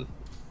person,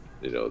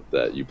 you know,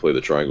 that you play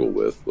the triangle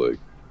with. Like,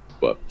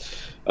 but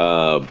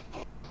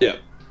yeah,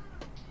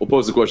 we'll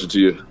pose the question to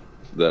you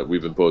that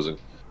we've been posing.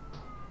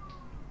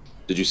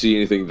 Did you see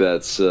anything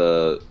that's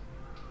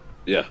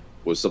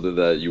was something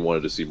that you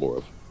wanted to see more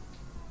of?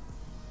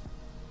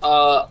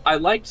 I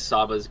liked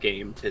Saba's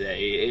game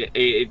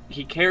today.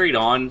 He carried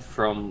on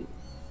from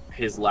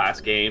his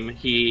last game.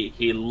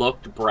 He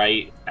looked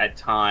bright at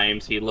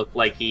times. He looked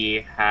like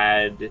he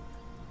had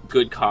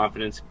good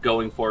confidence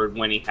going forward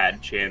when he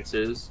had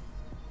chances.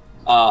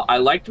 I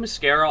liked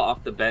Mascara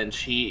off the bench.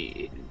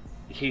 He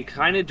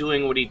kind of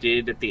doing what he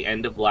did at the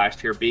end of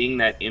last year, being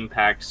that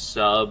impact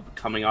sub,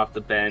 coming off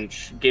the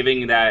bench,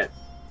 giving that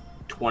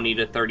 20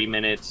 to 30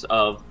 minutes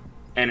of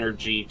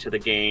energy to the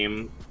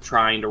game,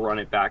 trying to run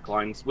it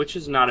backlines, which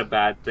is not a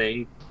bad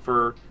thing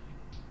for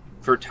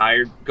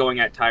going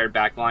at tired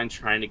backlines,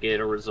 trying to get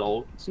a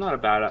result. It's not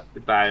a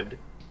bad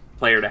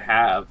player to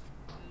have.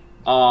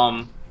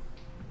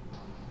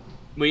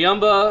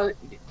 Muyumba,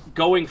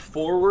 going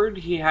forward,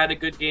 he had a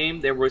good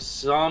game. There was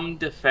some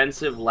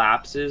defensive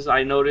lapses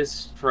I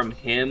noticed from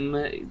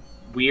him,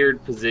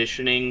 weird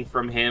positioning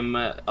from him,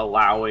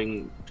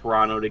 allowing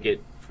Toronto to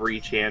get free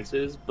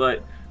chances,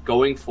 but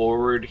going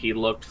forward, he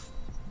looked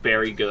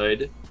very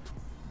good.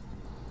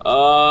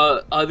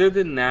 Other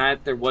than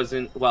that, there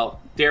wasn't...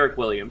 Well, Derek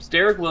Williams.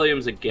 Derek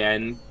Williams,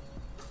 again,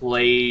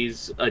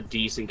 plays a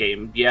decent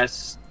game.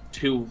 Yes,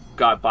 2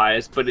 got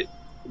biased, but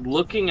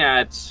looking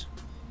at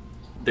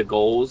the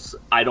goals,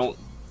 I don't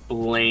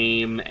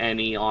blame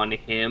any on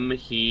him.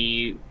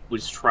 He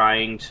was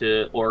trying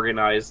to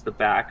organize the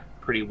back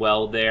pretty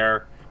well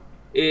there.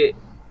 It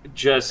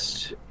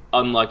just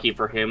unlucky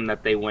for him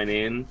that they went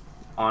in,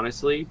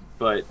 honestly.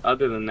 But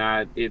other than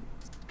that, it's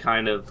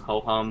kind of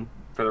ho-hum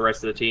for the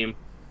rest of the team.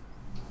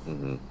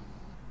 Mm-hmm.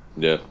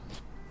 Yeah.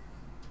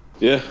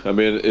 Yeah, I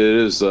mean, it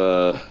is,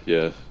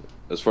 yeah,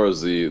 as far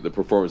as the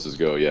performances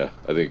go, yeah,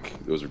 I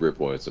think those are great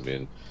points. I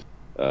mean,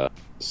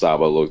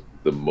 Saba looked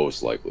the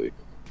most likely,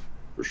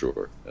 for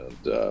sure.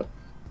 And,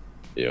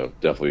 you know,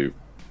 definitely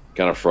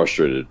kind of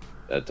frustrated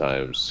at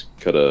times.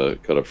 Cut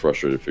a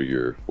frustrated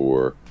figure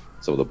for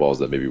some of the balls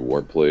that maybe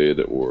weren't played,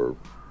 or,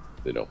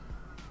 you know,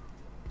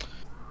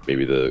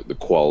 maybe the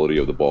quality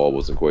of the ball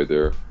wasn't quite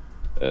there.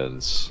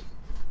 And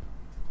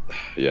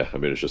yeah, I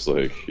mean, it's just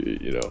like,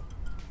 you know,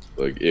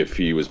 like if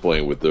he was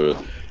playing with the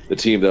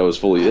team that was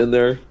fully in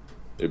there,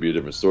 it'd be a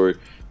different story.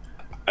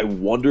 I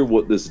wonder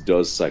what this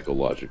does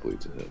psychologically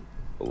to him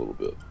a little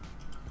bit,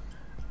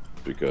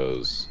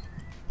 because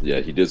yeah,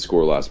 he did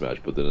score last match,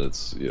 but then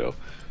it's, you know,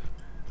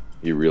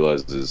 he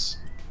realizes,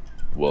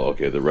 well,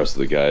 okay, the rest of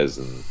the guys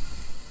in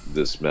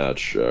this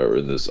match, or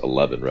in this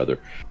 11 rather,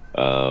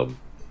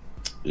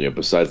 you know,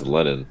 besides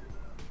Lennon,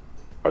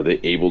 are they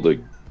able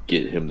to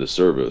get him the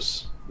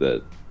service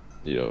that,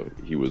 you know,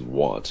 he would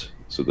want?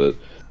 So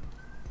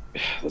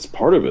that's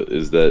part of it,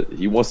 is that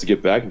he wants to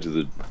get back into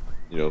the,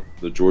 you know,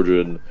 the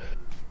Georgian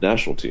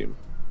national team.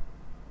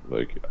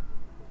 Like,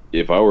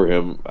 if I were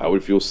him, I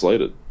would feel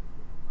slighted,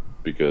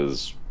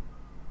 because,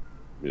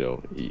 you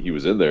know, he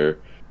was in there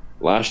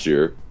last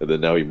year, and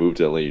then now he moved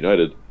to Atlanta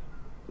United,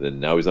 and then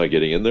now he's not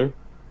getting in there.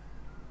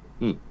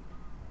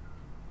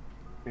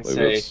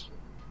 Like,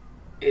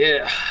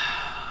 yeah,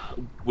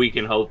 we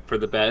can hope for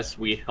the best.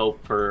 We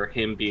hope for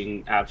him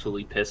being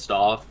absolutely pissed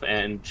off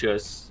and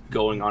just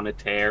going on a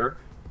tear.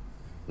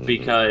 Mm-hmm.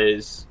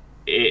 Because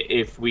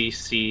if we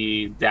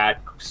see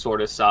that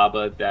sort of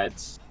Saba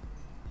that's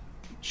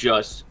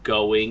just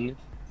going,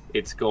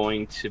 it's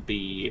going to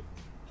be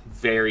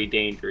very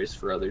dangerous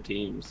for other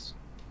teams.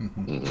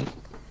 Mm-hmm. Mm-hmm.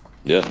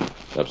 Yeah,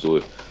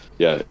 absolutely.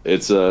 Yeah,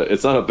 it's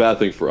not a bad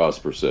thing for us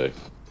per se,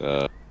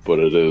 but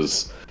it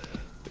is.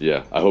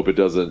 Yeah, I hope it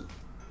doesn't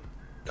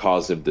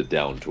cause him to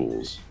down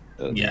tools.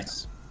 And,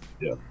 yes.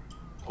 Yeah.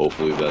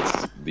 Hopefully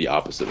that's the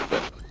opposite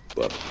effect.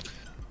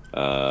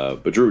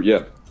 But Drew,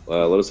 yeah,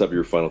 let us have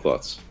your final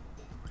thoughts.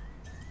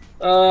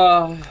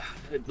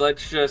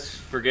 Let's just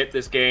forget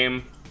this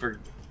game,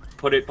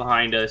 put it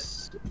behind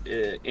us.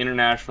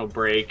 International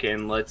break,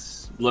 and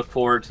let's look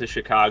forward to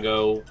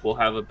Chicago. We'll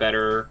have a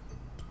better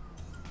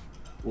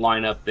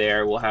lineup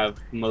there. We'll have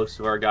most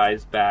of our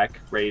guys back,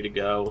 ready to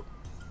go.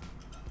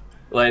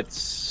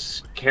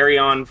 Let's carry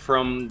on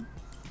from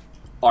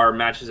our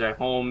matches at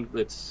home.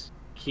 Let's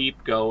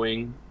keep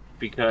going,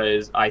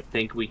 because I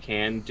think we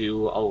can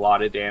do a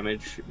lot of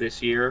damage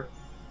this year,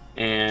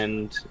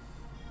 and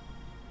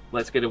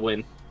let's get a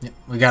win. Yeah,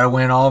 we got to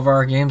win all of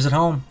our games at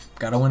home.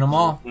 Got to win them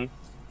all.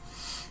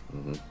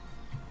 Mm-hmm.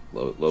 Mm-hmm.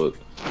 Love it, love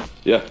it.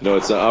 Yeah, no,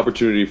 it's an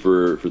opportunity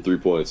for 3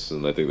 points,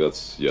 and I think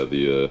that's, yeah,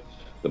 the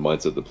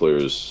mindset the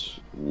players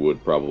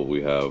would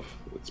probably have.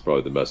 It's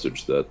probably the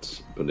message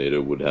that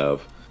Pineda would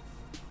have.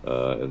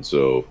 And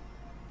so,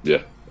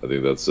 yeah, I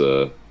think that's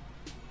the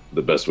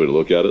best way to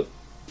look at it,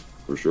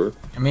 for sure.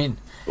 I mean,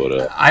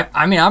 but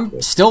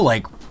I'm still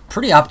like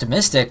pretty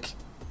optimistic.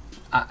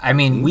 I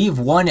mean, we've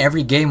won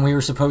every game we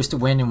were supposed to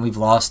win, and we've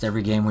lost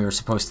every game we were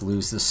supposed to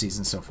lose this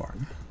season so far.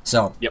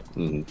 So, yep.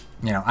 You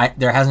know,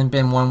 there hasn't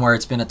been one where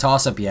it's been a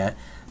toss-up yet.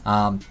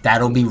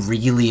 That'll be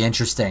really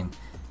interesting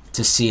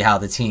to see how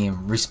the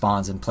team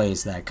responds and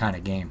plays that kind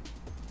of game.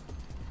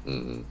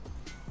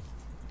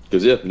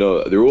 Because, yeah,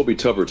 no, there will be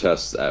tougher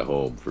tests at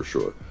home, for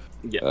sure.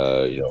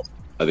 Yeah. You know,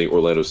 I think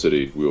Orlando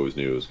City, we always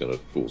knew, was going to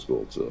fool's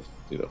gold. So,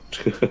 you know,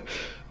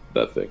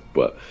 that thing.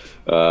 But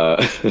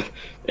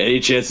any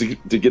chance to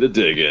get a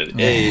dig in?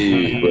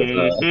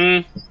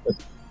 Hey,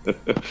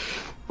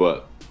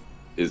 but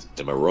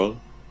am I wrong?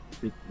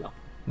 No.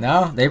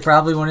 No, they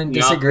probably wouldn't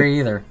disagree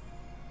either.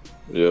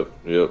 Yep.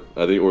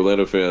 I think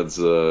Orlando fans,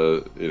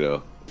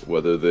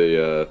 whether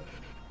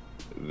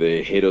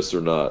they hate us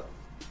or not,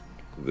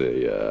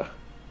 I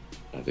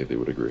think they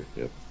would agree.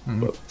 Yep.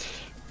 But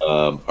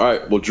all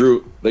right. Well,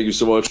 Drew, thank you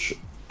so much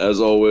as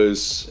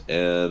always,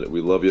 and we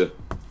love you.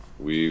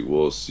 We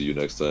will see you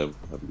next time.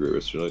 Have a great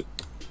rest of your night.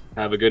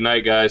 Have a good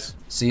night, guys.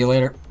 See you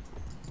later.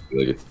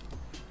 Thank you.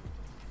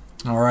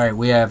 All right,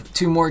 we have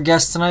 2 more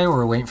guests tonight.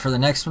 We're waiting for the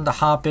next one to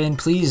hop in.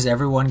 Please,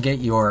 everyone, get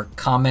your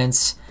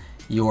comments,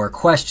 your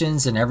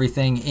questions, and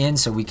everything in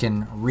so we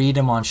can read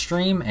them on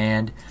stream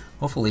and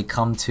hopefully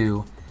come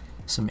to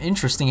some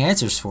interesting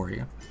answers for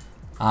you.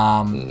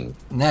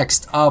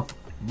 Next up,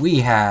 we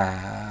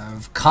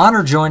have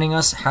Connor joining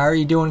us. How are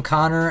you doing,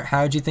 Connor?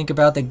 How did you think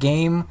about the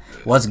game?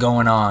 What's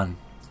going on?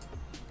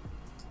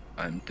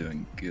 I'm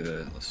doing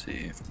good. Let's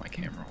see if my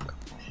camera will come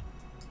on.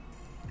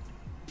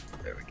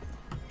 There we go.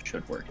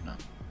 Should work now.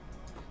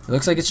 It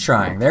looks like it's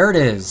trying. There it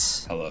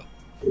is. Hello.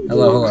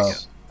 Hello.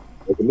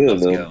 Welcome in,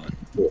 How's it man.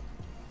 going?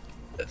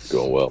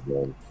 Going well,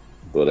 man.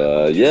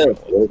 But yeah,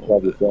 let's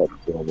have your thoughts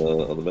on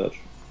the match.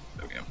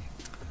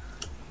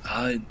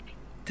 Okay.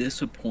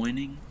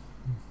 Disappointing.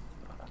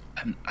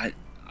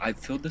 I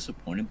feel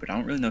disappointed, but I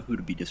don't really know who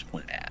to be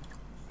disappointed at.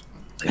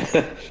 Like,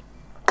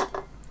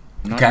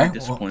 I'm not really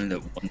disappointed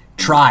at one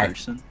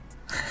person.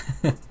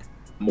 I'm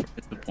more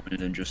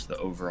disappointed in just the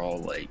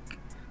overall, like,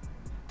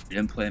 we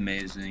didn't play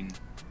amazing.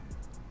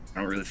 I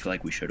don't really feel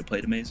like we should have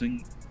played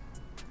amazing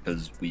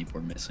because we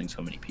were missing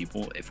so many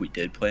people. If we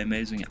did play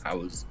amazing, I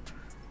feel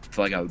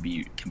like I would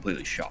be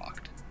completely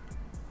shocked.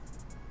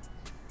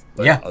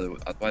 But yeah.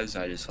 Otherwise,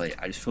 I just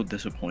feel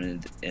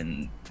disappointed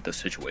in the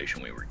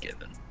situation we were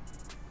given,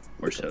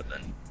 more so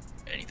than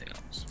anything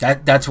else.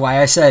 That's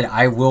why I said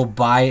I will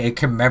buy a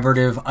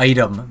commemorative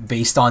item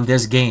based on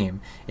this game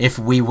if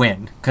we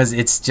win, because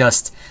it's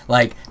just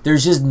like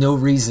there's just no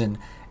reason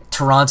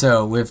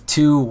Toronto with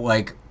 2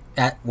 like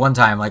at one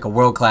time like a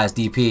world-class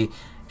DP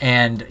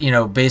and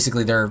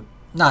basically they're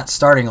not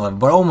starting 11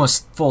 but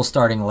almost full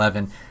starting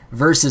 11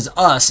 versus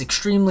us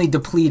extremely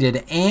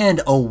depleted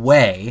and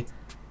away.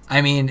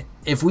 I mean,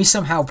 if we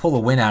somehow pull a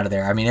win out of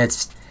there, I mean,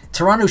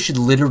 Toronto should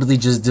literally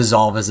just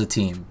dissolve as a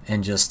team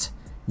and just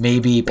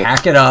maybe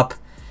pack it up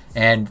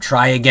and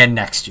try again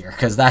next year,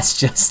 because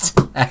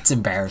that's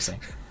embarrassing.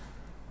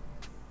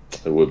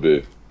 It would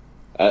be.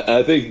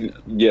 I think,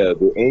 yeah,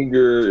 the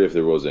anger, if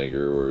there was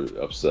anger or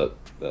upset,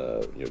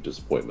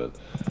 disappointment,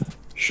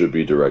 should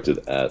be directed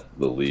at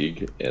the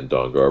league and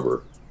Don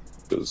Garber,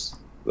 because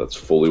that's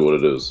fully what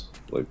it is.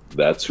 Like,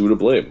 that's who to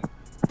blame.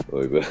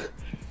 Like that,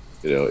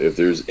 if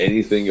there's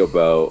anything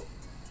about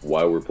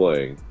why we're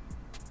playing,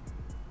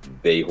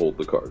 they hold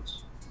the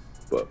cards.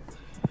 But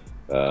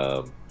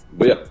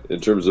yeah, in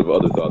terms of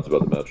other thoughts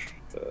about the match,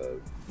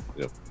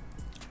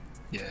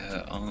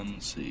 Yeah,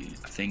 let's see.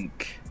 I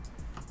think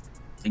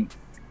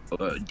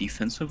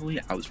defensively,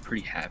 I was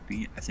pretty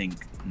happy. I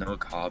think Noah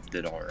Cobb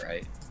did all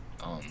right.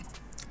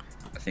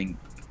 I think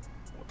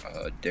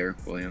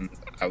Derek Williams,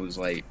 I was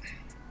like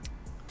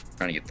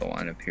trying to get the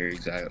lineup here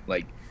exactly.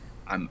 Like,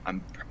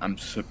 I'm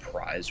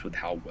surprised with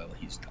how well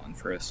he's done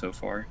for us so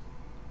far.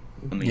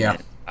 Yeah.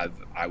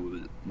 I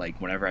was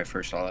like, whenever I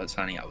first saw that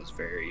signing, I was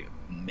very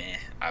meh.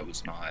 I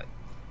was not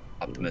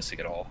optimistic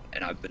at all,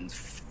 and I've been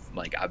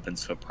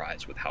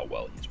surprised with how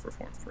well he's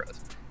performed for us.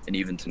 And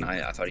even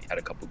tonight, I thought he had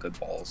a couple good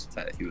balls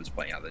that he was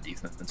playing out of the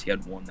defense. He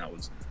had one that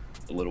was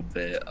a little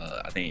bit,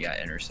 I think he got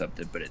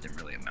intercepted, but it didn't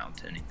really amount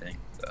to anything.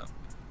 So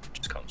it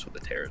just comes with the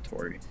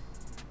territory.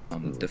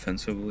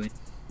 Defensively,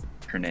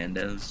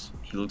 Hernandez,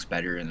 he looks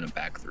better in a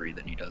back 3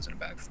 than he does in a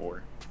back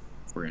 4.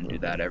 If we're gonna do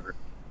that ever,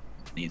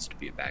 it needs to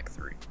be a back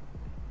 3.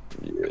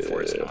 Yeah. Back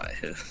 4 is not a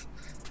hit.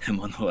 Him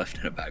on the left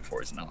in a back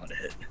 4 is not a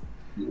hit.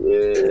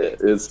 Yeah,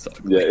 it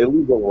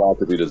leaves a lot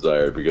to be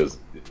desired, because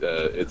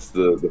it's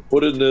the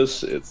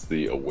footedness, it's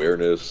the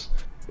awareness,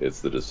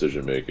 it's the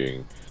decision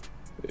making,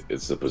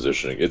 it's the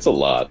positioning. It's a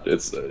lot.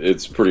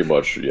 It's pretty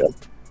much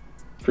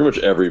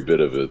every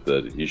bit of it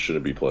that he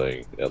shouldn't be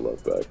playing at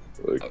left back.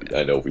 Like, okay.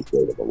 I know we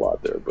played him a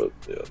lot there, but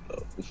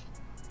no.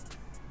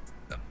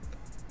 I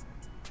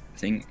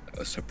think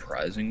a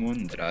surprising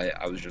one that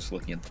I was just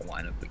looking at the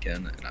lineup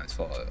again, and I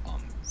saw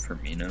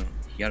Firmino.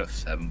 He got a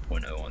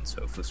 7.0 on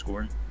SOFA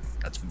score.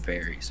 That's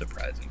very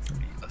surprising for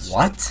me.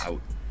 What?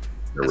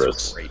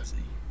 That's crazy.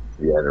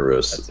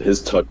 Generous.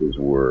 His touches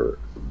were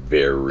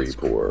very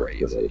poor.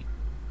 Crazy.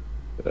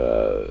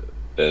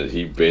 And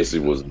he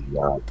basically was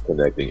not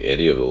connecting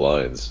any of the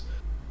lines,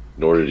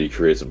 nor did he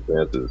create some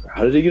chances.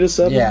 How did he get a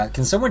 7? Yeah,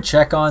 can someone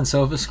check on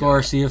SOFA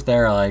score, see if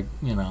they're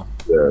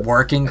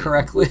working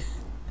correctly?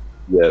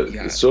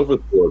 Yeah, SOFA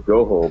score,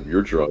 go home,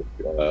 you're drunk.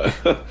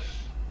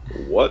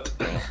 What?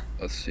 Well,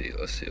 let's see.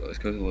 Let's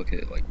go look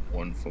at like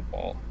one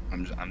football.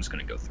 I'm just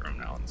gonna go through them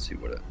now and see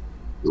what it.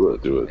 Do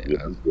it. Yeah. Do it.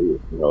 Yeah, do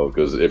it.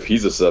 Because if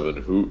he's a 7,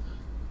 who?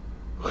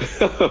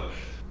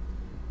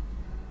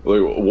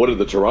 Like, what did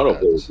the Toronto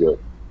players get?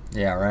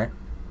 Yeah, right.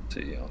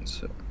 See,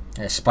 so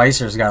Yeah,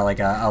 Spicer's got like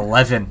a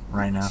 11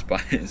 right now.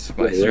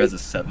 Spicer has a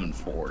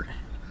 7.4.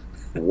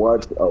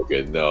 What?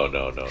 Okay, no.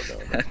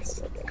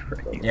 That's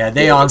crazy. Yeah,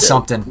 they on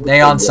something.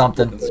 They on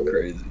something. That's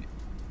crazy.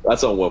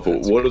 That's on one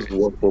football. That's What does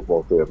crazy. one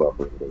football say about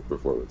Firmino's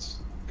performance?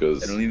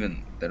 Because They don't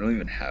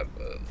even have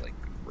like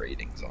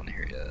ratings on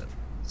here yet.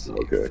 Let's see,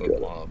 Okay, got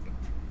it.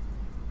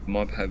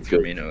 Mob had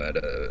Firmino at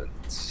a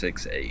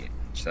 6.8,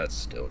 so that's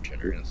still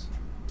generous.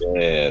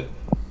 man,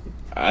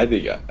 I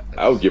think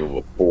I would give him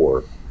a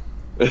 4.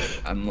 I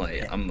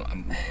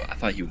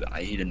thought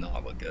he did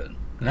not look good.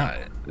 No.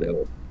 Yeah.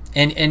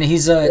 And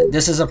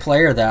this is a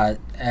player that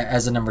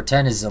as a number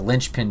 10 is a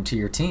linchpin to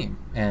your team,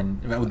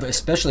 and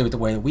especially with the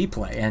way that we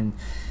play. And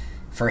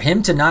for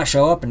him to not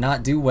show up and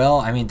not do well,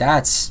 I mean,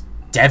 that's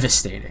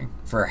devastating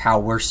for how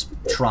we're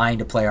trying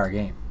to play our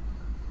game.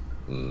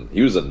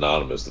 He was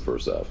anonymous the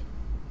first half.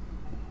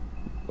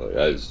 Like,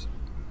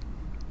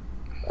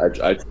 I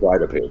try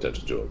to pay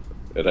attention to him,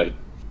 and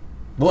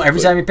Well,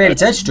 every time you paid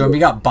attention to him, he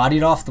got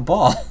bodied off the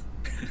ball.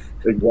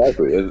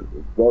 exactly, and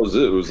that was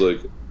it. It was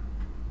like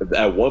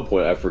at one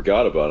point I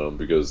forgot about him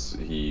because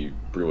he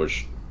pretty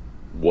much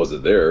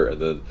wasn't there,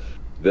 and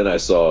then I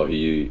saw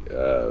he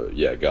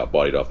got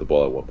bodied off the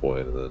ball at one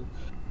point, and then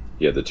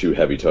he had the 2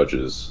 heavy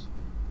touches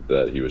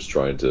that he was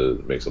trying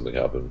to make something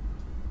happen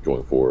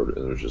going forward,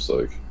 and it was just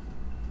like,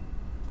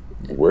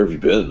 where have you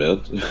been,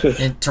 man?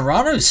 And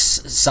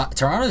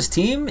Toronto's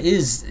team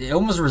it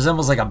almost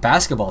resembles like a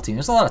basketball team.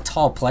 There's a lot of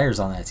tall players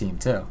on that team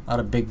too. A lot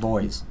of big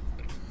boys.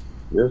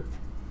 Yeah,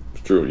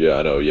 it's true. Yeah,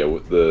 I know. Yeah,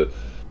 with the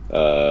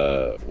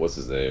what's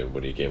his name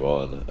when he came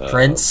on?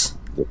 Prince.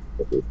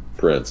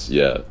 Prince.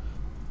 Yeah,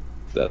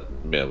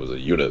 that man was a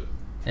unit.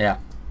 Yeah.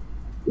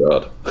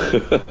 God.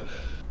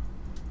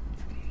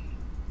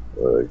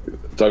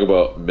 Talk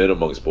about men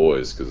amongst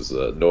boys, because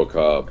Noah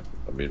Cobb,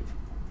 I mean,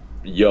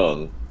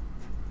 young,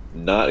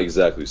 not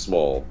exactly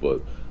small,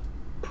 but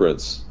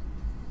Prince,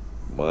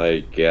 my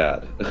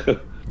God.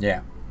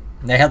 Yeah.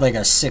 They had like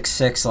a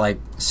 6'6" like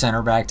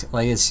center back.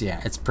 Like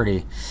it's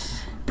pretty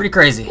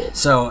crazy.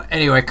 So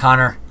anyway,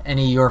 Connor,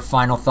 any of your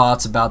final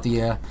thoughts about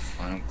the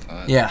Final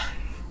thought. Yeah.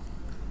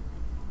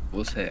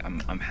 We'll say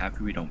I'm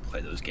happy we don't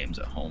play those games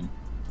at home.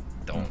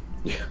 Don't.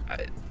 Yeah.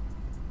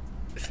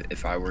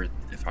 If I were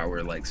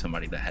like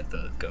somebody that had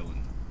to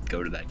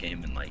go to that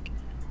game and like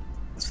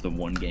it's the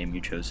one game you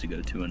chose to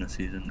go to in a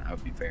season, I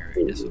would be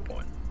very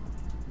disappointed.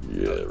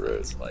 Yeah, right.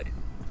 It's like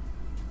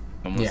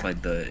almost like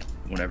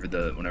whenever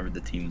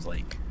the teams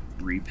like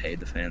repay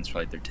the fans for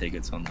like their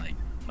tickets on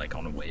like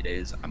on away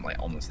days, I'm like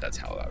almost that's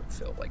how I would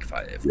feel like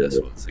if this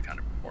was the kind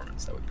of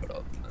performance that we put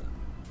up.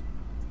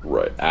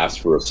 Right.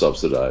 Ask for a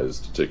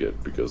subsidized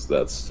ticket, because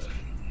that's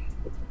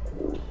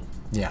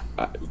Yeah.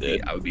 I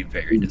would be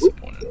very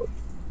disappointed.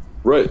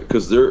 Right,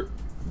 because there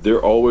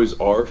always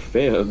are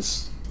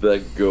fans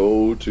that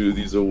go to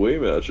these away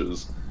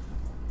matches,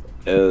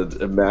 and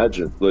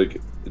imagine really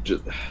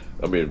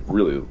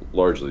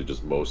largely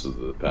just most of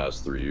the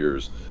past 3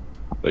 years,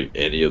 like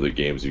any of the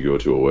games you go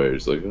to away,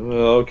 it's like,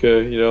 well,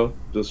 okay,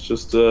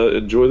 just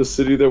enjoy the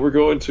city that we're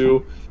going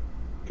to,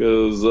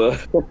 because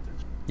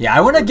Yeah,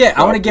 I want to get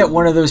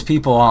one of those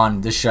people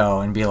on the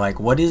show and be like,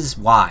 why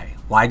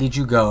did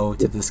you go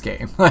to this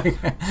game? Like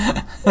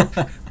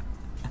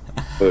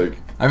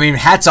I mean,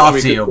 hats off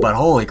to you, but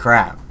holy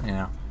crap,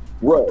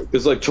 Right,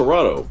 because like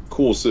Toronto,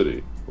 cool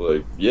city,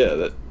 like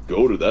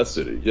go to that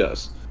city,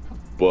 yes,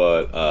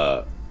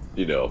 but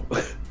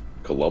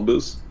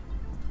Columbus,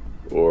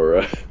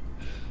 or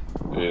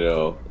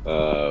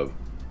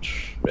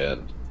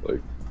man,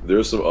 like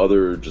there's some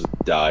other just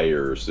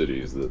dire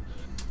cities that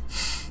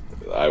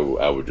I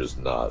would just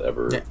not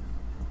ever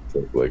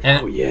think like,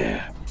 and, oh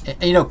yeah.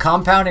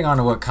 Compounding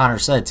on what Connor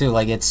said too,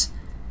 like it's,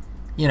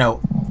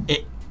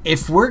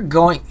 if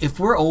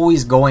we're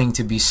always going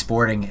to be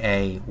sporting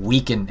a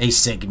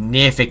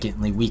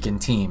significantly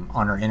weakened team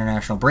on our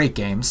international break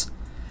games,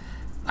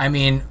 I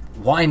mean,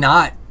 why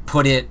not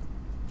put it,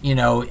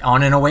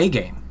 on an away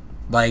game?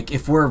 Like,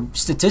 if we're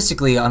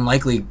statistically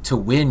unlikely to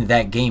win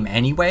that game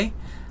anyway,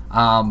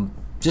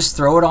 just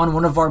throw it on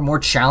one of our more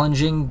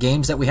challenging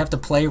games that we have to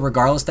play,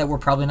 regardless that we're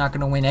probably not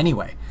going to win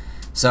anyway.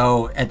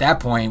 So at that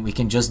point, we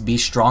can just be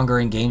stronger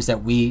in games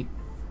that we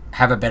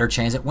have a better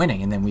chance at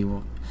winning, and then we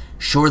will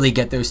surely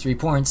get those 3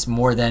 points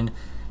more than,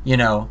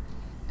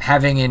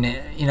 having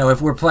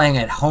if we're playing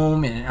at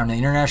home on an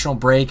international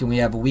break and we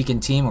have a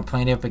weakened team, we're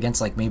playing up against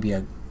like maybe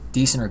a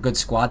decent or good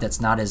squad that's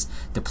not as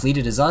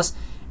depleted as us,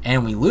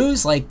 and we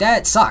lose, like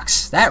that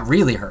sucks. That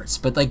really hurts.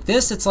 But like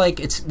this, it's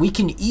like we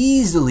can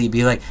easily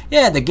be like,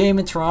 yeah, the game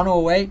in Toronto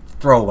away,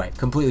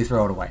 completely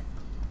throw it away.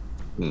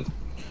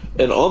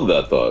 And on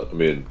that thought, I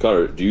mean,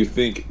 Connor, do you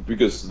think,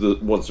 because the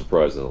one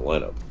surprise in the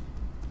lineup,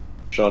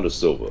 Sean Da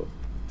Silva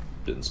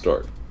didn't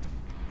start,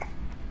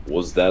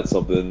 was that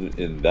something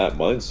in that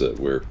mindset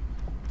where,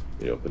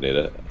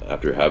 Pineda,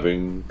 after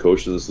having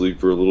coached in this league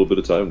for a little bit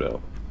of time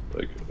now,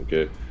 like,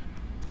 okay,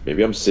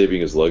 maybe I'm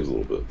saving his legs a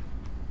little bit?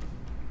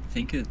 I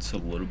think it's a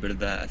little bit of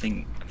that. I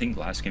think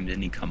last game,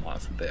 didn't he come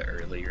off a bit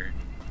earlier?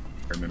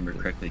 remember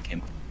correctly,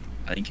 came.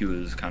 I think he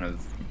was kind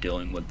of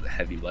dealing with the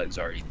heavy legs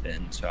already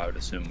thin, so I would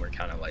assume we're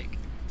kind of like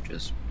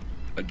just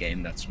a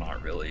game that's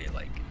not really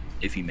like,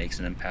 if he makes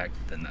an impact,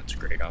 then that's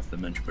great off the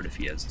bench, but if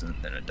he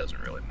hasn't, then it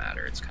doesn't really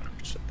matter. It's kind of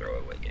just a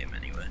throwaway game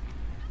anyway.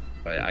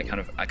 But I kind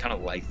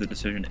of like the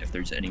decision. If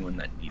there's anyone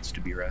that needs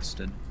to be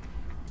rested,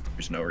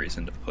 there's no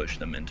reason to push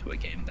them into a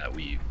game that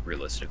we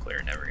realistically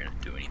are never going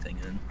to do anything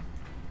in.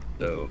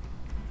 So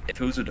if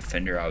it was a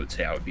defender, I would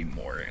say I would be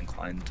more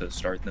inclined to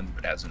start them,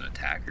 but as an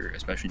attacker,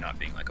 especially not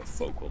being like a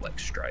focal like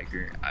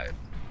striker,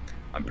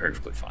 I'm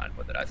perfectly fine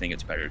with it. I think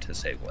it's better to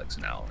save legs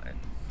now and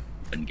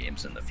win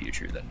games in the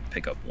future than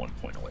pick up 1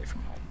 point away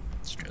from home.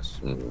 It's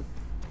just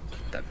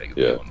that big of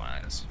a deal in my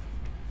eyes.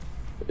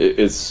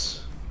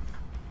 It's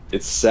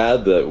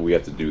sad that we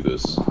have to do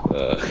this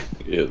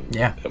in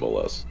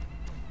MLS.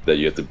 That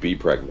you have to be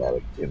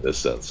pragmatic in this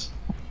sense,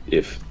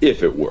 if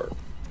it were,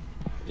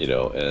 you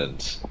know,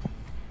 and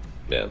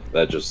man,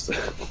 that just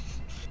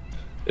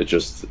it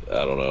just,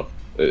 I don't know,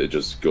 it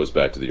just goes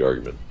back to the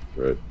argument,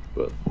 right?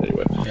 But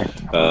anyway,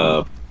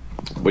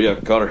 but yeah,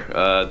 Connor,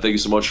 thank you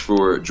so much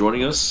for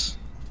joining us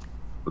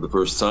for the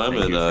first time,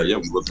 and yeah,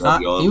 we love to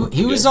have you on.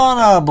 He was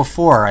on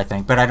before, I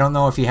think, but I don't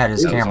know if he had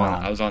his camera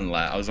on. I was on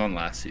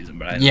last season,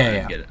 but I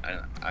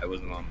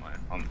wasn't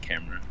on the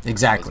camera.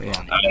 Exactly.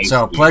 Yeah.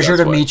 So pleasure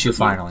to meet you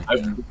finally.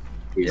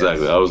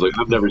 Exactly. I was like,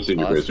 I've never seen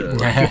you face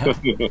before.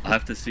 I'll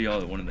have to see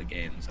y'all at one of the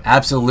games.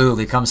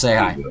 Absolutely, come say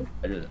hi.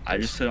 I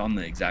just sit on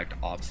the exact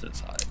opposite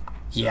side.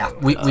 Yeah, so,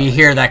 we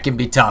hear that can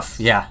be tough.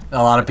 Yeah,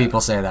 a lot of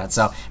people say that.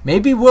 So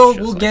maybe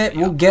we'll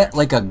get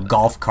like a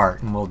golf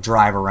cart and we'll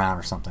drive around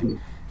or something.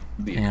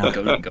 You know?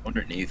 go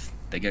underneath.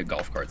 They get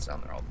golf carts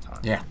down there all the time.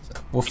 Yeah,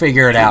 so we'll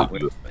figure it out.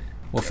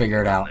 We'll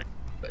figure it out.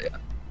 But yeah,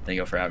 thank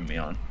you for having me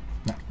on.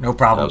 No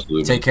problem.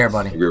 Absolutely. Take care,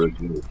 buddy.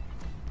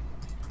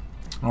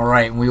 All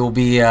right, we will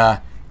be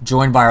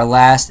joined by our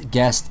last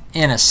guest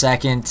in a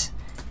second.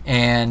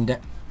 And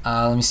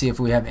let me see if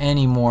we have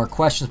any more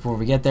questions before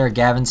we get there.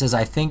 Gavin says,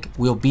 I think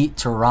we'll beat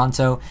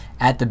Toronto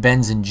at the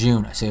Benz in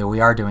June. So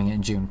we are doing it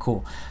in June.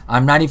 Cool.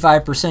 I'm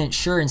 95%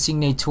 sure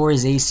Insigne tore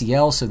his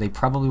ACL, so they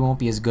probably won't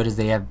be as good as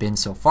they have been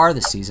so far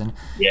this season.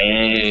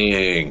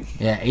 Dang.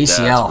 Yeah,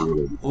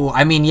 ACL. Ooh,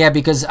 I mean, yeah,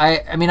 because I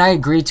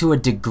agree to a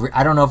degree.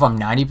 I don't know if I'm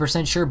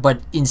 90% sure,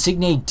 but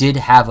Insigne did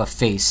have a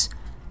face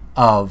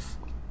of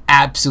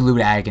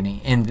absolute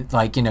agony, and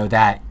like, you know,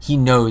 that he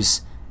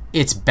knows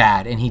it's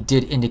bad, and he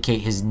did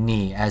indicate his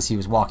knee as he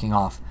was walking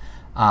off.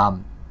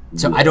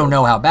 So I don't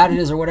know how bad it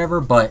is or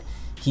whatever, but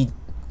he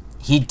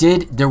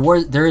did.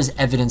 There is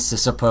evidence to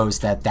suppose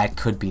that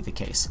could be the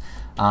case.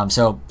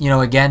 So, you know,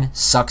 again,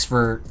 sucks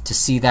to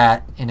see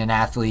that in an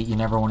athlete. You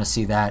never want to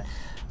see that.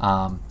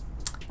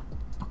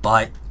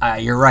 But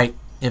you're right.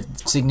 If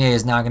Insigne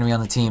is not going to be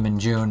on the team in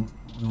June,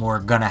 we're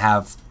going to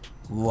have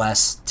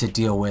less to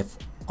deal with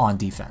on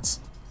defense.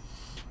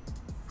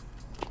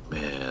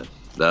 Man,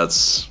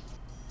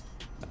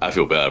 I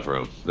feel bad for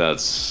him.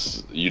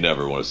 You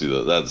never want to see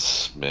that.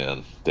 That's,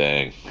 man,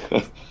 dang.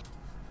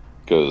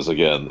 Because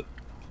again,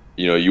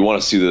 you know, you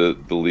want to see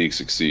the league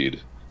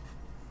succeed.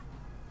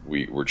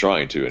 We're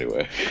trying to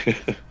anyway.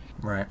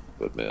 Right.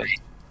 But man,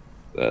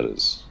 that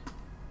is,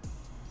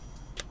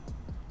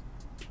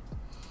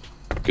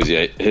 because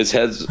yeah, his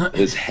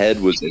head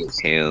was in his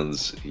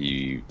hands.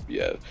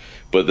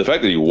 But the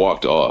fact that he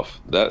walked off,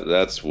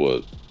 that's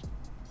what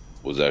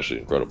was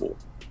actually incredible.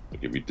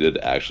 Like, if he did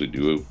actually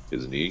do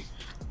his knee,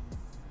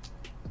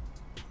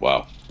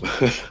 wow.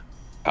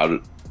 How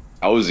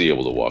was he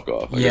able to walk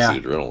off? I guess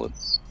the adrenaline.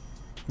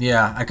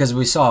 Yeah, because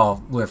we saw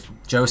with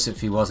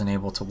Joseph, he wasn't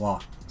able to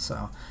walk.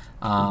 So,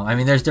 I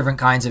mean, there's different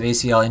kinds of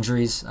ACL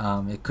injuries.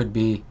 It could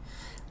be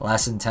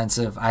less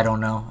intensive. I don't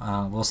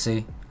know. We'll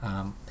see.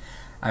 I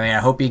mean, I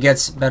hope he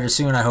gets better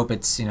soon. I hope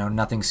it's, you know,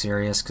 nothing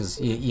serious,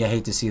 because you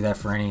hate to see that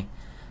for any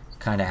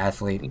kind of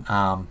athlete.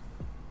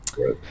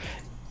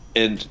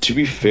 And to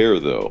be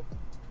fair, though,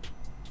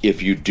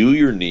 if you do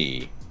your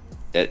knee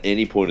at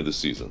any point of the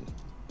season,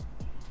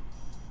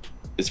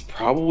 it's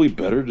probably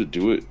better to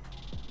do it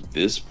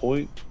this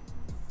point,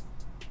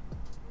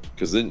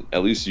 because then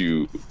at least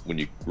when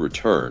you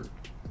return,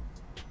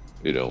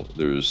 you know,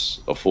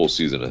 there's a full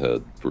season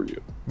ahead for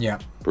you. Yeah.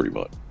 Pretty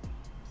much.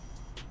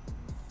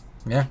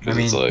 Yeah, I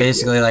mean, like,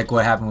 basically like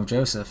what happened with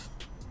Joseph.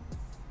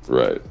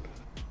 Right.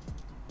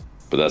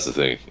 But that's the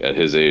thing. At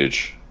his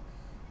age,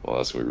 well,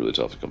 that's going to be really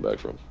tough to come back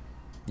from.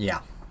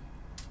 Yeah.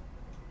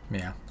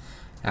 Yeah,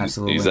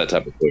 absolutely. He's that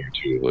type of player,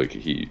 too. Like,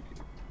 he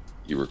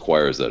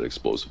requires that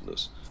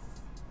explosiveness.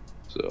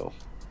 So,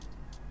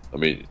 I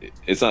mean,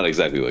 it's not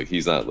exactly like,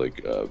 he's not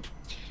like,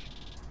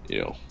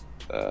 you know,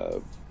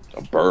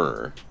 a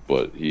burner,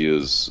 but he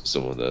is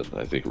someone that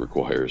I think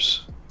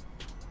requires,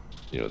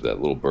 you know, that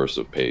little burst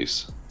of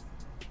pace.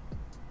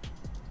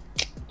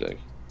 Dang.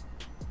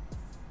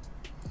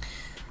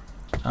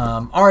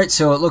 All right,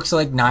 so it looks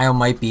like Niall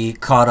might be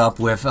caught up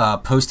with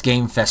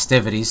post-game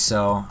festivities,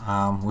 so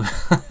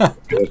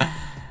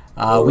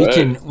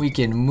we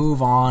can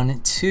move on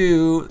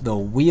to the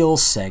wheel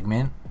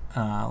segment.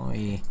 Let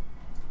me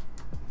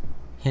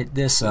hit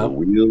this The up.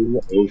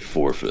 wheel of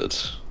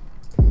forfeit.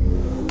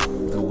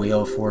 The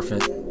wheel of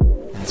forfeit.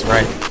 That's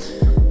right.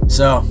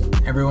 So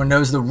everyone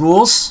knows the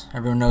rules.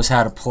 Everyone knows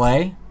how to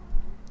play.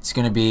 It's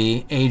going to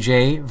be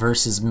AJ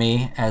versus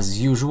me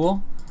as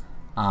usual.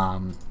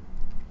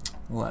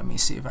 Let me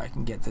see if I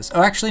can get this.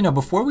 Oh, actually, no,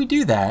 before we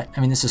do that, I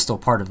mean, this is still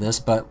part of this,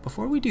 but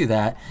before we do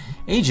that,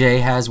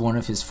 AJ has one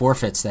of his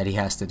forfeits that he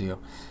has to do.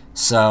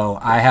 So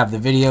I have the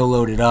video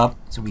loaded up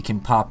so we can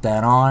pop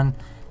that on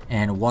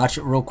and watch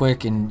it real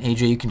quick. And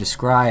AJ, you can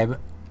describe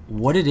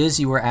what it is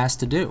you were asked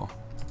to do.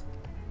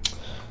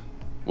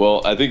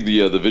 Well, I think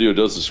the video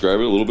does describe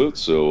it a little bit,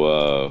 so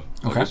Okay.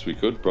 I guess we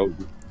could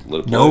probably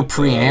let it play. No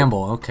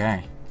preamble,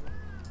 okay.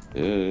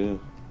 Yeah.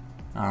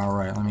 All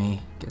right, let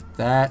me get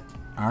that.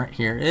 All right,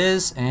 here it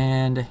is,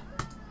 and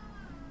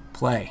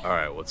play. All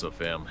right, what's up,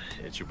 fam?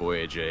 It's your boy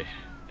AJ,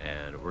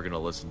 and we're gonna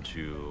listen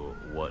to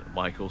what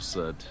Michael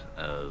said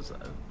as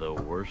the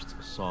worst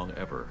song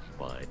ever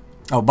by.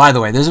 Oh, by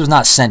the way, this was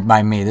not sent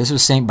by me. This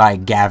was sent by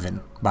Gavin,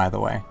 by the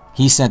way.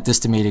 He sent this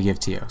to me to give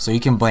to you, so you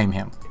can blame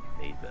him.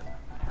 Nathan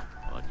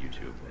on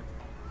YouTube, and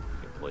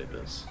you can play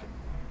this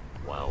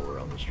while we're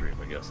on the stream,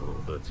 I guess, a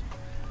little bit.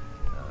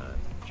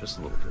 Just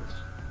a little bit.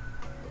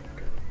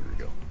 Okay, here we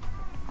go.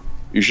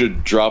 You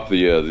should drop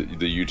the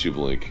YouTube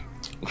link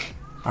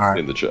All right,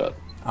 in the chat.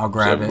 I'll So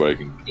grab everybody it.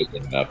 can get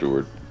it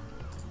afterward.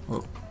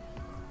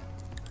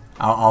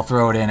 I'll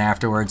throw it in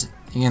afterwards.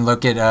 You can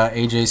look at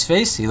AJ's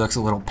face. He looks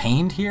a little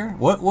pained here.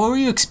 What were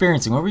you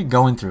experiencing? What were you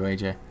going through,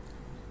 AJ?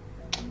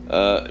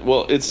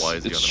 Well, it's Why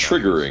is he on the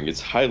triggering.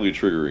 It's highly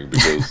triggering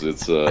because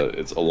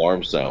it's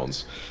alarm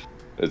sounds.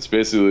 It's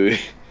basically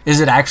Is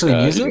it actually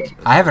music?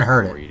 I haven't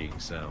heard it. Reading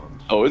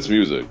sound. oh, it's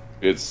music.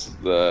 It's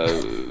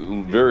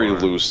very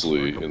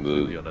loosely in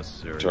Completely the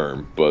unnecessary.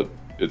 term, but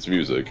it's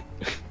music.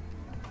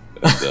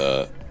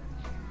 And,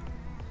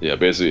 yeah,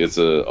 basically it's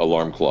a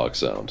alarm clock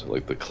sound,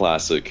 like the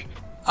classic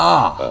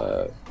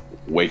Ah,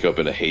 wake up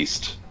in a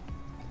haste.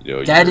 You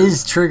know, that you're-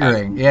 is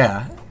triggering.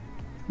 Yeah.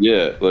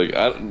 Yeah, like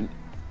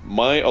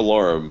my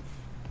alarm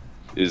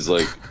is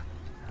like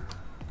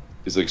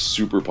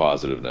super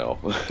positive now.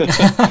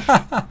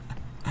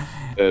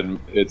 And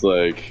it's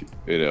like,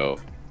 you know,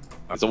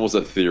 it's almost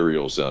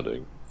ethereal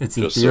sounding. It's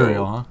Just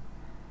ethereal, so- huh?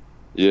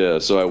 Yeah,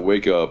 so I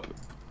wake up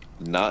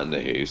not in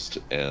a haste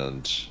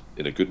and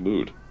in a good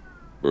mood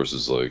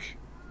versus like,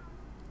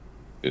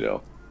 you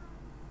know,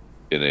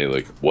 in a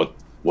like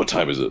what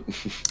time is it?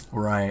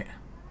 Right.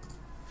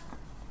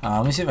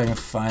 Let me see if I can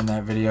find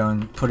that video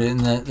and put it in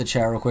the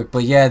chat real quick.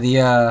 But yeah,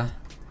 the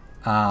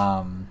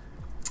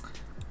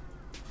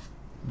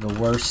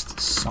worst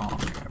song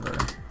ever.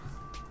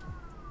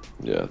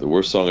 Yeah, the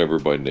worst song ever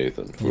by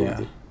Nathan.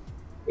 Yeah.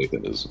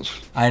 Nathan is.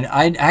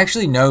 I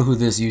actually know who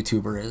this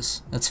YouTuber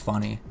is. That's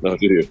funny. No,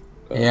 do you?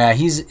 Yeah,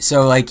 he's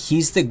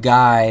the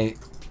guy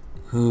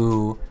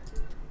who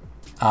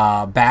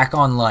back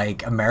on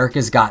like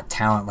America's Got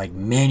Talent like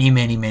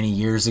many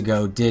years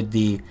ago did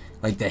the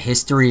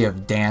history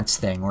of dance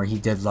thing where he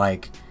did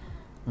like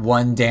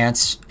one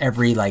dance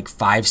every like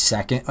 5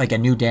 seconds, like a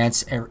new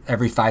dance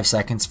every 5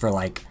 seconds for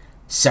like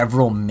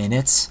several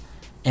minutes.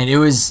 And it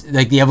was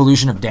like the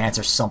evolution of dance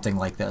or something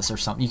like this or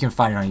something. You can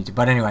find it on YouTube.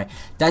 But anyway,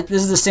 this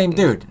is the same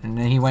dude. And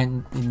then he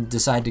went and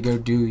decided to go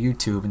do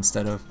YouTube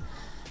instead of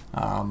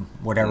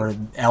whatever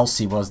else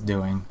he was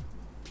doing.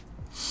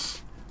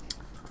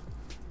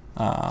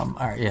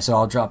 Alright, yeah, so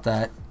I'll drop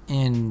that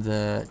in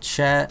the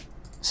chat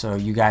so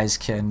you guys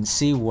can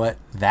see what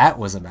that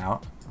was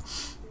about.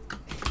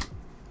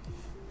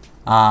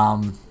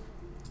 And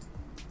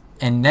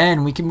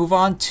then we can move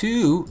on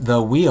to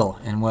the wheel.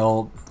 And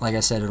we'll, like I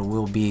said, it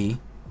will be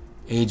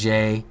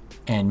AJ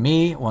and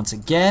me once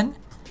again.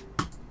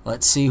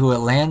 Let's see who it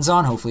lands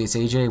on. Hopefully it's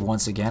AJ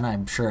once again.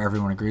 I'm sure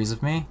everyone agrees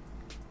with me.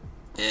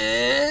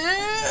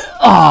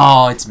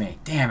 Oh, it's me.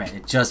 Damn it.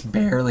 It just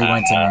barely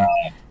went to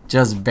me.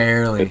 Just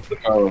barely.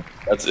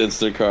 That's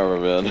instant karma,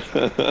 man.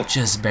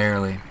 Just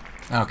barely.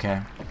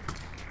 Okay.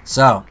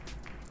 So,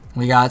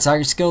 we got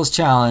Tiger Skills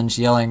Challenge,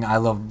 yelling I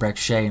love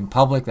Brechet in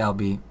public. That'll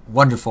be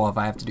wonderful if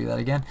I have to do that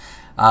again.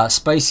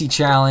 Spicy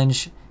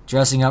Challenge,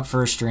 dressing up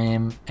for a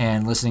stream,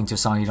 and listening to a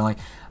song you don't like.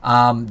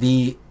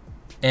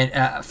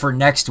 For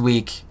next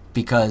week,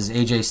 because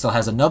AJ still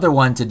has another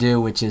one to do,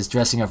 which is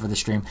dressing up for the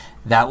stream,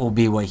 that will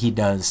be what he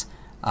does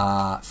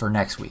for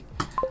next week.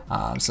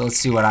 So let's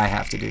see what I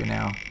have to do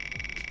now.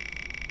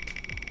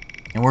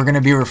 And we're going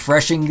to be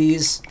refreshing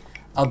these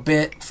a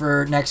bit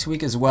for next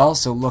week as well,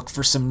 so look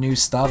for some new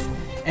stuff.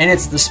 And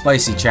it's the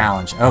Spicy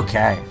Challenge.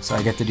 Okay, so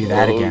I get to do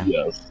that again.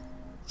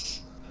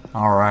 Yes.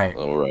 All right.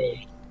 All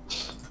right.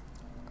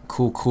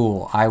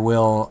 Cool. I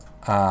will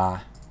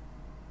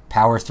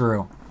power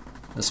through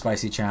the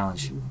Spicy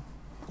Challenge.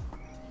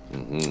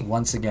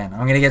 Once again. I'm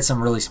going to get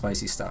some really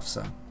spicy stuff,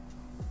 so.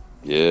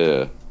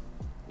 Yeah.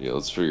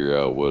 Let's figure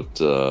out what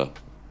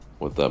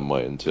that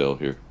might entail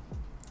here.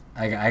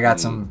 I got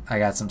some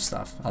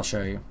stuff. I'll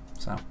show you.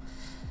 So.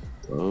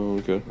 Oh,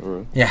 okay. All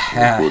right.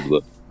 Yeah.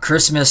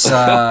 Christmas.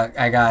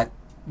 I got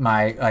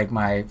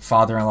my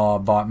father-in-law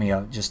bought me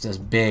just this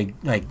big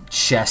like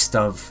chest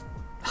of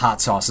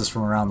hot sauces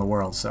from around the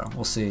world. So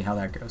we'll see how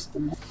that goes.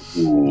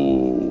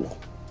 Ooh.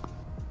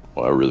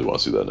 Well, I really want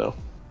to see that now.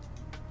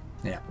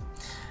 Yeah.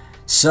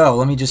 So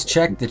let me just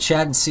check the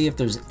chat and see if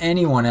there's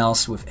anyone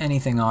else with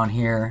anything on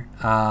here.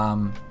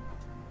 Can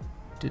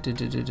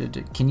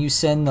you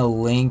send the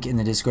link in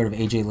the Discord of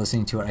AJ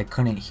listening to it? I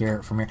couldn't hear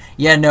it from here.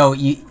 Yeah, no,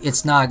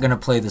 it's not going to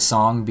play the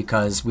song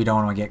because we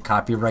don't want to get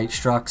copyright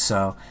struck.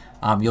 So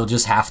you'll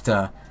just have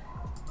to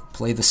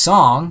play the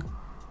song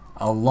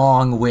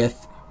along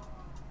with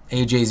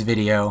AJ's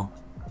video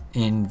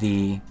in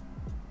the,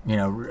 you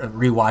know,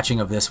 rewatching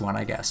of this one,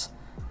 I guess.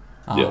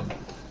 Yeah.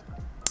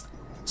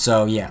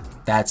 So yeah,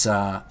 that's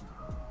I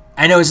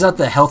know it's not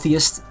the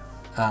healthiest,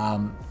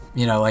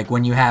 you know, like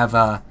when you have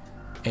a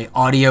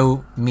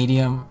audio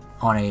medium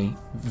on a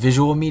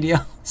visual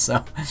medium.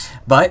 So,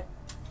 but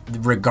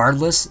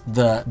regardless,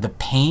 the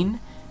pain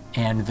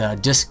and the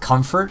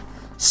discomfort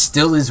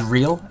still is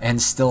real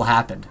and still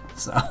happened.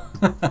 So.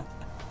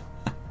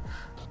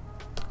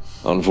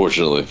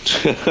 Unfortunately,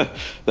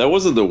 that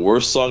wasn't the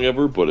worst song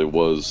ever, but it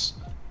was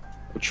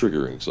a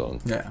triggering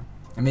song. Yeah,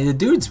 I mean the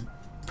dude's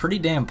pretty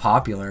damn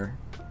popular.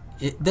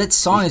 That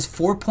song has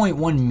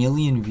 4.1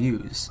 million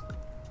views.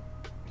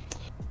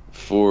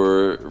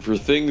 For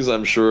things,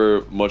 I'm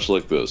sure, much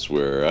like this,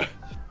 where,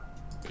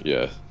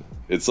 yeah,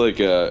 it's like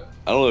I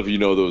don't know if you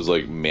know those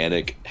like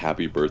manic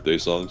happy birthday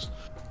songs,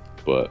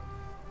 but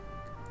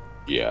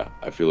yeah,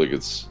 I feel like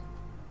it's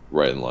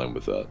right in line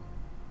with that.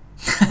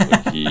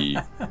 Like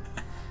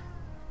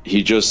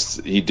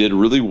he did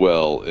really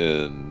well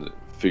in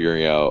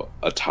figuring out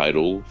a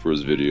title for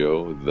his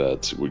video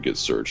that would get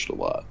searched a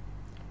lot.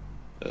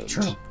 And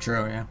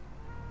True, yeah.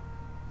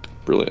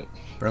 Brilliant.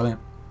 And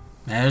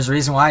there's a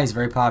reason why he's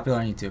very popular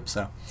on YouTube.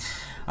 So,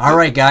 all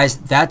right, guys,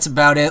 that's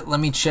about it. Let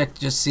me check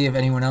just see if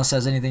anyone else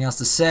has anything else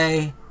to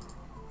say.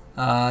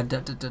 Yeah,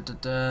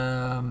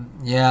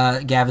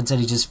 Gavin said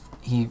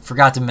he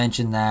forgot to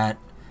mention that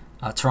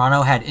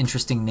Toronto had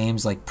interesting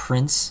names like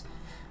Prince,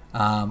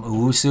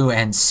 Owusu,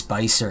 and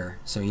Spicer.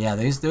 So yeah,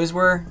 those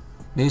were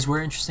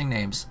interesting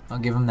names. I'll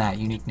give them that,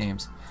 unique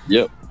names.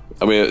 Yep.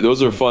 I mean,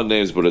 those are fun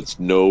names, but it's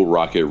no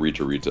Rocket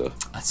Rita Rita.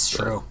 That's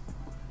true.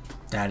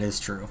 That is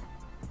true.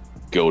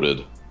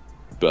 Goated.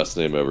 Best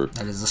name ever.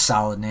 That is a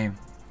solid name.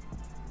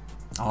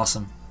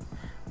 Awesome.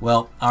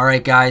 Well, all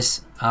right,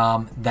 guys.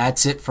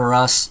 That's it for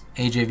us.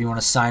 AJ, if you want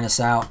to sign us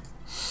out.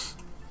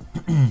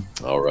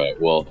 All right.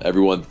 Well,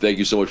 everyone, thank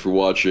you so much for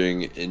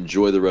watching.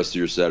 Enjoy the rest of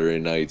your Saturday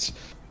nights.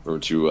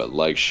 Remember to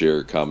like,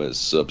 share, comment,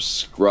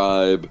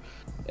 subscribe,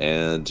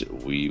 and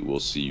we will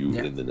see you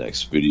in the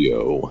next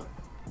video.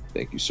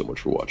 Thank you so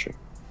much for watching.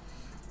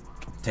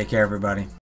 Take care, everybody.